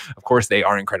MeUndies. Of course, they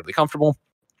are incredibly comfortable.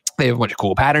 They have a bunch of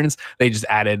cool patterns. They just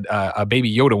added a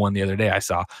Baby Yoda one the other day I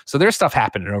saw. So there's stuff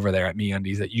happening over there at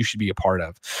MeUndies that you should be a part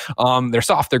of. They're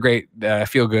soft. They're great.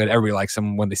 Feel good. Everybody likes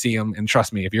them when they see them. And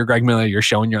trust me, if you're Greg Miller, you're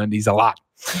showing your undies a lot.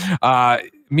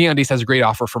 MeUndies has a great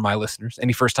offer for my listeners.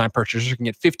 Any first-time purchasers can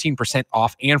get 15%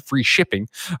 off and free shipping.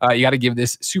 You got to give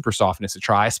this super softness a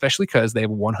try, especially because they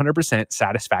have a 100%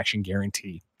 satisfaction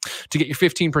guarantee. To get your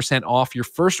 15% off your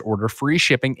first order, free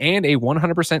shipping, and a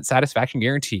 100% satisfaction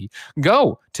guarantee,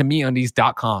 go to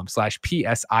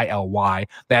MeUndies.com/PSILY.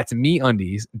 That's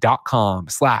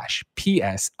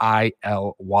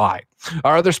MeUndies.com/PSILY.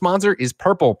 Our other sponsor is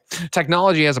Purple.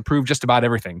 Technology has improved just about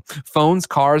everything. Phones,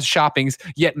 cars, shoppings,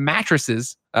 yet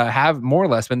mattresses have more or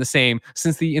less been the same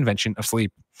since the invention of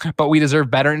sleep. But we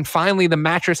deserve better, and finally, the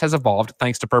mattress has evolved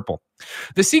thanks to Purple.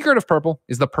 The secret of Purple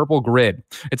is the Purple Grid.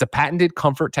 It's a patented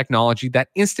comfort technology that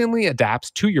instantly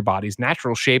adapts to your body's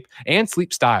natural shape and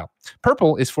sleep style.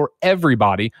 Purple is for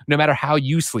everybody, no matter how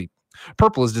you sleep.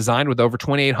 Purple is designed with over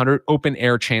 2,800 open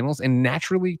air channels and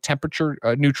naturally temperature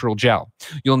neutral gel.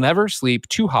 You'll never sleep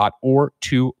too hot or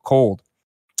too cold.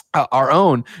 Our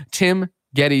own Tim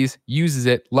Geddes uses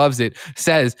it, loves it,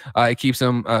 says it keeps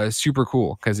them super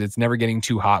cool because it's never getting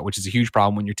too hot, which is a huge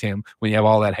problem when you're Tim, when you have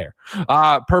all that hair.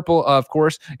 Purple, of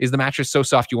course, is the mattress so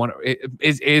soft you want it.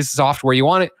 It is soft where you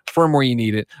want it, firm where you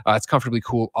need it. It's comfortably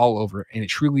cool all over, and it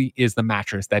truly is the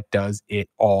mattress that does it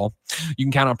all. You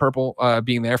can count on Purple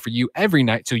being there for you every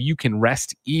night so you can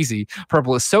rest easy.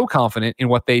 Purple is so confident in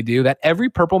what they do that every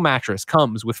Purple mattress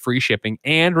comes with free shipping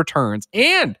and returns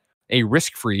and a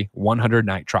risk-free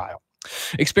 100-night trial.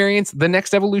 Experience the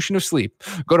next evolution of sleep.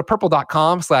 Go to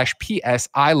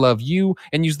purple.com/PSILOVEYOU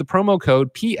and use the promo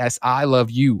code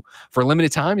PSILOVEYOU. For a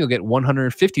limited time, you'll get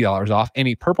 $150 off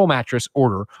any Purple mattress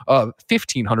order of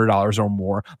 $1,500 or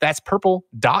more. That's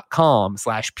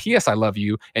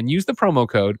purple.com/PSILOVEYOU and use the promo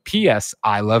code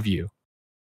PSILOVEYOU.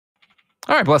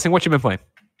 All right, Blessing, what you been playing?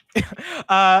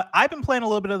 I've been playing a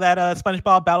little bit of that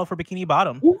SpongeBob Battle for Bikini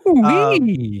Bottom. Ooh,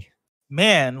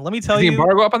 man, let me tell you. Is the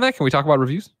embargo up on that? Can we talk about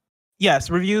reviews? Yes,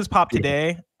 reviews popped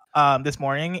today, this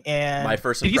morning, and my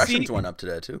first impressions went up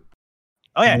today too.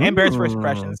 Oh yeah, and Bear's first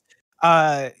impressions.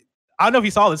 I don't know if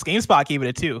you saw this. GameSpot gave it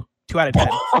a 2 2 out of 10.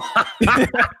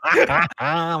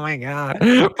 Oh my god!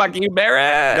 Fuck you,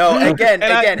 Barrett. No, again,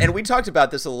 and we talked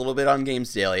about this a little bit on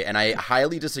Games Daily, and I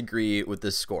highly disagree with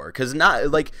this score because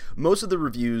not like most of the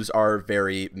reviews are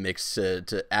very mixed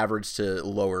to average to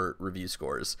lower review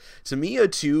scores. To me, a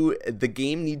 2, the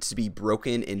game needs to be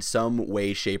broken in some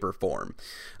way, shape, or form.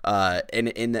 And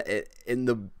in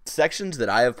the sections that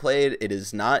I have played, it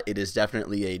is not. It is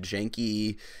definitely a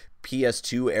janky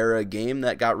PS2 era game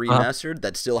that got remastered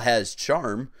that still has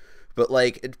charm, but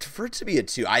like for it to be a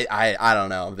 2, I don't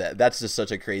know, that's just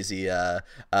such a crazy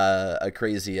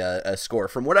score.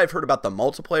 From what I've heard about the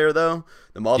multiplayer though,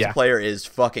 the multiplayer is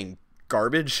fucking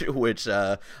garbage, which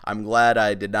I'm glad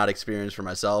I did not experience for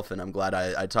myself, and I'm glad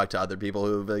I talked to other people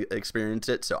who've experienced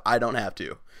it so I don't have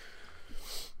to.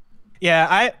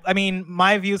 Yeah, I mean,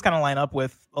 my views kind of line up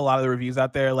with a lot of the reviews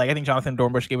out there. Like, I think Jonathan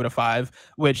Dornbush gave it a 5,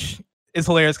 which is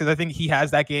hilarious because I think he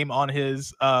has that game on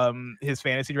his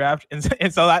fantasy draft, and so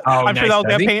that I'm sure that was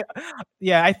like a pain.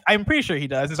 Yeah, I'm pretty sure he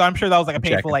does, and so I'm sure that was like a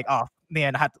painful like, oh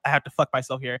man, I have to fuck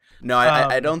myself here. No,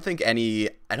 I don't think any.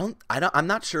 I'm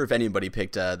not sure if anybody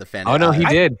picked the fantasy. Oh no, he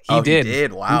did. He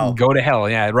did. Wow. Go to hell.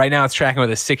 Yeah. Right now it's tracking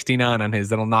with a 69 on his.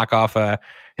 That'll knock off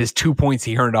his 2 points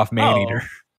he earned off Maneater.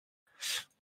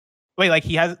 Wait, like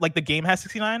he has like the game has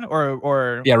 69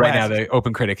 or yeah, right now the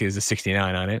Open Critic is a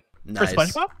 69 on it. Nice. For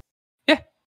SpongeBob? Yeah.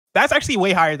 That's actually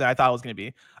way higher than I thought it was going to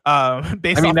be.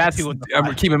 Based off that's the 2 and the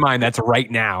 5. Keep in mind that's right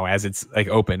now as it's like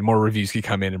open. More reviews could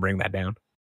come in and bring that down.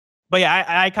 But yeah,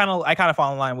 I kind of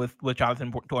fall in line with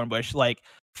Jonathan Dornbush. Like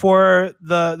for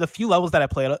the few levels that I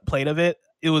played of it,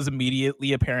 it was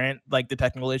immediately apparent like the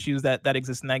technical issues that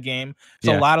exist in that game.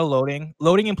 So a lot of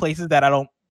loading in places that I don't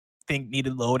think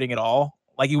needed loading at all.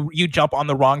 Like you jump on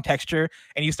the wrong texture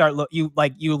and you start you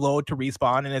load to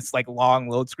respawn and it's like long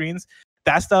load screens.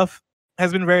 That stuff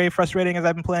has been very frustrating as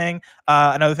I've been playing.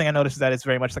 Another thing I noticed is that it's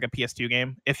very much like a PS2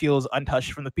 game. It feels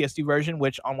untouched from the PS2 version,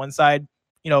 which on one side,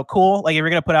 cool. Like if you're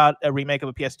gonna put out a remake of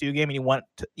a PS2 game and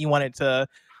you want it to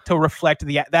reflect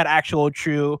that actual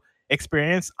true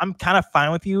experience, I'm kind of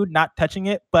fine with you not touching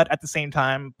it, but at the same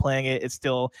time playing it,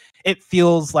 it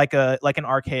feels like an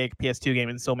archaic PS2 game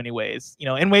in so many ways,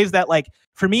 in ways that, like,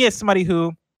 for me as somebody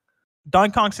who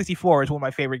Donkey Kong 64 is one of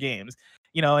my favorite games,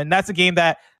 and that's a game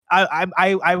that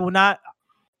I will not,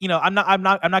 I'm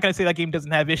not going to say that game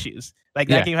doesn't have issues. Like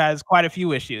that game has quite a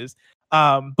few issues.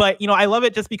 But I love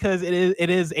it just because it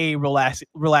is a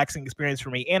relaxing experience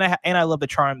for me, and I love the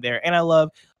charm there, and I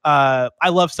love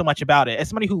so much about it. As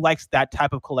somebody who likes that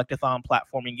type of collectathon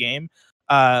platforming game,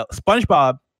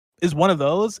 SpongeBob is one of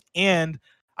those, and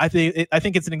I think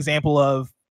it's an example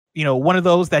of one of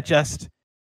those that just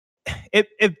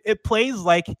it plays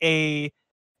like it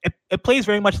plays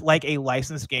very much like a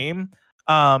licensed game,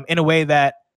 in a way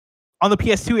that on the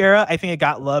PS2 era I think it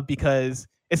got love because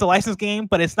it's a licensed game,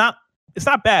 but it's not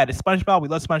bad. It's SpongeBob. We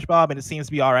love SpongeBob, and it seems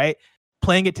to be all right.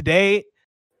 Playing it today,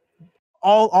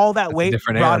 all that weight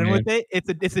brought in with it.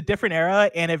 It's a different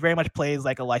era, and it very much plays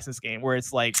like a licensed game where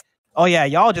it's like, oh yeah,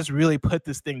 y'all just really put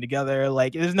this thing together.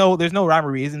 Like there's no rhyme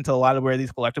or reason to a lot of where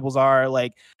these collectibles are.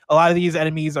 Like a lot of these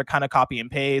enemies are kind of copy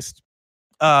and paste.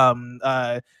 There's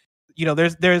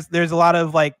a lot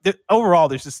of overall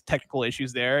there's just technical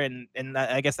issues there, and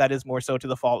I guess that is more so to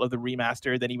the fault of the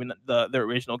remaster than even the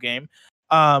original game.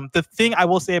 The thing I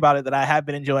will say about it that I have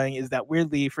been enjoying is that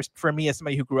weirdly for me as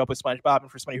somebody who grew up with SpongeBob and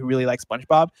for somebody who really likes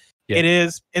SpongeBob, it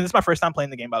is, and this is my first time playing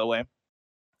the game, by the way,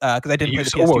 because I didn't play the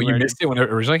PS2 version. You missed it when it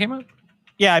originally came out?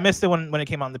 Yeah, I missed it when it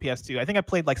came out on the PS2. I think I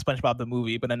played like SpongeBob the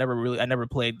movie, but I never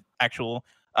played actual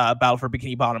Battle for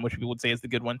Bikini Bottom, which people would say is the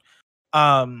good one.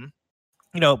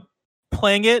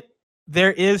 Playing it,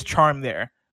 there is charm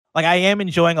there. Like I am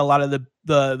enjoying a lot of the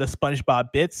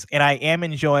SpongeBob bits, and I am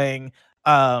enjoying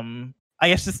I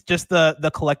guess just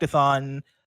the collectathon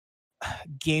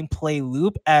gameplay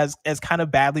loop as kind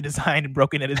of badly designed and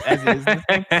broken as it is.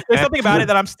 There's something about it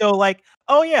that I'm still like,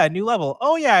 oh yeah, new level.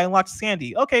 Oh yeah, I unlocked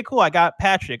Sandy. Okay, cool. I got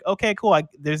Patrick. Okay, cool.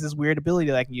 There's this weird ability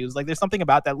that I can use. Like there's something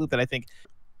about that loop that I think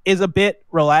is a bit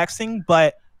relaxing,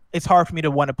 but it's hard for me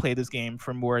to want to play this game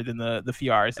for more than the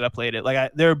few hours that I played it.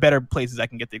 Like there are better places I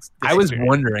can get this. I was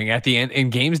wondering at the end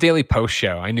in Games Daily post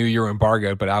show, I knew you were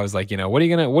embargoed, but I was like, what are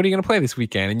you gonna play this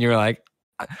weekend? And you were like,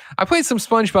 I played some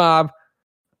SpongeBob.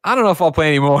 I don't know if I'll play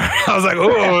anymore. I was like,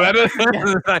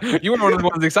 oh, you were one of the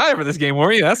ones excited for this game,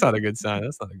 weren't you? That's not a good sign.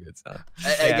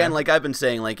 Again, like I've been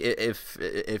saying, like if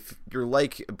you're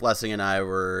like Blessing and I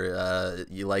were,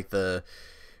 you like the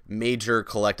major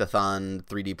collectathon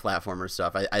 3D platformer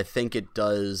stuff, I think it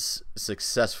does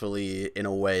successfully, in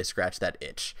a way, scratch that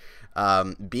itch.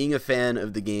 Being a fan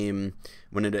of the game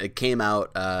when it came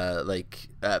out,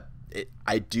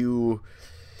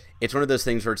 it's one of those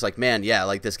things where it's like, man, yeah,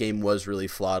 like this game was really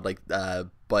flawed, like,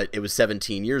 but it was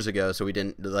 17 years ago, so we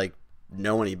didn't like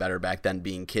know any better back then,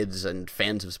 being kids and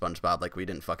fans of SpongeBob, like we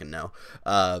didn't fucking know.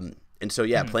 And so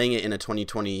yeah, playing it in a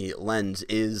 2020 lens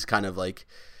is kind of like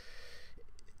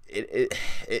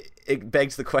it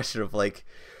begs the question of like,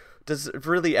 does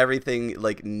really everything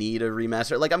like need a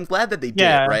remaster? Like, I'm glad that they did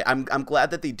it, right? I'm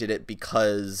glad that they did it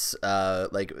because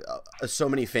so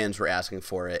many fans were asking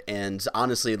for it, and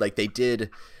honestly, like they did,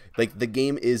 like the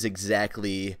game is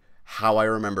exactly how I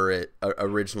remember it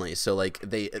originally. So like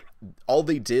all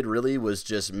they did really was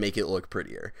just make it look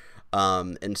prettier,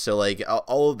 and so like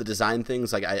all of the design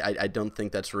things, like I don't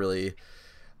think that's really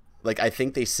like, I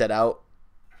think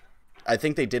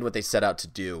they did what they set out to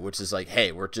do, which is like,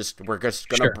 hey, we're just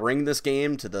gonna bring this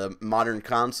game to the modern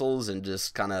consoles and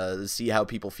just kind of see how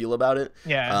people feel about it.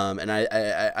 Yeah. And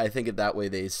I think in that way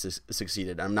they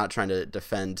succeeded. I'm not trying to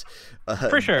defend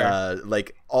for sure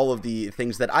like all of the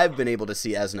things that I've been able to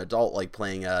see as an adult, like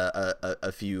playing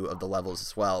a few of the levels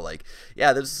as well. Like,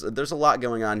 yeah, there's a lot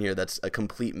going on here that's a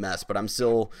complete mess, but I'm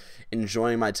still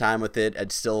enjoying my time with it.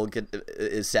 It still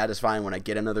is satisfying when I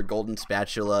get another golden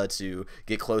spatula to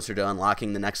get closer to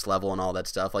unlocking the next level and all that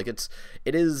stuff. Like, it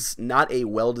is not a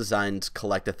well-designed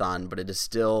collectathon, but it is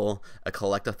still a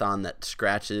collectathon that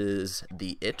scratches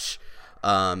the itch.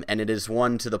 And it is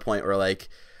one to the point where, like,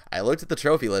 I looked at the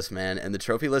trophy list, man, and the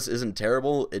trophy list isn't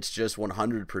terrible. It's just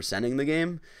 100%ing the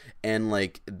game. And,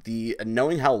 like,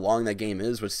 knowing how long that game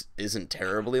is, which isn't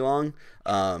terribly long,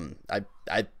 I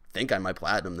think I might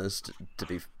platinum this,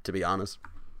 to be honest.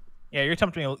 Yeah, you're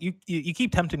tempting me. You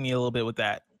keep tempting me a little bit with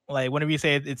that. Like, whenever you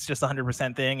say it's just a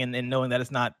 100% thing, and knowing that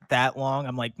it's not that long,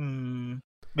 I'm like,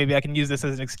 maybe I can use this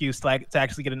as an excuse to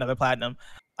actually get another platinum.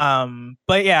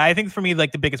 But yeah, I think for me,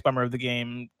 like, the biggest bummer of the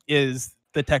game is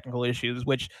the technical issues,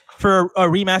 which for a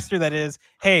remaster that is,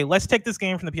 hey, let's take this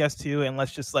game from the PS2 and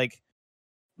let's just like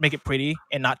make it pretty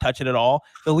and not touch it at all.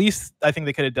 The least I think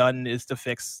they could have done is to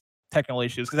fix technical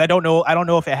issues, because I don't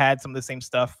know if it had some of the same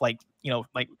stuff, like, you know,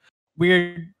 like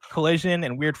weird collision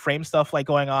and weird frame stuff like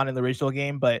going on in the original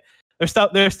game, but there's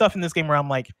stuff in this game where I'm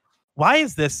like, why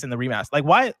is this in the remaster? Like,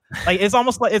 why? Like, it's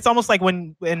almost like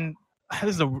when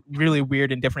this is a really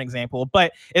weird and different example,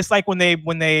 but it's like when they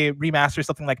remaster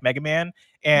something like Mega Man,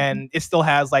 and it still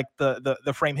has like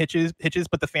the frame hitches,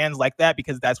 but the fans like that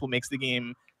because that's what makes the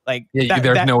game like. Yeah,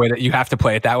 there's no way that you have to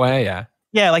play it that way. Yeah.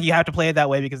 Yeah, like you have to play it that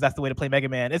way because that's the way to play Mega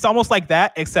Man. It's almost like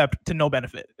that, except to no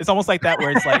benefit. It's almost like that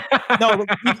where it's like, no,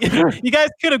 you guys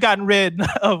could have gotten rid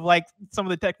of like some of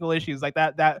the technical issues like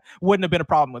that. That wouldn't have been a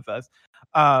problem with us.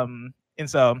 And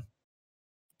so,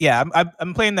 yeah,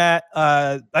 I'm playing that.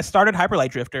 I started Hyper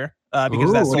Light Drifter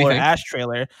because that Solar Ash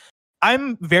trailer.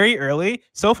 I'm very early.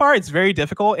 So far, it's very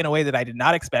difficult in a way that I did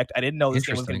not expect. I didn't know this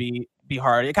game was going to be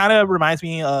hard. It kind of reminds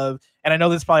me of, and I know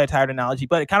this is probably a tired analogy,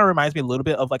 but it kind of reminds me a little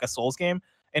bit of like a Souls game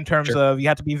in terms of you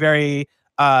have to be very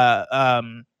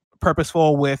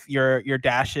purposeful with your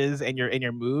dashes and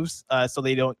your moves, so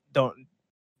they don't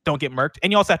get murked.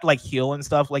 And you also have to like heal and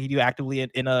stuff like you do actively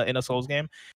in a Souls game.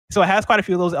 So it has quite a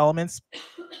few of those elements,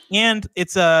 and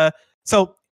it's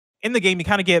so. In the game, you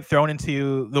kind of get thrown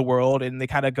into the world, and they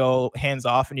kind of go hands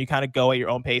off, and you kind of go at your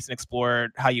own pace and explore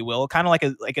how you will, kind of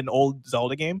like an old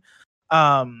Zelda game.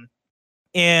 And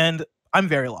I'm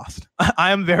very lost.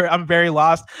 I'm very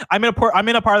lost. I'm in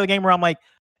a part of the game where I'm like,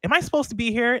 am I supposed to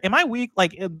be here? Am I weak?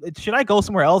 Like, should I go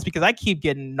somewhere else? Because I keep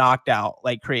getting knocked out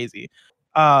like crazy.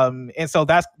 And so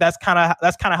that's kind of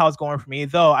how it's going for me.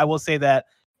 Though I will say that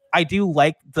I do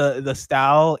like the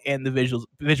style and the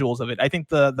visuals of it. I think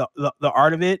the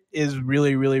art of it is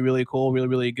really, really, really cool, really,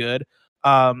 really good.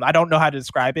 I don't know how to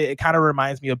describe it. It kind of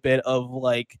reminds me a bit of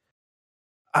like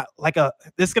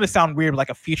this is gonna sound weird, but like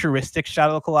a futuristic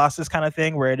Shadow of the Colossus kind of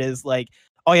thing, where it is like,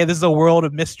 oh yeah, this is a world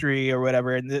of mystery or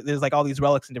whatever, and there's like all these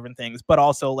relics and different things, but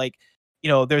also like, you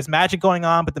know, there's magic going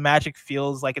on, but the magic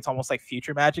feels like it's almost like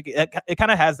future magic. It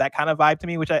kind of has that kind of vibe to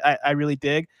me, which I really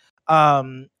dig.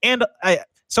 And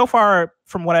so far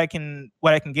from what I can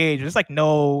gauge, there's like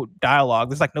no dialogue.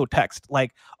 There's like no text.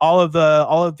 Like all of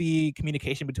the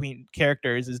communication between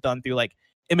characters is done through like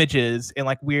images and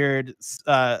like weird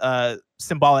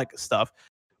symbolic stuff,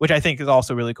 which I think is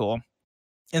also really cool.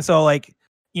 And so like,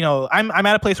 you know, I'm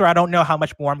at a place where I don't know how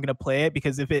much more I'm gonna play it,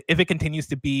 because if it continues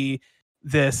to be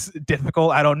this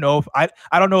difficult, I don't know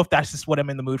if that's just what I'm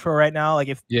in the mood for right now. Like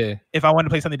if I wanted to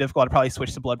play something difficult, I'd probably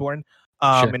switch to Bloodborne.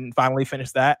 And finally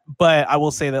finish that. But I will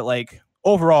say that like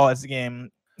overall as a game,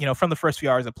 you know, from the first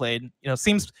few hours I played, you know,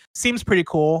 seems pretty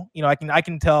cool. You know, I can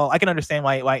understand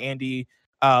why Andy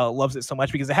loves it so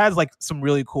much, because it has like some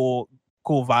really cool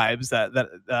vibes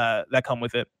that come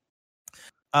with it.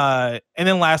 And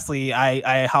then lastly,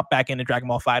 I hopped back into Dragon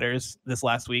Ball FighterZ this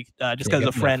last week just because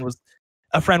a friend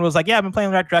was like, yeah, I've been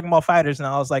playing Dragon Ball FighterZ, and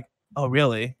I was like, oh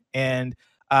really? And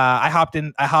I hopped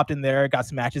in there, got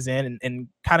some matches in, and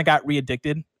kind of got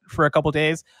re-addicted for a couple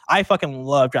days. I fucking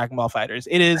love Dragon Ball FighterZ.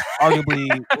 It is arguably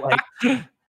like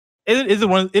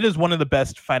it is one of the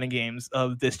best fighting games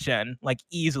of this gen, like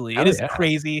easily. It is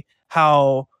crazy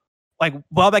how like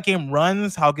while that game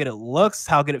runs, how good it looks,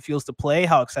 how good it feels to play,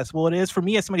 how accessible it is. For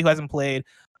me, as somebody who hasn't played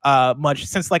much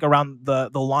since like around the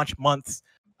launch months,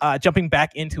 jumping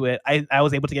back into it, I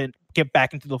was able to get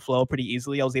back into the flow pretty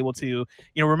easily. I was able to,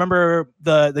 remember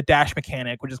the dash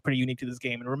mechanic, which is pretty unique to this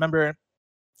game, and remember,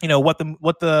 what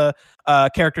the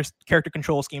character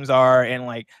control schemes are, and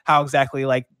like how exactly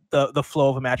like the flow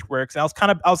of a match works. And I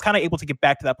was kind of able to get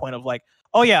back to that point of like,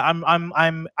 oh yeah,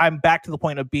 I'm back to the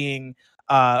point of being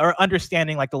or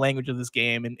understanding like the language of this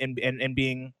game and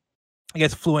being, I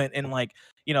guess, fluent in like,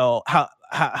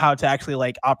 how to actually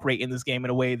like operate in this game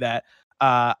in a way that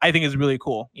I think is really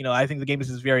cool. I think the game is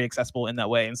very accessible in that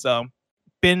way. And so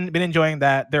been enjoying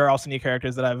that. There are also new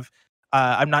characters that I've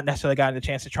not necessarily gotten the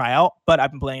chance to try out, but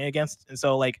I've been playing against. And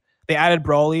so like they added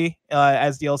Broly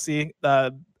as DLC.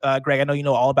 Greg, I know you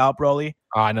know all about Broly.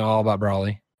 Oh, I know all about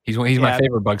Broly. He's my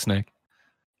favorite bug snake.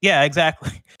 Yeah,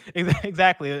 exactly.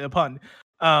 Exactly. A pun.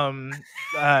 Fun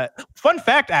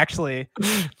fact, actually.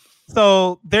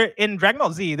 So there in Dragon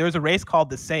Ball Z, there's a race called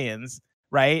the Saiyans,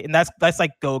 right? And that's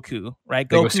like Goku, right?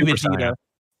 Goku,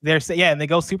 Vegeta. And they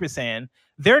go Super Saiyan.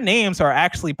 Their names are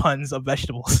actually puns of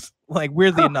vegetables, like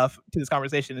weirdly enough to this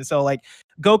conversation. And so like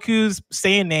Goku's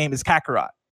Saiyan name is Kakarot,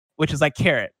 which is like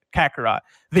carrot, Kakarot.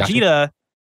 Vegeta, gotcha.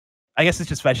 I guess it's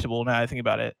just vegetable now I think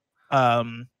about it.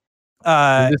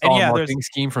 Is this all a marketing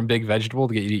scheme from Big Vegetable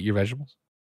to get you to eat your vegetables?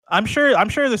 I'm sure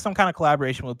there's some kind of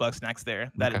collaboration with Bug Snacks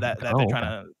there that they're trying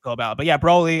to go about. But yeah,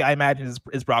 Broly, I imagine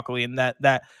is broccoli, and that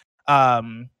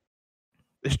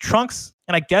is Trunks,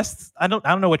 and I guess I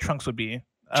don't know what Trunks would be.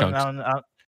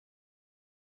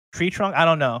 Tree trunk? I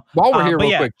don't know. While we're here,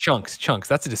 real quick, chunks.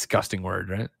 That's a disgusting word,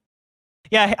 right?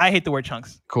 Yeah, I hate the word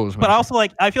chunks. Cool. But also,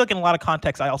 like, I feel like in a lot of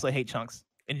contexts, I also hate chunks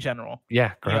in general.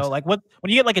 Yeah, gross. Like when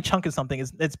you get like a chunk of something,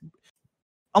 it's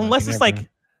unless it's like.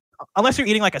 Unless you're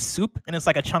eating like a soup and it's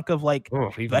like a chunk of like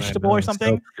vegetable or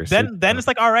something, then it's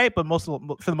like all right. But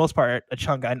for the most part, a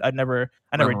chunk I never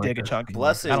dig a chunk.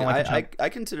 Blessing, I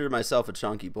consider myself a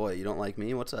chunky boy. You don't like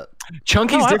me? What's up?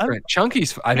 Chunky's different.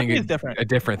 Chunky's I think is different. A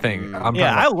different thing.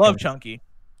 I love chunky.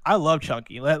 I love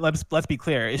chunky. Let's be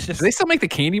clear. It's just do they still make the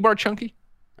candy bar chunky?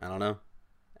 I don't know.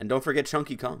 And don't forget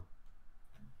Chunky Kong.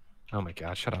 Oh my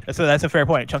God, shut up. So that's a fair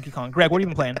point. Chunky Kong. Greg, what have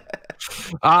you been playing?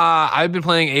 I've been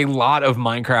playing a lot of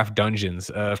Minecraft Dungeons.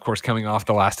 Of course, coming off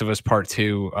The Last of Us Part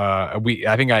 2. I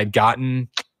think I had gotten,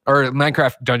 or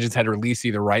Minecraft Dungeons had released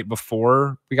either right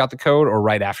before we got the code or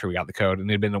right after we got the code. And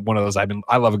it'd been one of those.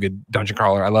 I love a good dungeon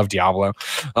crawler. I love Diablo.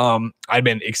 I've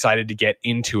been excited to get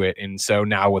into it. And so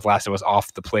now with Last of Us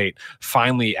off the plate,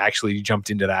 finally actually jumped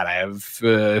into that. I have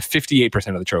 58%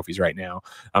 of the trophies right now.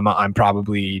 I'm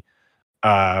probably...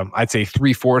 I'd say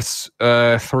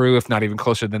 3/4 through, if not even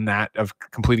closer than that, of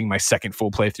completing my second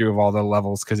full playthrough of all the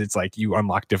levels, because it's like you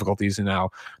unlock difficulties and now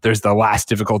there's the last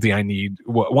difficulty I need.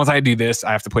 Once I do this,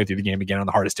 I have to play through the game again on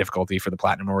the hardest difficulty for the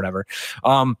platinum or whatever.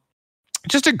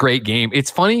 Just a great game. It's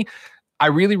funny. I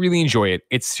really, really enjoy it.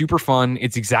 It's super fun.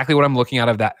 It's exactly what I'm looking out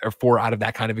of that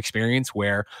kind of experience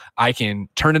where I can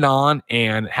turn it on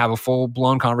and have a full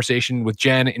blown conversation with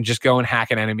Jen and just go and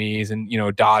hack at enemies and,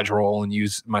 dodge roll and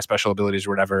use my special abilities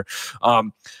or whatever.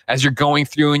 As you're going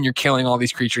through and you're killing all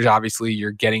these creatures, obviously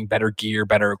you're getting better gear,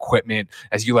 better equipment.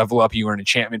 As you level up, you earn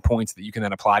enchantment points that you can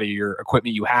then apply to your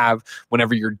equipment you have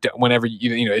whenever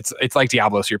it's like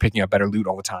Diablo. So you're picking up better loot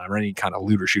all the time, or any kind of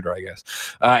looter shooter, I guess.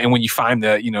 And when you find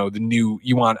the new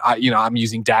I'm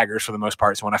using daggers for the most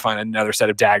part. So when I find another set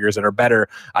of daggers that are better,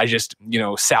 I just,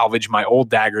 salvage my old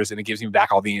daggers and it gives me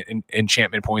back all the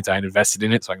enchantment points I had invested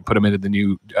in it. So I can put them into the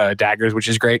new daggers, which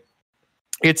is great.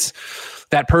 It's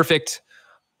that perfect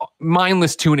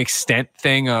mindless to an extent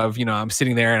thing of, I'm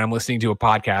sitting there and I'm listening to a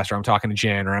podcast or I'm talking to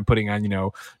Jen or I'm putting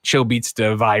on, chill beats to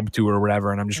vibe to or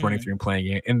whatever. And I'm just running through and playing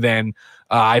it. And then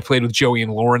I played with Joey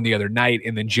and Lauren the other night.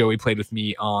 And then Joey played with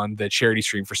me on the charity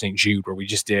stream for St. Jude, where we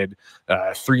just did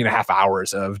 3.5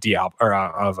 hours of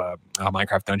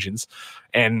Minecraft Dungeons.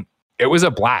 And it was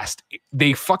a blast.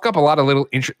 They fuck up a lot of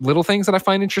little things that I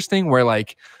find interesting, where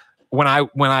like, when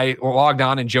I logged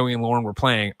on and Joey and Lauren were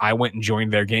playing, I went and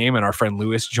joined their game, and our friend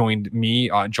Lewis joined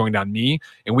on me,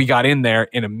 and we got in there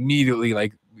and immediately,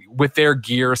 like, with their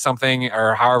gear or something,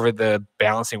 or however the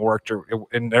balancing worked,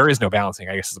 and there is no balancing,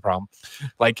 I guess is the problem.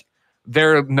 Like,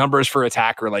 their numbers for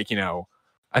attack are like,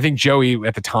 I think Joey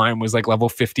at the time was like level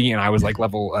 50 and I was like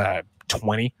level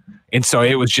 20. And so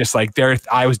it was just like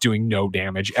I was doing no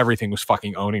damage. Everything was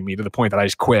fucking owning me to the point that I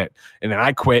just quit. And then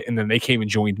I quit and then they came and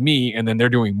joined me and then they're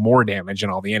doing more damage than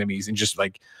all the enemies. And just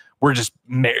like,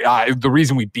 the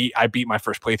reason I beat my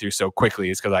first playthrough so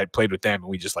quickly is because I played with them and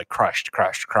we just like crushed.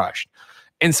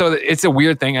 And so it's a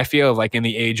weird thing. I feel like in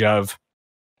the age of,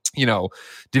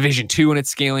 Division 2 and its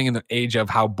scaling, in the age of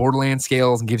how Borderlands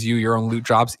scales and gives you your own loot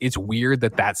drops, it's weird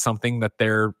that that's something that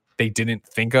they didn't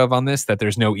think of on this, that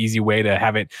there's no easy way to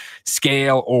have it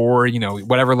scale, or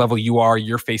whatever level you are,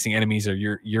 you're facing enemies or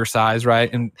your size,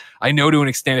 right? And I know to an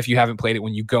extent, if you haven't played it,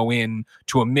 when you go in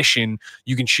to a mission,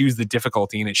 you can choose the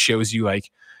difficulty and it shows you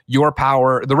like your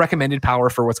power, the recommended power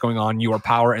for what's going on, your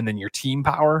power, and then your team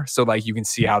power, so like you can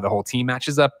see how the whole team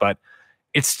matches up. But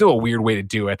it's still a weird way to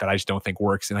do it that I just don't think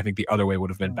works. And I think the other way would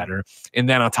have been better. And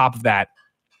then on top of that,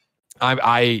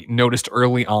 I noticed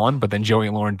early on, but then Joey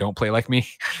and Lauren don't play like me.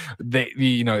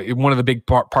 One of the big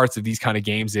parts of these kind of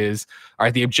games is, all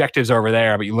right, the objectives are over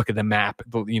there, but you look at the map,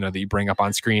 that you bring up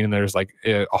on screen and there's like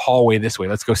a hallway this way.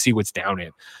 Let's go see what's down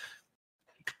it.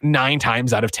 9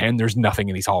 times out of 10, there's nothing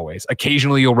in these hallways.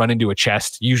 Occasionally you'll run into a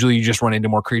chest. Usually you just run into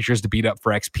more creatures to beat up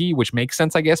for XP, which makes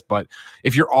sense, I guess. But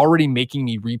if you're already making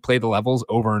me replay the levels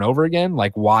over and over again,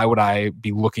 like why would I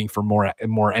be looking for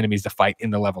more enemies to fight in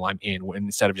the level I'm in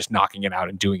instead of just knocking it out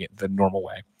and doing it the normal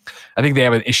way? I think they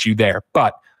have an issue there,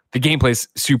 but the gameplay's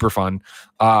super fun.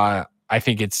 I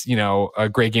think it's, a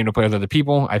great game to play with other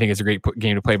people. I think it's a great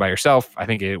game to play by yourself. I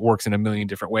think it works in a million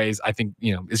different ways. I think,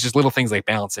 it's just little things like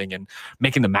balancing and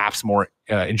making the maps more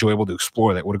enjoyable to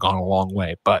explore that would have gone a long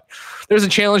way. But there's a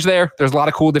challenge there. There's a lot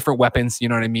of cool different weapons. You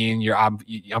know what I mean?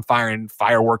 I'm firing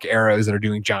firework arrows that are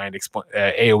doing giant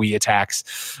AoE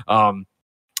attacks.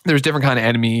 There's different kind of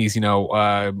enemies.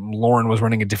 Lauren was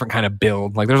running a different kind of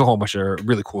build. Like there's a whole bunch of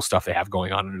really cool stuff they have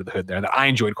going on under the hood there that I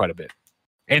enjoyed quite a bit.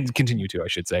 And continue to, I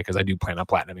should say, because I do plan on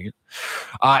platinuming it.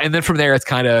 And then from there, it's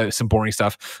kind of some boring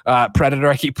stuff. Predator,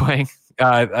 I keep playing.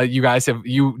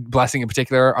 You Blessing in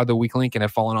particular, are the weak link and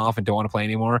have fallen off and don't want to play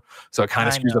anymore. So it kind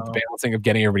of screws up the balancing of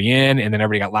getting everybody in, and then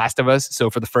everybody got Last of Us. So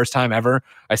for the first time ever,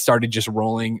 I started just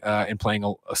rolling and playing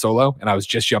a solo, and I was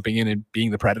just jumping in and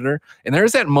being the Predator. And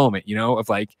there's that moment, of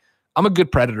like, I'm a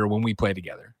good Predator when we play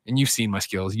together. And you've seen my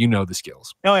skills. You know the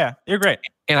skills. Oh, yeah. You're great.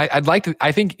 And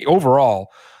I think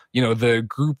overall, the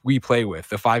group we play with,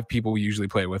 the 5 people we usually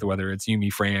play with, whether it's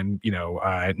Yumi, Fran,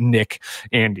 Nick,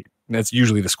 Andy, that's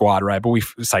usually the squad, right? But we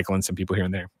cycle in some people here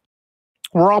and there.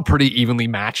 We're all pretty evenly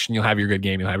matched, and you'll have your good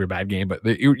game, you'll have your bad game, but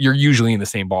you're usually in the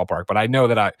same ballpark. But I know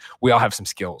that we all have some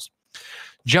skills.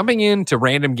 Jumping into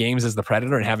random games as the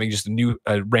Predator and having just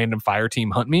a random fire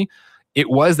team hunt me, it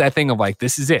was that thing of like,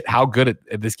 this is it. How good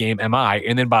at this game am I?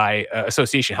 And then by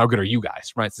association, how good are you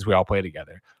guys, right? Since we all play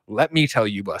together. Let me tell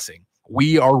you, Blessing,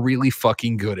 we are really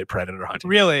fucking good at Predator hunting.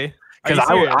 Really? Because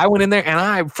I went in there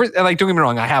and don't get me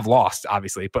wrong, I have lost,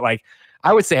 obviously. But like,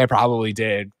 I would say I probably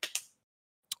did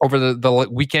over the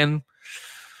weekend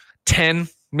 10,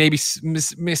 maybe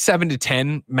 7 to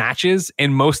 10 matches,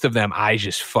 and most of them I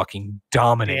just fucking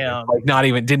dominated. Damn.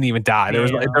 Like didn't even die. There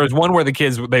was one where the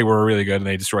kids, they were really good and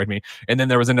they destroyed me, and then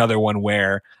there was another one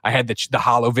where I had the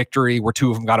hollow victory where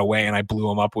 2 of them got away and I blew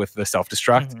them up with the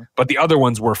self-destruct. Mm-hmm. But the other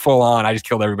ones were full on. I just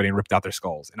killed everybody and ripped out their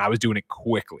skulls, and I was doing it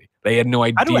quickly. They had no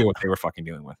idea what they were fucking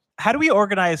dealing with. How do we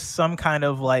organize some kind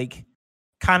of funny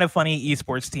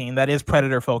esports team that is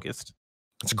Predator focused?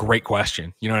 That's a great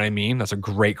question. You know what I mean? That's a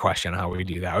great question, how we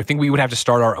do that. I think we would have to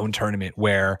start our own tournament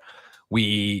where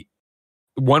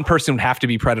one person would have to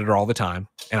be Predator all the time,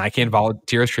 and I can't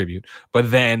volunteer as tribute. But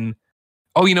then,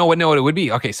 you know what? No, it would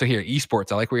be. Okay, so here,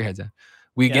 esports, I like where your head's at.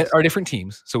 We get our different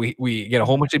teams. So we get a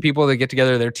whole bunch of people that get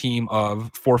together, their team of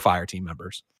 4 fire team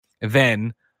members. And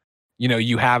then,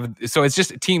 you have, so it's just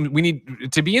a team. We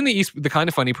need to be in the kind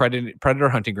of funny Predator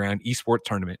hunting ground esports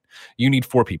tournament. You need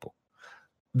 4 people.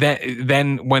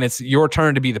 Then when it's your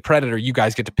turn to be the Predator, you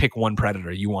guys get to pick one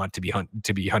Predator you want to be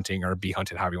hunting or be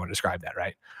hunted, however you want to describe that,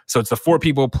 right? So it's the 4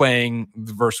 people playing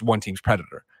versus one team's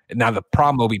Predator. And now the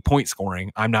problem will be point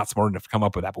scoring. I'm not smart enough to come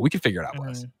up with that, but we can figure it out.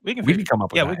 Mm-hmm. We can come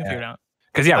up with that. Yeah, we can figure it out.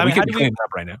 Because we can be cleaning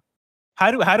up right now. How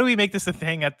do we make this a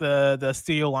thing at the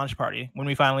studio launch party when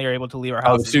we finally are able to leave our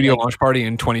house? The studio launch party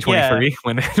in 2023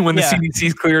 when the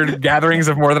CDC's cleared gatherings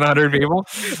of more than 100 people.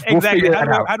 Exactly.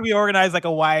 How do we organize like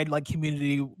a wide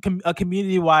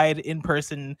community wide in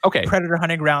person Predator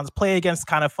hunting grounds? Play against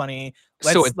kind of funny.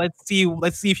 Let's see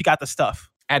if you got the stuff.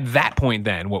 At that point,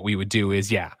 then what we would do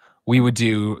is we would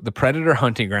do the Predator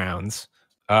hunting grounds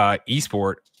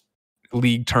esport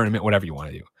league tournament, whatever you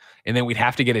want to do. and then we'd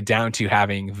have to get it down to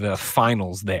having the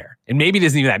finals there. And maybe it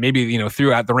isn't even that. Maybe,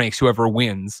 throughout the ranks, whoever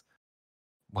wins,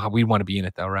 well, we'd want to be in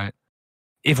it though, right?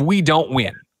 If we don't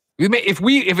win,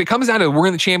 if it comes down to we're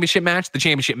in the championship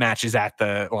match is at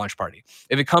the launch party.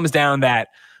 If it comes down that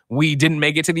we didn't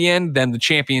make it to the end, then the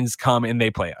champions come and they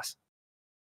play us.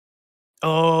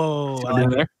 Oh, I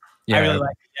like yeah, I really like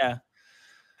it. Yeah.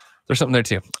 There's something there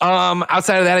too.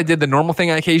 Outside of that, I did the normal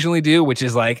thing I occasionally do, which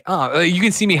is like, you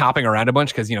can see me hopping around a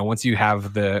bunch because, once you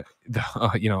have the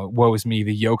woe is me,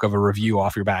 the yoke of a review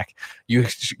off your back, you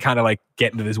kind of like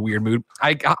get into this weird mood.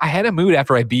 I had a mood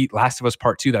after I beat Last of Us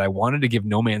Part 2 that I wanted to give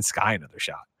No Man's Sky another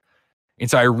shot. And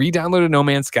so I re-downloaded No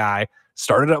Man's Sky,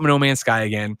 started up No Man's Sky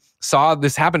again, saw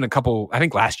this happen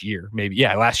last year, maybe.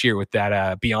 Yeah, last year with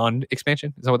that Beyond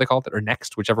expansion. Is that what they called it? Or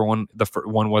Next, whichever one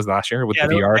one was last year with the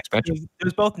VR expansion. It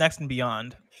was both Next and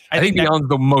Beyond. I think Beyond's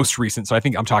the most recent, so I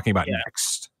think I'm talking about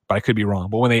Next. But I could be wrong.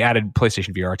 But when they added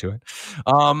PlayStation VR to it.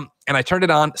 And I turned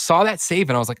it on, saw that save,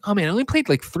 and I was like, oh man, I only played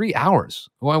like 3 hours.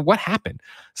 Well, what happened?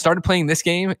 Started playing this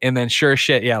game, and then sure as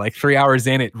shit, like 3 hours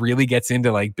in, it really gets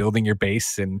into like building your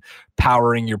base and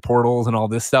powering your portals and all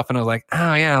this stuff. And I was like,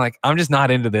 oh yeah, like I'm just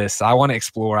not into this. I want to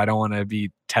explore. I don't want to be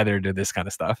tethered to this kind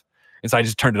of stuff. And so I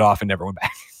just turned it off and never went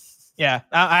back. Yeah,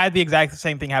 I had the exact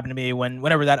same thing happen to me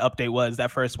whenever that update was, that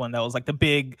first one that was like the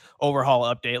big overhaul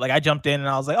update. Like I jumped in and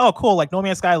I was like, oh cool, like No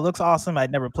Man's Sky looks awesome.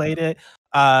 I'd never played it.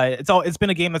 It's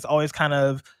been a game that's always kind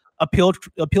of appealed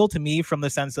to me from the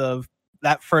sense of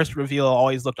that first reveal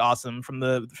always looked awesome from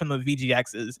the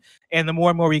VGXs. And the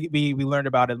more and more we learned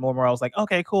about it, the more and more I was like,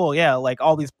 okay, cool, yeah, like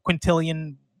all these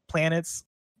quintillion planets,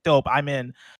 dope, I'm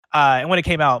in. And when it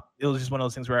came out, it was just one of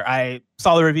those things where I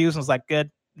saw the reviews and was like,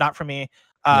 good, not for me.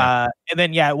 And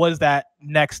then it was that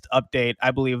next update, I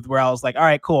believe, where I was like, all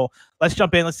right, cool, let's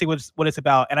jump in, let's see what it's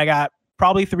about. And I got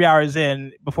probably 3 hours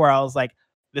in before I was like,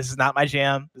 this is not my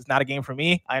jam, this is not a game for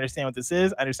me. I understand what this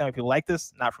is, I understand why people like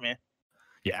this, not for me.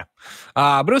 Yeah.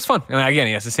 But it was fun. And again,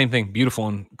 it's the same thing, beautiful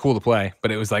and cool to play.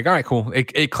 But it was like, all right, cool.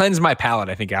 It cleansed my palate,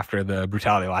 I think, after the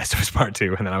brutality of Last of Us Part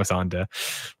 2. And then I was on to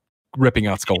ripping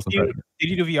out skulls. Did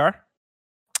you do VR?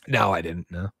 No, I didn't.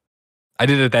 No. I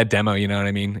did it at that demo, you know what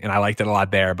I mean? And I liked it a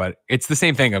lot there, but it's the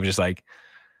same thing of just like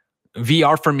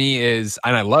VR for me is,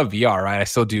 and I love VR, right? I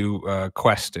still do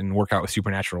Quest and work out with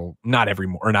Supernatural, not every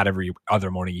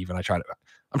other morning even. I'm trying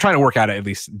to work out at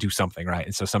least do something, right?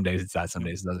 And so some days it's that, some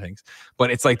days it's other things. But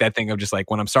it's like that thing of just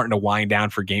like when I'm starting to wind down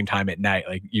for game time at night,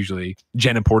 like usually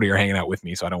Jen and Porty are hanging out with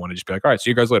me, so I don't want to just be like, all right, see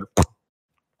you guys later.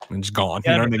 And just gone,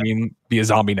 you know what I mean? Be a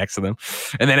zombie next to them.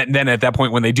 And then at that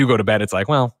point when they do go to bed, it's like,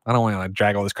 well, I don't want to like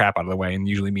drag all this crap out of the way. And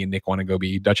usually me and Nick want to go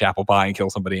be Dutch apple pie and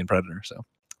kill somebody in Predator. So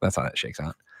that's how that shakes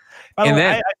out. By the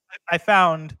way, I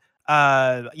found,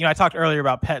 I talked earlier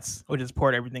about pets, which is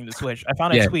port everything to Switch. I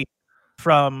found a tweet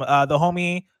from the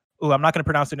homie, I'm not going to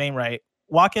pronounce their name right,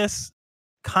 Wakis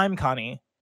Kaimkani.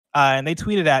 And they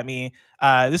tweeted at me.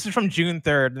 This is from June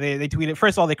 3rd. They tweeted.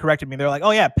 First of all, they corrected me. They're like,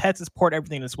 "Oh yeah, pets is port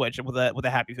everything to Switch," with a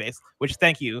happy face. Which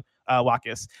thank you,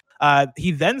 Wakis.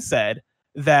 He then said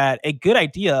that a good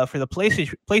idea for the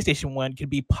PlayStation 1 could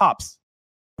be Pops.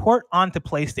 Port onto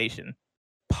PlayStation.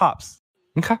 Pops.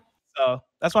 Okay. So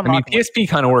that's what I mean, PSP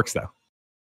kind of works though.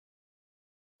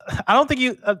 I don't think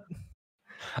you.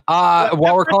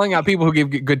 While we're calling out people who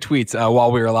give good tweets,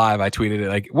 while we were live, I tweeted it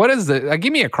like, what is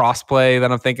give me a crossplay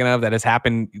that I'm thinking of that has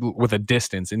happened with a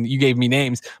distance. And you gave me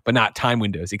names, but not time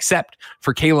windows, except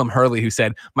for Caleb Hurley, who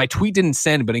said, my tweet didn't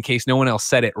send, but in case no one else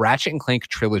said it, Ratchet & Clank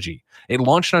Trilogy. It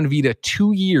launched on Vita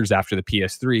 2 years after the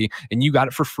PS3, and you got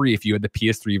it for free if you had the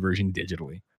PS3 version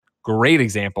digitally. Great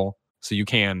example. So you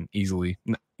can easily,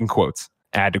 in quotes,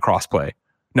 add to crossplay.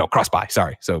 No, cross-buy,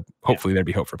 sorry. So hopefully there'd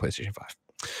be hope for PlayStation 5.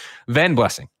 Then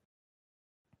Blessing,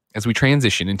 as we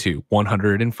transition into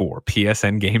 104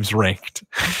 PSN games ranked,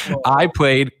 I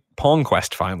played Pong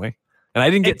Quest finally, and I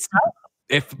didn't get.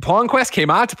 If Pong Quest came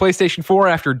out to PlayStation 4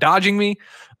 after dodging me,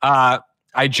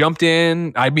 I jumped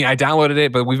in. I mean, I downloaded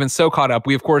it, but we've been so caught up.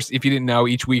 We, of course, if you didn't know,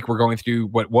 each week we're going through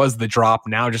what was the drop,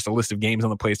 now just a list of games on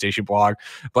the PlayStation blog.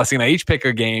 Blessing and I each pick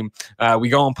a game. We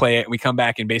go and play it, and we come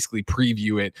back and basically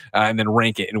preview it and then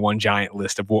rank it in one giant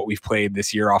list of what we've played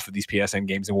this year off of these PSN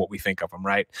games and what we think of them,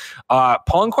 right?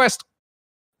 Pong Quest,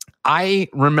 I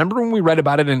remember when we read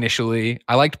about it initially,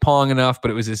 I liked Pong enough,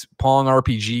 but it was this Pong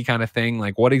RPG kind of thing.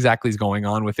 Like, what exactly is going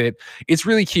on with it? It's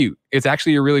really cute. It's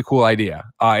actually a really cool idea.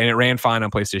 And it ran fine on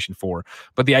PlayStation 4.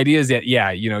 But the idea is that,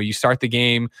 you start the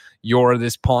game, you're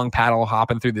this Pong paddle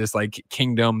hopping through this like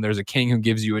kingdom. There's a king who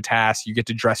gives you a task. You get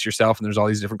to dress yourself, and there's all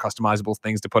these different customizable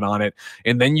things to put on it.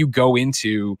 And then you go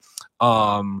into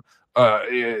dungeons.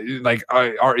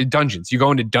 You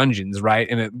go into dungeons, right?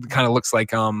 And it kind of looks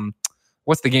like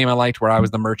What's the game I liked where I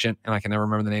was the merchant and I can never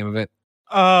remember the name of it?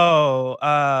 Oh,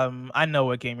 I know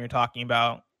what game you're talking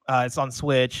about. It's on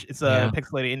Switch. It's a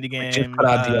pixelated indie game. We just put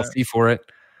out DLC for it.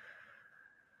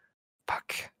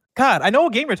 Fuck. God, I know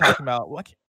what game you're talking about.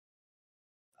 What?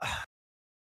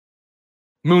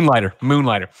 Moonlighter.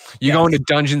 You go into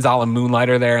dungeons a la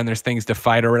Moonlighter there, and there's things to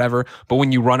fight or whatever. But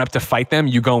when you run up to fight them,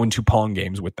 you go into Pong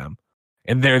games with them.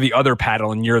 And they're the other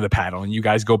paddle, and you're the paddle, and you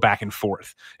guys go back and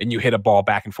forth, and you hit a ball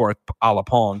back and forth a la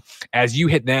Pong. As you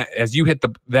hit them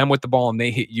with the ball, and they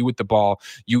hit you with the ball,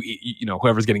 you know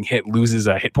whoever's getting hit loses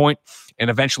a hit point. And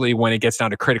eventually, when it gets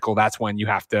down to critical, that's when you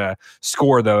have to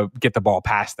get the ball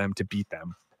past them to beat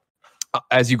them.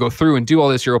 As you go through and do all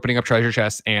this, you're opening up treasure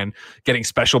chests and getting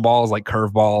special balls like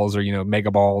curve balls or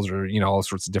mega balls or all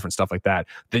sorts of different stuff like that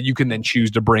you can then choose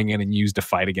to bring in and use to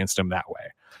fight against them that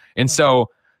way. And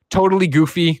so. Totally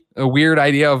goofy, a weird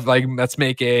idea of like, let's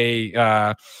make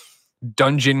a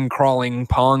dungeon crawling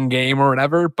Pong game or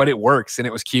whatever, but it works and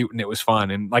it was cute and it was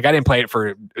fun. And like, I didn't play it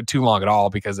for too long at all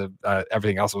because of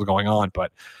everything else that was going on,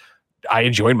 but I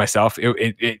enjoyed myself.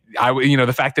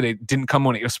 The fact that it didn't come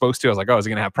when it was supposed to, I was like, oh, is it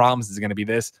going to have problems? Is it going to be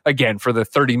this? Again, for the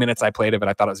 30 minutes I played of it,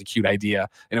 I thought it was a cute idea.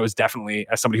 And it was definitely,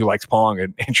 as somebody who likes Pong,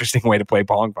 an interesting way to play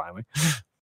Pong finally.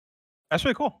 That's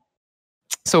really cool.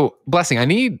 So, Blessing, I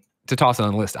need to toss it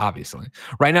on the list, obviously.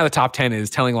 Right now, the top 10 is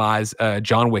Telling Lies,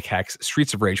 John Wick Hex,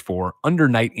 Streets of Rage 4, Under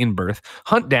Night in Birth,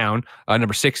 Hunt Down.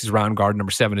 Number 6 is Round Guard.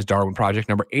 Number 7 is Darwin Project.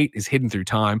 Number 8 is Hidden Through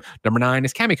Time. Number 9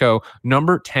 is Kamiko.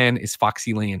 Number 10 is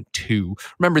Foxyland 2.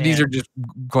 Remember, these are just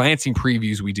glancing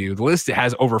previews we do. The list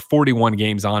has over 41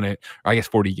 games on it. Or I guess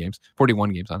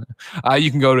 41 games on it.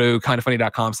 You can go to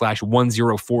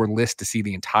kindoffunny.com/104 list to see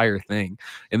the entire thing.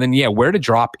 And then, where to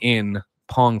drop in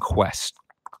Pong Quest.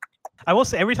 I will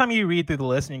say, every time you read through the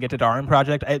list and you get to Darwin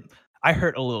Project, I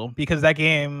hurt a little because that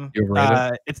game,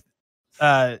 it's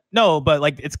no, but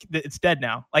like it's dead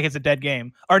now. Like it's a dead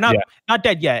game, or not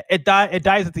dead yet. It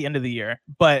dies at the end of the year,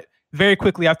 but very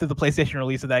quickly after the PlayStation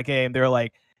release of that game, they were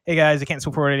like, "Hey guys, I can't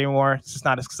support it anymore. It's just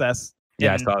not a success."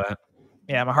 Yeah, and I saw that.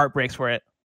 Yeah, my heart breaks for it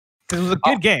because it was a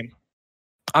good game.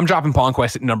 I'm dropping Pong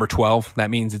Quest at number 12. That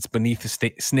means it's beneath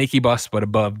the snaky bus, but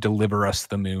above Deliver Us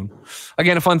the Moon.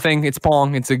 Again, a fun thing. It's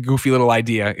Pong. It's a goofy little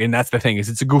idea. And that's the thing, is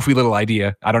it's a goofy little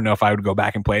idea. I don't know if I would go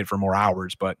back and play it for more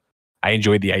hours, but I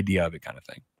enjoyed the idea of it, kind of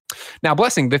thing. Now,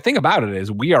 Blessing, the thing about it is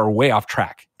we are way off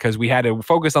track because we had to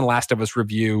focus on Last of Us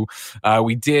review.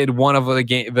 We did one of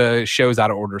the shows out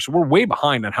of order. So we're way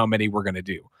behind on how many we're going to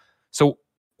do. So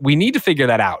we need to figure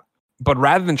that out. But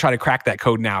rather than try to crack that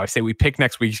code now, I say we pick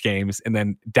next week's games and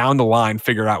then down the line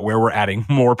figure out where we're adding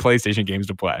more PlayStation games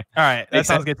to play. All right, that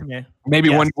sounds good to me. Maybe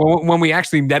when we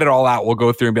actually net it all out, we'll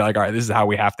go through and be like, all right, this is how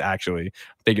we have to actually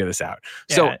figure this out.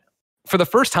 Yeah. So for the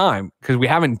first time, because we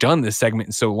haven't done this segment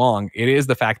in so long, it is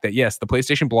the fact that, yes, the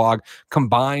PlayStation blog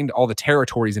combined all the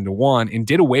territories into one and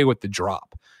did away with the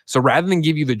drop. So rather than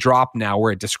give you the drop now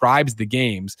where it describes the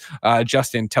games,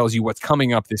 Justin tells you what's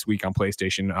coming up this week on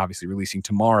PlayStation, obviously releasing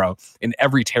tomorrow, in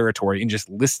every territory and just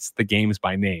lists the games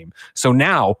by name. So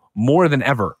now, more than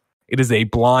ever, it is a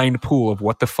blind pool of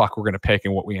what the fuck we're going to pick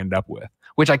and what we end up with,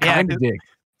 which I kind of dig.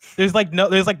 There's no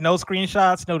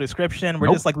screenshots, no description.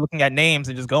 We're just like looking at names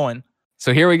and just going.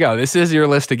 So here we go. This is your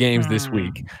list of games this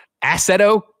week.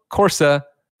 Assetto Corsa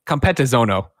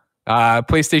Competizione.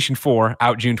 PlayStation 4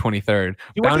 out June 23rd.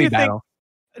 Bounty Battle.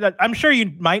 I'm sure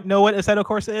you might know what Assetto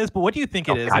Corsa is, but what do you think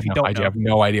it is? If you don't know? I have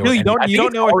no idea. Really, you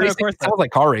don't know what Assetto Corsa is? It sounds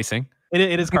like car racing.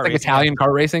 It is car racing. Like Italian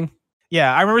car racing?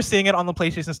 Yeah, I remember seeing it on the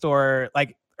PlayStation Store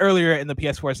like earlier in the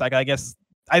PS4 cycle. I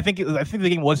think the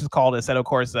game was just called Assetto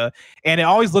Corsa, and it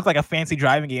always looked like a fancy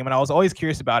driving game, and I was always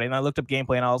curious about it. And I looked up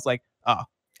gameplay, and I was like, oh,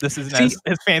 this isn't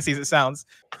as fancy as it sounds.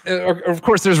 Of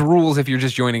course, there's rules if you're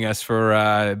just joining us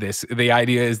for this. The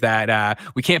idea is that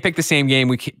we can't pick the same game.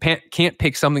 We can't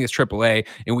pick something that's AAA,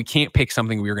 and we can't pick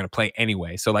something we were going to play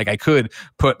anyway. So, like, I could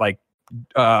put like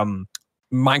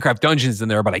Minecraft Dungeons in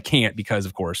there, but I can't because,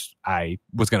 of course, I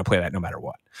was going to play that no matter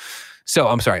what. So,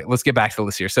 I'm sorry. Let's get back to the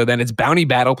list here. So then it's Bounty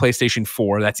Battle PlayStation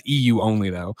 4. That's EU only,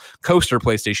 though. Coaster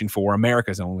PlayStation 4,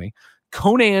 America's only.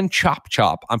 Conan Chop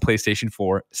Chop on PlayStation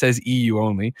 4 says EU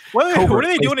only. What are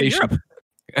they doing in Europe?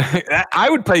 I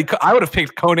would have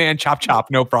picked Conan Chop Chop,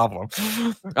 no problem.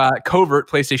 Covert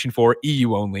PlayStation 4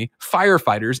 EU only.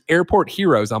 Firefighters Airport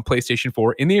Heroes on PlayStation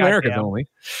 4 in the Americas only.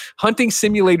 Hunting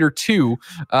Simulator 2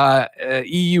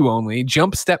 EU only.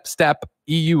 Jump Step Step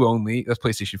EU only. That's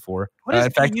PlayStation 4.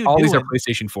 In fact, all these are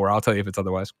PlayStation 4. I'll tell you if it's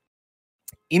otherwise.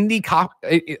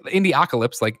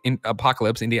 Indie-apocalypse, like in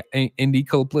Apocalypse,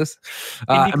 Indie-Calypse.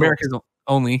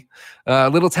 only.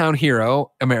 Little Town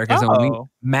Hero, America's only.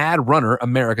 Mad Runner,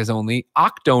 America's only.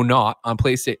 Octonaut on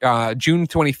PlayStation, June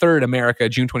 23rd, America,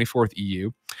 June 24th,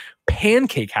 EU.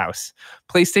 Pancake House,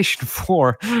 PlayStation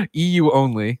 4, EU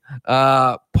only.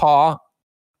 Paw,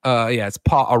 it's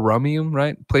Paw Arumium,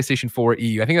 right? PlayStation 4,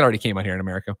 EU. I think it already came out here in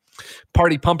America.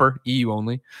 Party Pumper, EU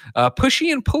only.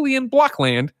 Pushy and Pulley in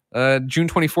Blockland, June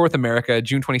 24th, America,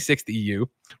 June 26th, EU.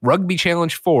 Rugby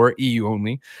Challenge 4, EU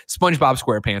only. SpongeBob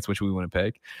SquarePants, which we wouldn't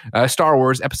pick. Star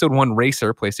Wars Episode 1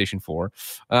 Racer, PlayStation 4.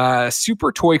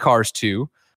 Super Toy Cars 2.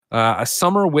 A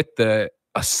summer with the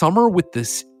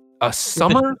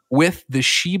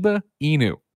Shiba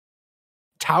Inu.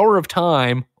 Tower of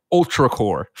Time Ultra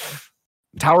Core.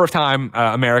 Tower of Time,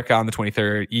 America on the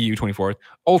 23rd, EU 24th.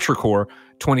 Ultra Core,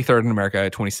 23rd in America,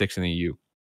 26th in the EU.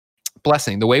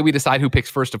 Blessing. The way we decide who picks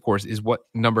first, of course, is what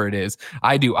number it is.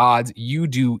 I do odds, you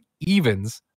do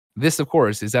evens. This, of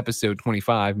course, is episode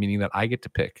 25, meaning that I get to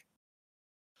pick.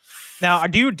 Now, are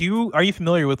you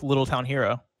familiar with Little Town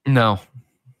Hero? No.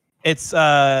 It's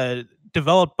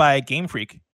developed by Game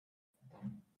Freak.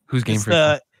 Who's Game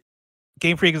Freak?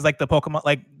 Game Freak is like the Pokemon,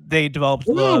 like they developed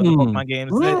the Pokemon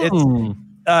games.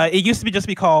 It used to just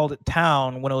be called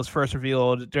Town when it was first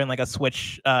revealed during like a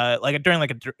Switch, during a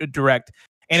direct.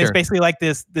 And It's basically like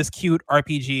this cute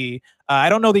RPG. I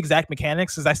don't know the exact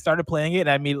mechanics because I started playing it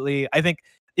and I think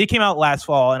it came out last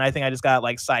fall and I think I just got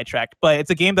like sidetracked. But it's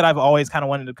a game that I've always kind of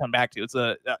wanted to come back to.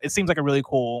 It seems like a really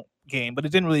cool game, but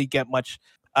it didn't really get much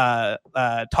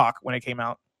talk when it came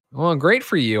out. Well, great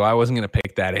for you. I wasn't going to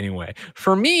pick that anyway.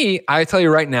 For me, I tell you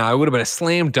right now, it would have been a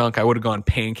slam dunk. I would have gone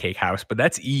Pancake House, but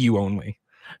that's EU only.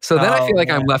 So then I feel like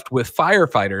I'm left with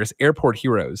Firefighters, Airport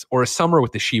Heroes, or A Summer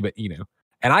with the Shiba Inu.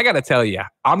 And I got to tell you,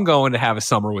 I'm going to have a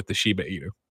summer with the Shiba Inu.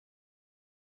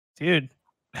 Dude,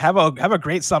 have a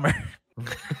great summer.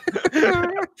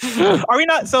 Are we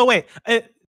not? So wait,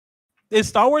 is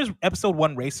Star Wars Episode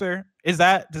 1 Racer? Does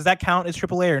that count as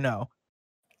AAA or no?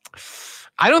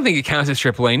 I don't think it counts as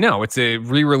AAA. No, it's a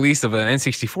re-release of an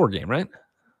N64 game, right?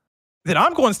 Then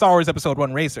I'm going Star Wars Episode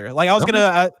 1 Racer. Like I was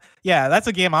gonna, that's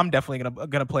a game I'm definitely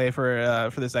gonna play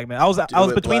for this segment. I was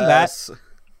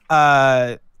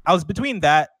between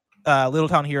that, Little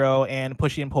Town Hero and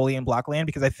Pushy and Pulley in Blockland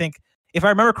because I think if I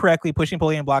remember correctly, Pushy and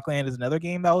Pulley in Blockland is another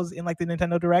game that was in like the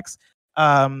Nintendo Directs.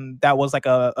 That was like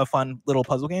a fun little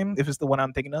puzzle game. If it's the one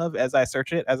I'm thinking of as I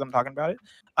search it as I'm talking about it.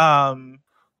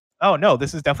 Oh no,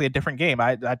 this is definitely a different game.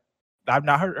 I've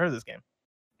not heard of this game,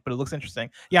 but it looks interesting.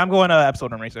 Yeah, I'm going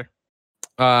Episode 1 Racer.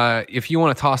 If you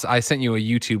want to toss, I sent you a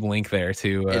YouTube link there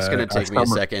to. It's going to take me a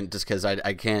second just because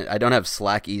I can't. I don't have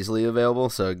Slack easily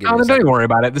available. So don't worry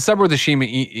about it. The Summer with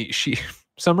the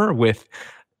Summer with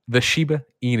the Shiba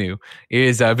Inu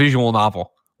is a visual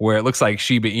novel where it looks like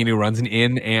Shiba Inu runs an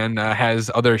inn and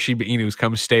has other Shiba Inus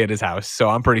come stay at his house. So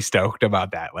I'm pretty stoked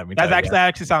about that. Let me tell you. That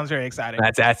actually sounds very exciting.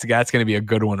 That's going to be a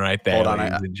good one right there,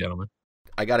 ladies and gentlemen.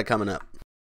 I got it coming up.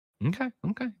 Okay,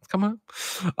 it's coming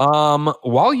up.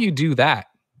 While you do that,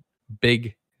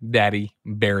 Big Daddy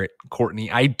Barrett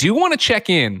Courtney, I do want to check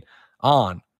in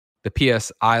on the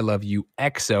PS I Love You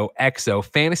XOXO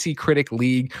Fantasy Critic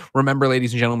League. Remember,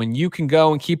 ladies and gentlemen, you can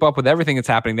go and keep up with everything that's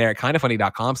happening there at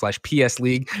kindafunny.com/PS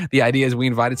League. The idea is we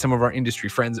invited some of our industry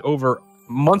friends over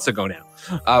months ago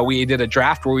now. We did a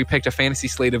draft where we picked a fantasy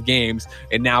slate of games,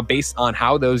 and now based on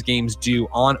how those games do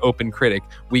on Open Critic,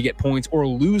 we get points or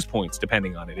lose points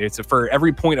depending on it. It's for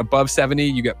every point above 70,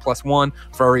 you get +1.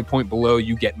 For every point below,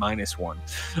 you get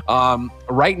 -1.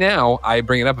 Right now, I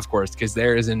bring it up, of course, because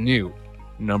there is a new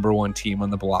number one team on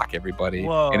the block, everybody.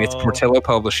 Whoa. And it's Portillo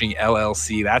Publishing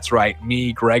LLC. That's right,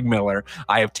 me, Greg Miller.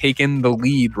 I have taken the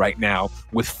lead right now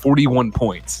with 41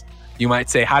 points. You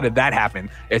might say, how did that happen?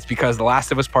 It's because The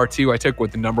Last of Us Part 2 I took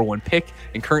with the number one pick,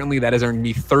 and currently that has earned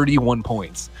me 31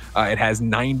 points. It has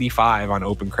 95 on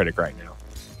Open Critic right now.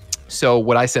 So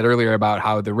what I said earlier about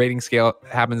how the rating scale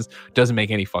happens doesn't make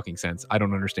any fucking sense. I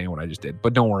don't understand what I just did,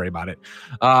 but don't worry about it.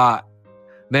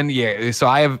 So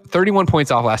I have 31 points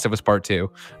off Last of Us Part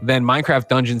 2. Then Minecraft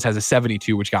Dungeons has a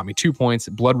 72, which got me 2 points.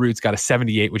 Bloodroots got a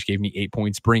 78, which gave me 8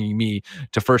 points, bringing me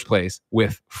to first place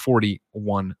with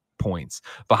 41 points.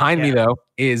 Behind me, though,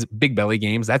 is Big Belly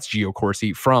Games. That's Gio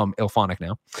Corsi from Ilphonic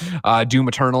now. Doom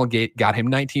Eternal got him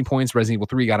 19 points. Resident Evil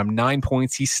 3 got him 9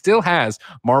 points. He still has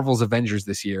Marvel's Avengers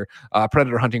this year.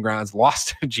 Predator Hunting Grounds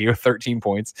lost Gio 13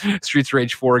 points. Streets of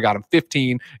Rage 4 got him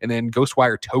 15. And then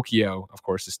Ghostwire Tokyo, of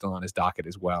course, is still on his docket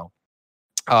as well.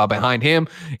 Behind him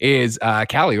is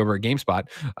Callie over at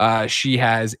GameSpot. She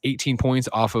has 18 points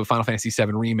off of Final Fantasy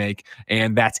VII Remake,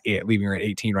 and that's it, leaving her at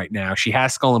 18 right now. She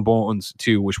has Skull and Bones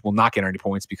 2, which will not get her any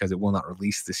points because it will not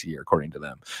release this year, according to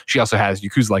them. She also has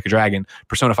Yakuza Like a Dragon,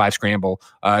 Persona 5 Scramble,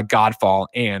 Godfall,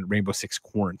 and Rainbow Six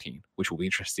Quarantine, which will be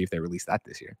interesting to see if they release that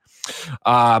this year.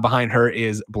 Behind her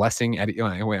is Blessing Eddie.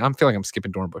 Wait, I'm feeling I'm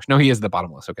skipping Dornbush. No, he is the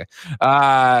bottom list. Okay.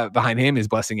 Behind him is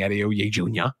Blessing Eddie Oye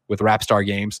Jr. with Rapstar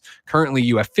Games. Currently,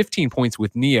 you have 15 points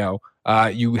with Neo.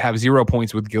 You have 0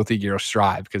 points with Guilty Gear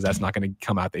Strive because that's not going to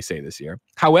come out, they say, this year.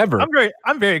 However,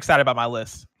 I'm very excited about my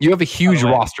list. You have a huge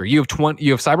roster. You have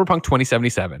Cyberpunk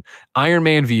 2077, Iron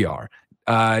Man VR,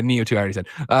 Neo 2, I already said.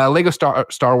 Lego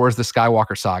Star Wars The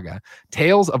Skywalker Saga,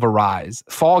 Tales of Arise,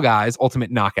 Fall Guys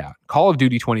Ultimate Knockout, Call of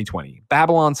Duty 2020,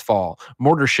 Babylon's Fall,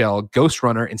 Mortar Shell, Ghost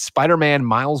Runner, and Spider-Man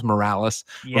Miles Morales.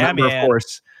 Yeah, Remember, man. of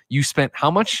course, you spent how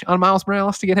much on Miles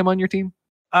Morales to get him on your team?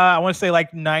 I want to say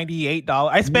like $98.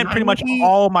 I spent pretty much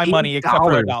all my money except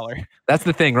for $1. That's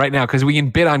the thing right now, because we can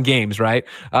bid on games, right?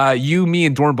 You, me,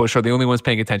 and Dornbush are the only ones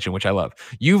paying attention, which I love.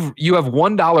 You have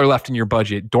 $1 left in your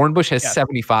budget. Dornbush has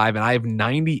 75, and I have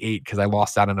 98 because I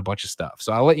lost out on a bunch of stuff.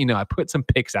 So I'll let you know. I put some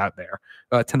picks out there.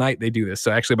 Tonight they do this.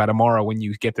 So actually by tomorrow when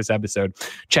you get this episode,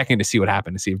 check in to see what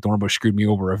happened, to see if Dornbush screwed me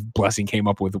over, if Blessing came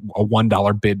up with a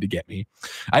 $1 bid to get me.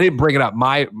 I didn't bring it up.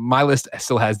 My list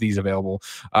still has these available.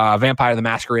 Vampire the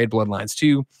Masquerade, Bloodlines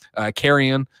 2,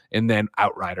 Carrion, and then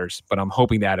Outriders. But I'm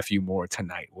hoping to add a few more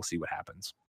tonight. We'll see what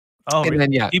happens. Oh, and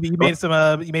then, yeah, you made some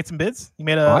bids. You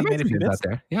made a few bids out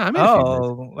there. Yeah, I made a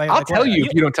few bids. I'll tell you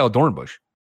if you don't tell Dornbush.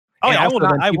 Oh, yeah, I will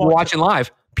not.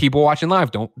 People watching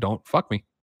live, don't fuck me.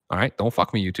 All right, don't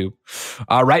fuck me, YouTube.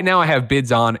 Right now, I have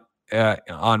bids on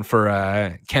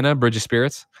for Kenna, Bridge of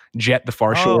Spirits, Jet, The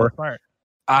Far Shore. Smart.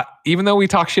 Even though we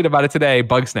talk shit about it today,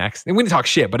 Bug Snacks, and we didn't talk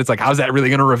shit, but it's like, how's that really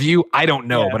going to review? I don't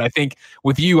know, but I think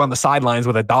with you on the sidelines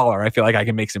with $1, I feel like I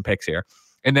can make some picks here.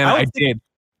 And then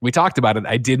we talked about it.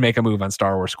 I did make a move on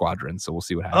Star Wars Squadron, so we'll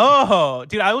see what happens. Oh,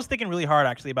 dude, I was thinking really hard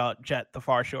actually about Jet, The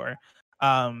Far Shore,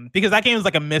 because that game is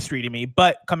like a mystery to me.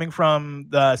 But coming from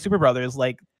the Super Brothers,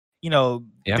 like,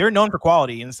 they're known for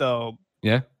quality, and so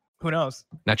who knows?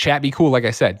 Now, chat, be cool. Like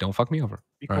I said, don't fuck me over.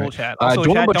 Be cool, chat. Also,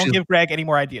 chat, don't give Greg any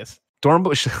more ideas.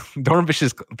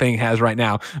 Dornbush's thing has right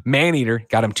now. Maneater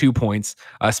got him 2 points.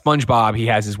 SpongeBob he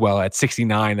has as well at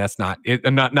 69. That's not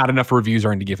enough reviews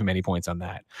are to give him any points on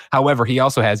that. However, he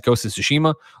also has Ghost of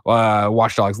Tsushima,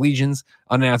 Watch Dogs Legions,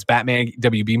 unannounced Batman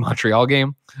WB Montreal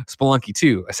game, Spelunky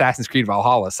 2, Assassin's Creed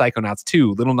Valhalla, Psychonauts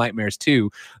 2, Little Nightmares 2,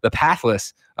 The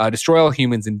Pathless, Destroy All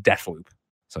Humans, and Deathloop.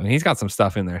 So he's got some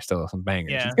stuff in there still, some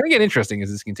bangers. Yeah. It's going to get interesting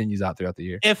as this continues out throughout the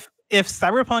year. If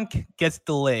Cyberpunk gets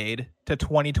delayed to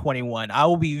 2021, I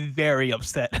will be very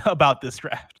upset about this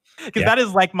draft, because that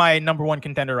is like my number one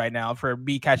contender right now for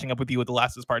me catching up with you with The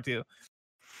Last of Us Part 2.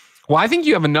 Well, I think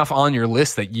you have enough on your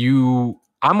list that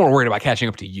I'm more worried about catching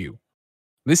up to you.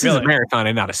 This is a marathon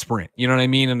and not a sprint. You know what I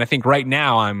mean? And I think right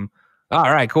now I'm all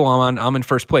right, cool. I'm in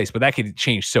first place, but that could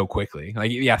change so quickly.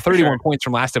 Like, 31 points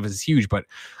from Last of Us is huge, but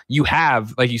you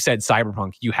have, like you said,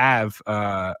 Cyberpunk. You have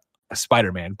a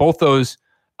Spider-Man. Both those,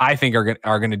 I think,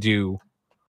 are going to do.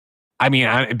 I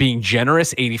mean, being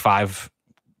generous, 85,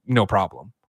 no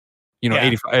problem.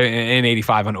 85 and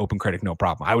 85 on OpenCritic, no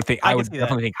problem. I would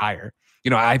definitely think higher.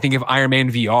 I think if Iron Man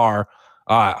VR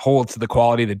holds to the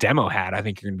quality the demo had, I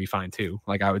think you're going to be fine too.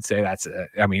 Like, I would say that's.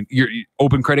 You're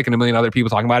OpenCritic and a million other people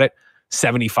talking about it.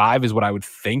 75 is what I would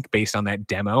think based on that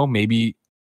demo. Maybe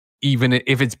even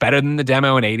if it's better than the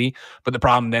demo, an 80. But the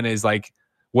problem then is, like,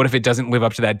 what if it doesn't live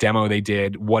up to that demo they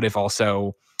did? What if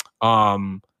also,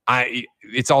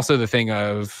 it's also the thing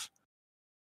of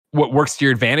what works to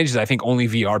your advantage is I think only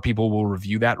VR people will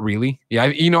review that, really. Yeah,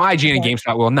 IGN and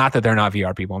GameSpot will. Not that they're not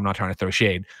VR people. I'm not trying to throw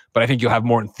shade, but I think you'll have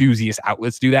more enthusiast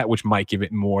outlets do that, which might give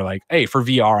it more like, hey, for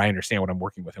VR, I understand what I'm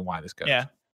working with and why this goes. Yeah,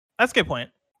 that's a good point.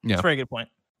 Yeah, that's a very good point.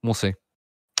 We'll see.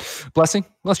 Blessing,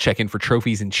 let's check in for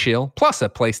trophies and chill, plus a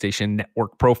PlayStation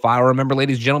Network profile. Remember,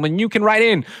 ladies and gentlemen, you can write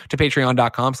in to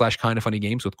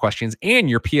patreon.com/kindoffunnygames with questions and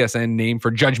your PSN name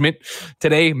for judgment.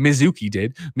 Today, Mizuki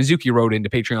did. Mizuki wrote into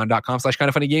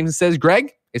patreon.com/kindoffunnygames and says,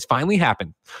 Greg, it's finally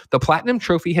happened. The Platinum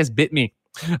Trophy has bit me.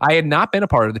 I had not been a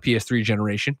part of the PS3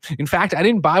 generation. In fact, I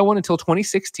didn't buy one until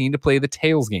 2016 to play the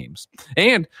Tales games.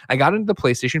 And I got into the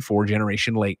PlayStation 4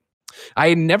 generation late. I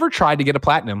had never tried to get a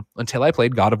platinum until I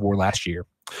played God of War last year.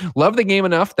 Loved the game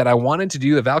enough that I wanted to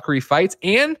do the Valkyrie fights,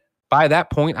 and by that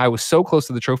point, I was so close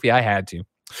to the trophy I had to.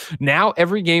 Now,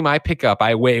 every game I pick up,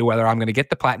 I weigh whether I'm going to get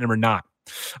the platinum or not.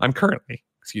 I'm currently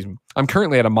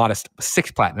at a modest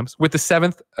 6 platinums, with the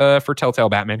 7th for Telltale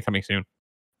Batman coming soon.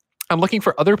 I'm looking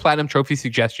for other platinum trophy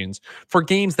suggestions for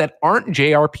games that aren't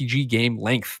JRPG game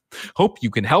length. Hope you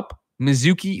can help.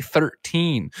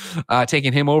 Mizuki13.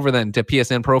 Taking him over then to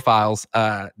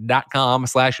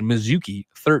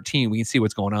psnprofiles.com/Mizuki13. We can see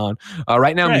what's going on.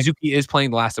 Right now, Right. Mizuki is playing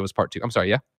The Last of Us Part 2. I'm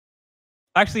sorry, yeah?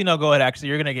 Actually, no, go ahead. Actually,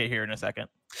 you're going to get here in a second.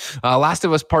 Last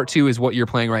of Us Part 2 is what you're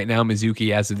playing right now,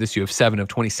 Mizuki. As of this, you have 7 of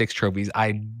 26 trophies.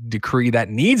 I decree that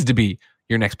needs to be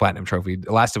your next platinum trophy.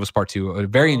 Last of Us Part 2, a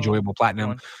very enjoyable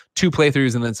platinum. 2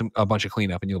 playthroughs and then a bunch of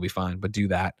cleanup and you'll be fine, but do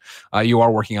that. You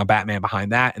are working on Batman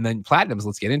behind that. And then platinums,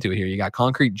 let's get into it here. You got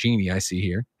Concrete Genie, I see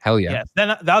here. Hell yeah. Yes. Then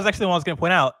that was actually the one I was going to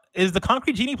point out. Is the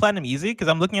Concrete Genie platinum easy? Because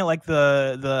I'm looking at like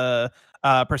the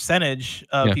percentage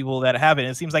of people that have it.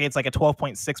 And it seems like it's like a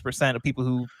 12.6% of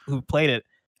people who played it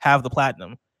have the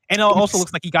platinum. And it also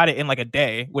looks like he got it in like a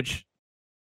day, which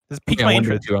this piqued my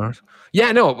interest. 2 hours.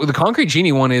 Yeah, no, the Concrete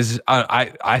Genie one is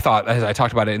I thought, as I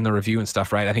talked about it in the review and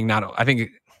stuff, right? I think not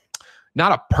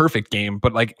a perfect game,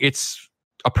 but like it's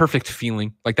a perfect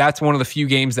feeling. Like that's one of the few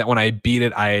games that when I beat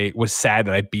it, I was sad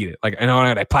that I beat it. Like I know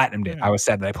I platinumed it. I was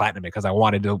sad that I platinumed it because I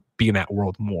wanted to be in that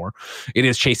world more. It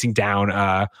is chasing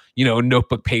down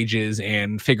notebook pages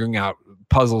and figuring out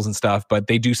puzzles and stuff, but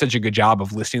they do such a good job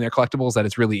of listing their collectibles that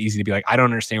it's really easy to be like, I don't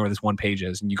understand where this one page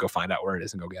is, and you go find out where it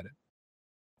is and go get it.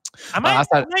 I might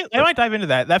dive into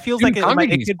that. That feels like it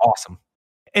could, awesome.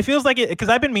 It feels like it because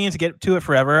I've been meaning to get to it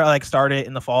forever. I like started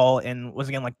in the fall and was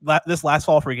again like this last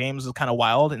fall for games was kind of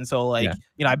wild, and so like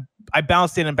I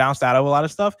bounced in and bounced out of a lot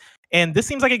of stuff. And this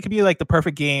seems like it could be like the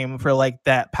perfect game for like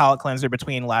that palate cleanser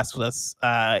between Last of Us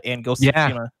and Ghost of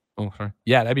Tsushima. Oh, sorry.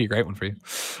 Yeah, that'd be a great one for you.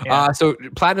 Yeah. So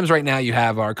platinums right now, you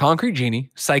have our Concrete Genie,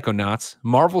 Psychonauts,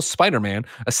 Marvel's Spider-Man,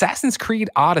 Assassin's Creed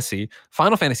Odyssey,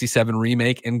 Final Fantasy VII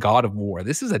Remake, and God of War.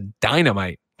 This is a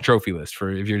dynamite trophy list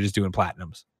for if you're just doing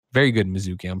platinums. Very good,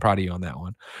 Mizuki. I'm proud of you on that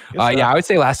one. I would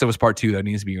say Last of Us Part 2, though,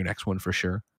 needs to be your next one for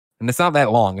sure. And it's not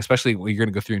that long, especially when you're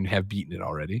going to go through and have beaten it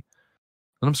already.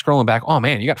 And I'm scrolling back. Oh,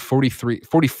 man, you got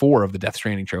 44 of the Death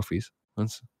Stranding trophies.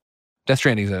 Death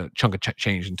Stranding is a chunk of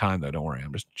change in time, though. Don't worry.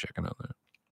 I'm just checking out that.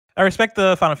 I respect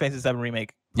the Final Fantasy VII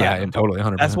Remake. Yeah, totally.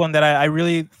 100%. That's one that I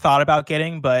really thought about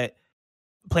getting, but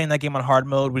playing that game on hard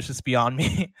mode was just beyond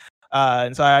me.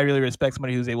 And so I really respect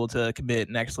somebody who's able to commit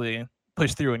and actually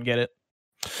push through and get it.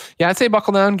 Yeah, I'd say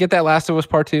buckle down, get that Last of Us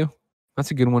Part 2. That's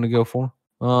a good one to go for.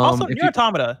 Also, Nier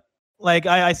Automata. Like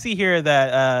I see here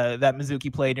that that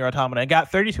Mizuki played Nier Automata and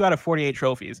got 32 out of 48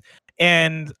 trophies.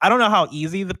 And I don't know how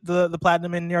easy the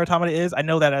platinum in Nier Automata is. I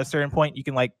know that at a certain point you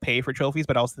can like pay for trophies,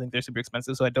 but I also think they're super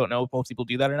expensive. So I don't know if most people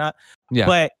do that or not. Yeah.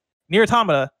 But Nier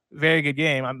Automata, very good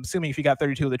game. I'm assuming if you got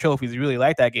 32 of the trophies, you really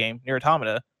like that game. Nier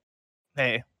Automata,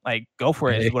 hey, like go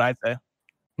for it is what I'd say.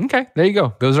 Okay, there you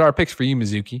go. Those are our picks for you,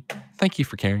 Mizuki. Thank you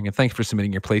for caring, and thanks for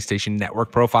submitting your PlayStation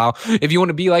Network profile. If you want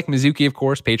to be like Mizuki, of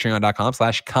course,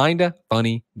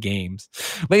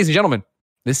 patreon.com/kindafunnygames. Ladies and gentlemen,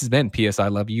 this has been PS I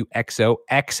Love You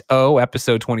XOXO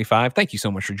episode 25. Thank you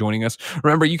so much for joining us.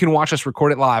 Remember, you can watch us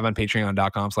record it live on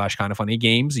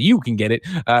patreon.com/kindafunnygames. You can get it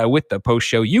with the post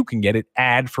show. You can get it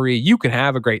ad free. You can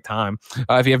have a great time.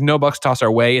 If you have no bucks toss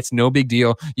our way, it's no big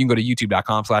deal. You can go to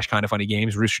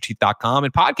youtube.com/kindafunnygames, roosterteeth.com,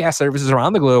 and podcast services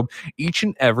around the globe each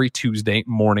and every Tuesday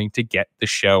morning to get the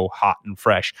show hot and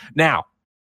fresh. Now,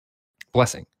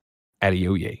 blessing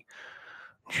Adeoye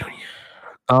Jr.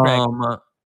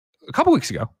 A couple weeks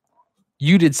ago,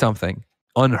 you did something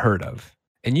unheard of,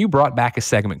 and you brought back a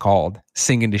segment called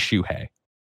Singing to Shuhei.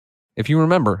 If you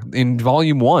remember, in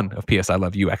volume 1 of PS I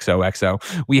Love You XOXO,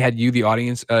 we had you, the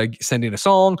audience, send in a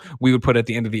song. We would put it at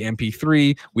the end of the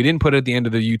MP3. We didn't put it at the end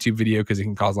of the YouTube video because it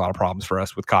can cause a lot of problems for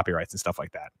us with copyrights and stuff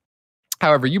like that.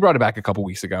 However, you brought it back a couple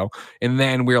weeks ago, and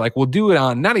then we were like, we'll do it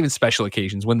on not even special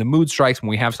occasions, when the mood strikes, when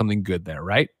we have something good there,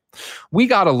 right? We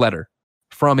got a letter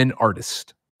from an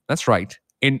artist. That's right.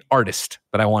 An artist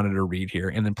that I wanted to read here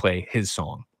and then play his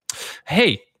song.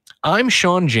 Hey, I'm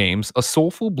Sean James, a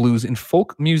soulful blues and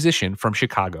folk musician from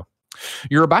Chicago.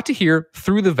 You're about to hear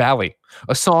Through the Valley,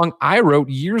 a song I wrote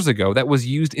years ago that was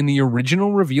used in the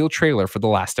original reveal trailer for The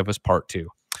Last of Us Part 2.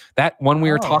 That one we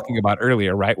were talking about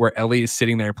earlier, right? Where Ellie is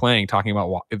sitting there playing, talking about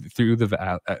walk through the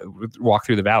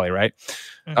valley, right?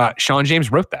 Mm-hmm. Sean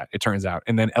James wrote that, it turns out.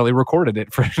 And then Ellie recorded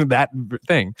it for that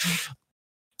thing.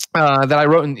 That I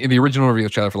wrote in the original reveal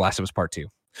trailer for Last of Us Part 2.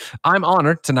 I'm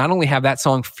honored to not only have that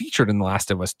song featured in The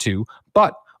Last of Us 2,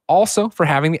 but also for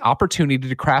having the opportunity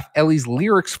to craft Ellie's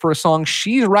lyrics for a song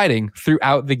she's writing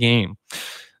throughout the game.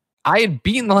 I had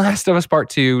beaten The Last of Us Part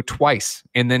 2 twice.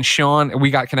 And then Sean,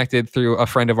 we got connected through a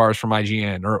friend of ours from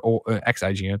IGN or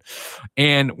ex-IGN.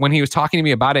 And when he was talking to me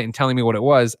about it and telling me what it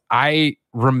was, I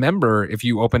remember, if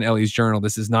you open Ellie's journal,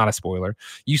 this is not a spoiler,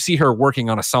 you see her working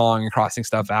on a song and crossing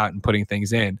stuff out and putting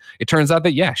things in. It turns out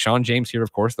that, yeah, Sean James here,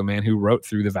 of course, the man who wrote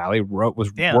Through the Valley, worked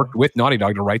with Naughty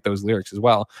Dog to write those lyrics as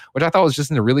well, which I thought was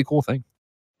just a really cool thing.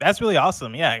 That's really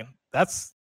awesome. Yeah,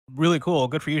 that's really cool.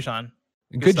 Good for you, Sean.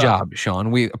 Good job, Sean.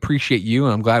 We appreciate you,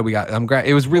 and I'm glad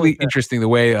it was really interesting the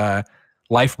way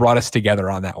life brought us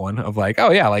together on that one of like,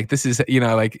 oh yeah, like this is,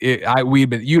 like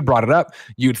you'd brought it up,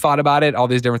 you'd thought about it, all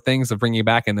these different things of bringing it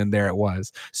back, and then there it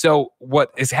was. So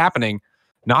what is happening,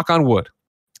 knock on wood,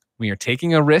 we are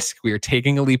taking a risk, we are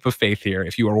taking a leap of faith here.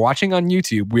 If you are watching on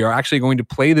YouTube, we are actually going to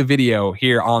play the video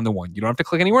here on the one. You don't have to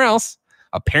click anywhere else.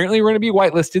 Apparently, we're going to be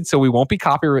whitelisted, so we won't be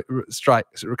copyrighted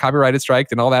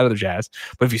striked and all that other jazz.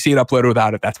 But if you see it uploaded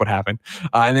without it, that's what happened.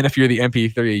 And then if you're the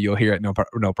MP3, you'll hear it no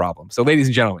problem. So, ladies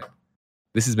and gentlemen,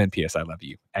 this has been PS I Love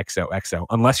You, XOXO.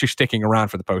 Unless you're sticking around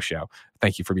for the post show,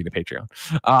 thank you for being the Patreon.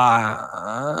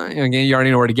 Again, you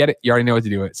already know where to get it. You already know what to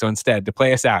do it. So instead, to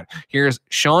play us out, here's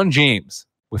Sean James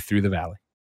with Through the Valley.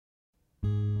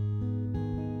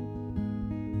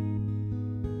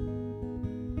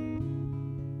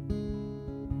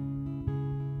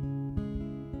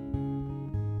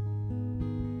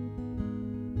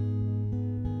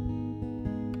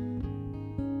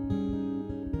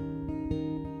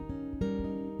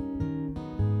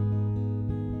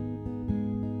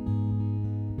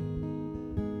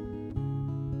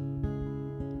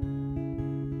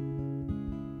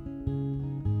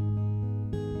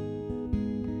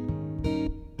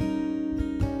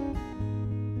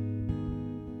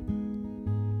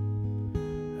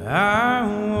 I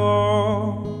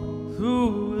walk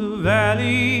through the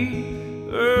valley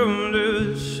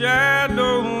under the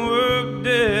shadow of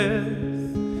death,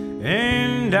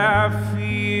 and I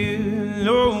fear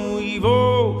no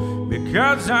evil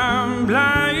because I'm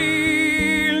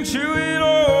blind to it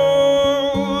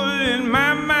all. In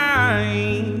my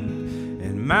mind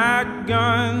and my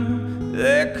gun,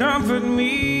 they comfort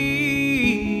me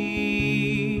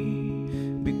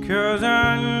because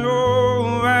I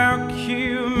know I'll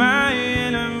kill my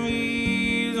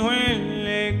enemies when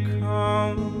they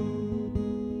come.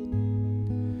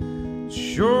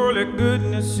 Surely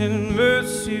goodness and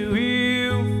mercy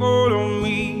will follow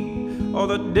me all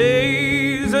the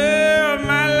days of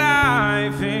my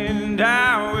life, and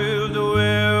I will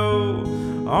dwell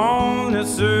on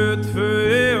this earth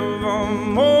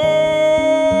forevermore.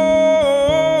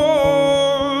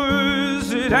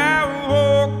 Said I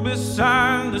walk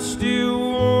beside the still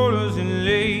waters and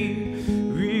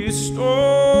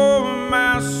restore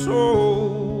my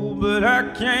soul, but I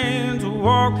can't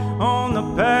walk on the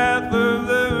path of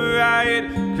the right,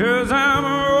 'cause I'm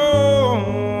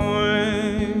rolling.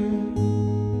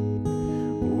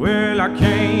 Well, I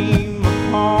came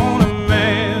upon a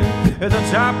man at the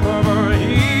top of a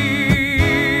hill.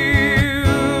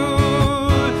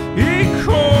 He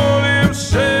called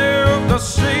himself the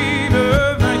Savior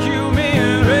of the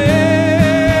human race.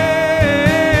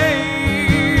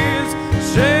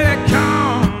 Said,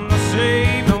 come to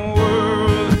save the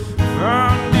world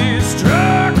from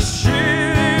destruction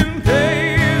and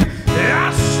pain.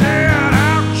 I said,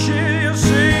 how can you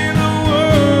save the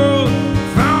world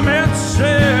from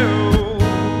itself?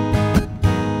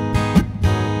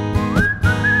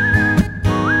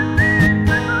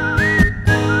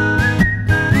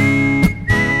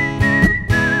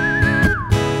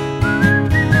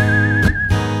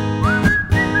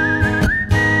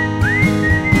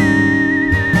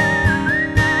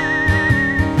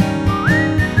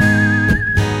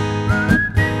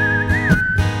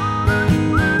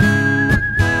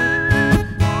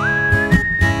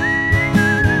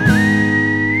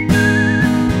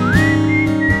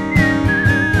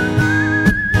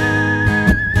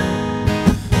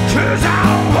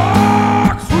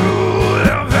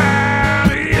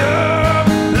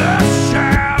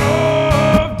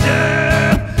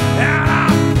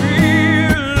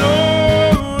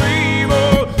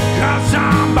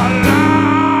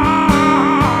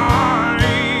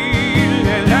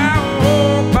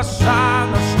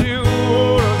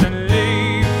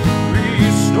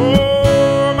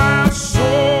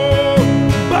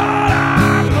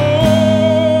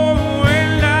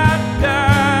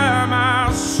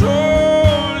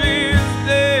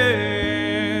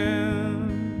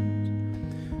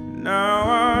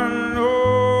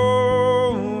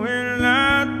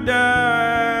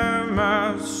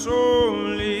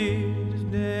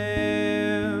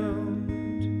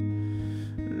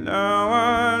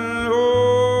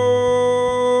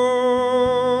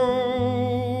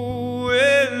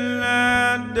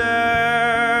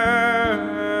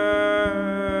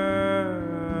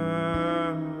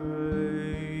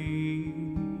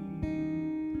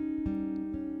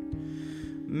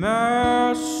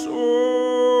 my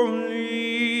soul leaves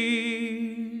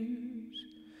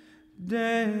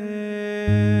dead.